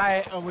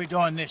 Why are we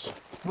doing this?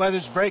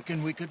 Weather's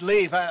breaking, we could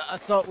leave. I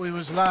thought we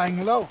was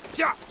lying low.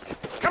 Yeah,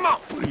 come on.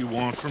 What do you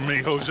want from me,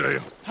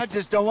 Hosea? I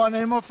just don't want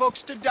any more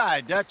folks to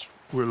die, Dutch.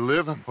 We're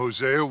living,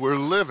 Hosea, we're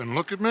living.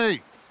 Look at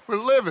me. We're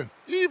living,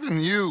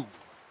 even you.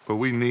 But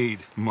we need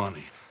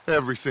money.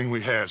 Everything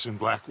we has in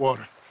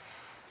Blackwater.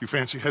 You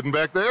fancy heading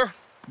back there?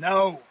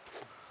 No.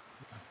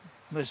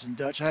 Listen,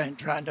 Dutch, I ain't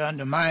trying to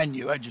undermine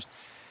you. I just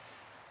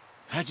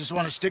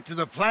want to stick to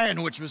the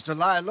plan, which was to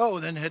lie low,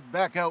 then head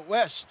back out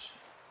west.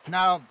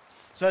 Now,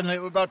 suddenly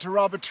we're about to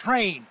rob a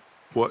train.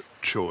 What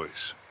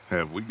choice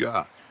have we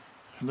got?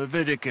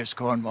 Leviticus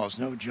Cornwall's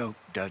no joke,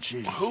 Dutch.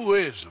 Who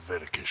is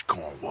Leviticus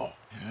Cornwall?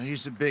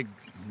 He's a big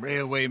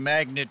railway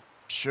magnate,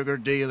 sugar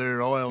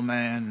dealer, oil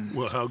man.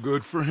 Well, how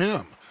good for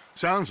him.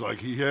 Sounds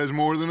like he has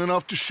more than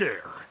enough to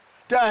share.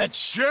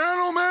 Dutch!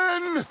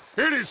 Gentlemen,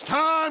 it is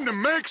time to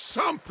make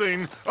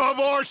something of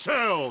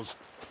ourselves.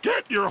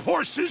 Get your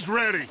horses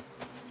ready.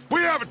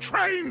 We have a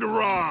train to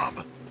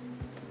rob.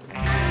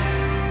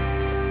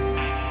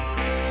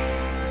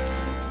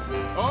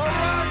 All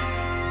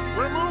right,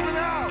 we're moving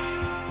out.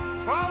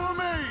 Follow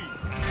me.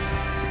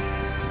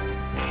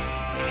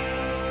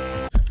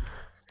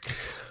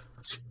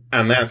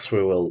 And that's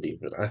where we'll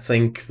leave it. I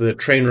think the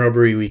train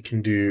robbery we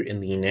can do in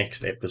the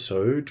next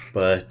episode,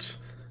 but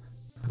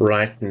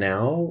right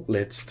now,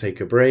 let's take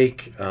a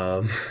break.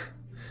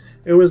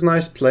 It was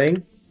nice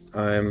playing.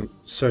 I'm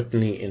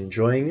certainly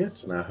enjoying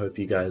it, and I hope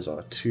you guys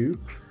are too.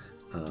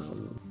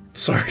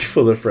 Sorry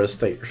for the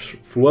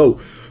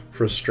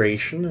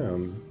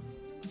frustration.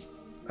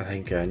 I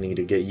think I need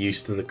to get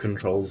used to the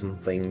controls and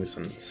things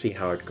and see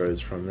how it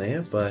goes from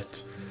there,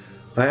 but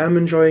I am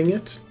enjoying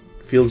it.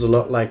 Feels a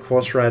lot like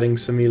horse riding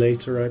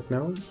simulator right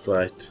now,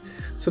 but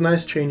it's a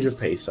nice change of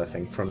pace, I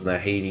think, from the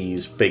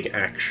Hades big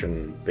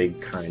action, big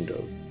kind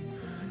of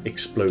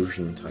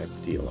explosion type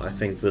deal. I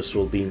think this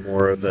will be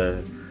more of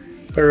a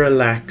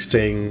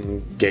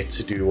relaxing, get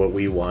to do what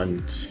we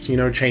want, you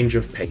know, change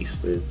of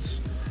pace. It's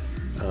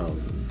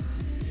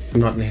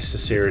not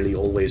necessarily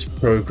always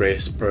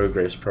progress, and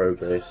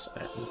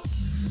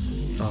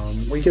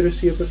we get to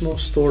see a bit more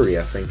story.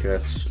 I think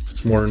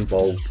it's more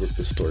involved with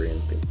the story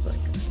and things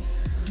like that.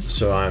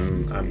 So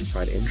I'm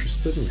quite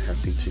interested and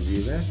happy to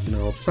do that, and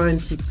I'll try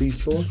and keep these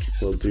short.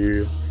 We'll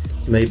do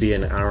maybe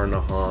an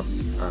hour-and-a-half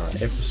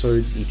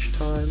episodes each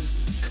time,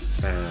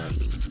 and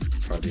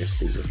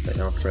obviously with the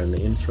outro and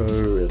the intro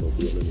it'll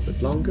be a little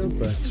bit longer,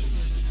 but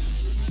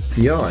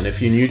yeah. And if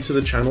you're new to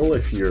the channel,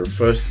 if you're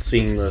first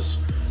seeing this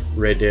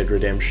Red Dead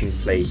Redemption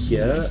play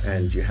here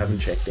and you haven't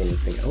checked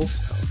anything else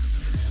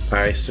out,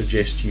 I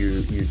suggest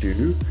you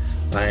do.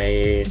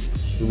 I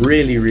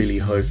really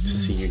hope to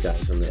see you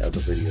guys in the other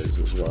videos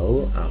as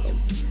well.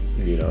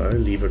 You know,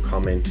 leave a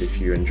comment if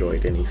you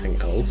enjoyed anything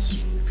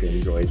else. If you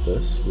enjoyed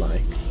this,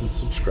 like and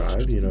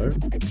subscribe, you know,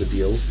 the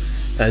deal.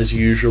 As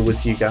usual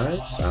with you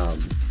guys,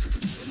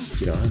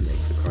 you know, I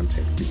make the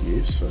content for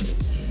you, so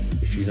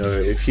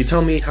if you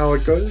tell me how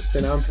it goes,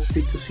 then I'm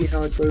happy to see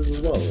how it goes as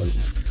well, and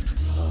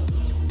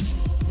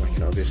I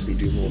can obviously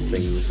do more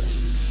things and,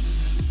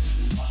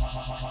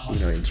 you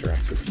know,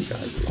 interact with you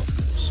guys a lot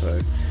more. So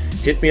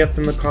hit me up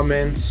in the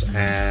comments,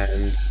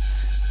 and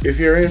if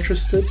you're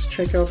interested,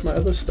 check out my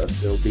other stuff.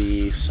 There'll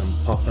be some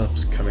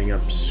pop-ups coming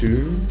up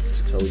soon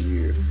to tell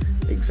you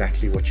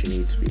exactly what you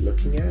need to be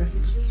looking at,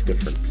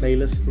 different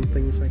playlists and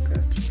things like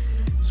that.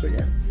 So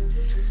yeah,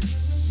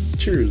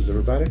 cheers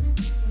everybody.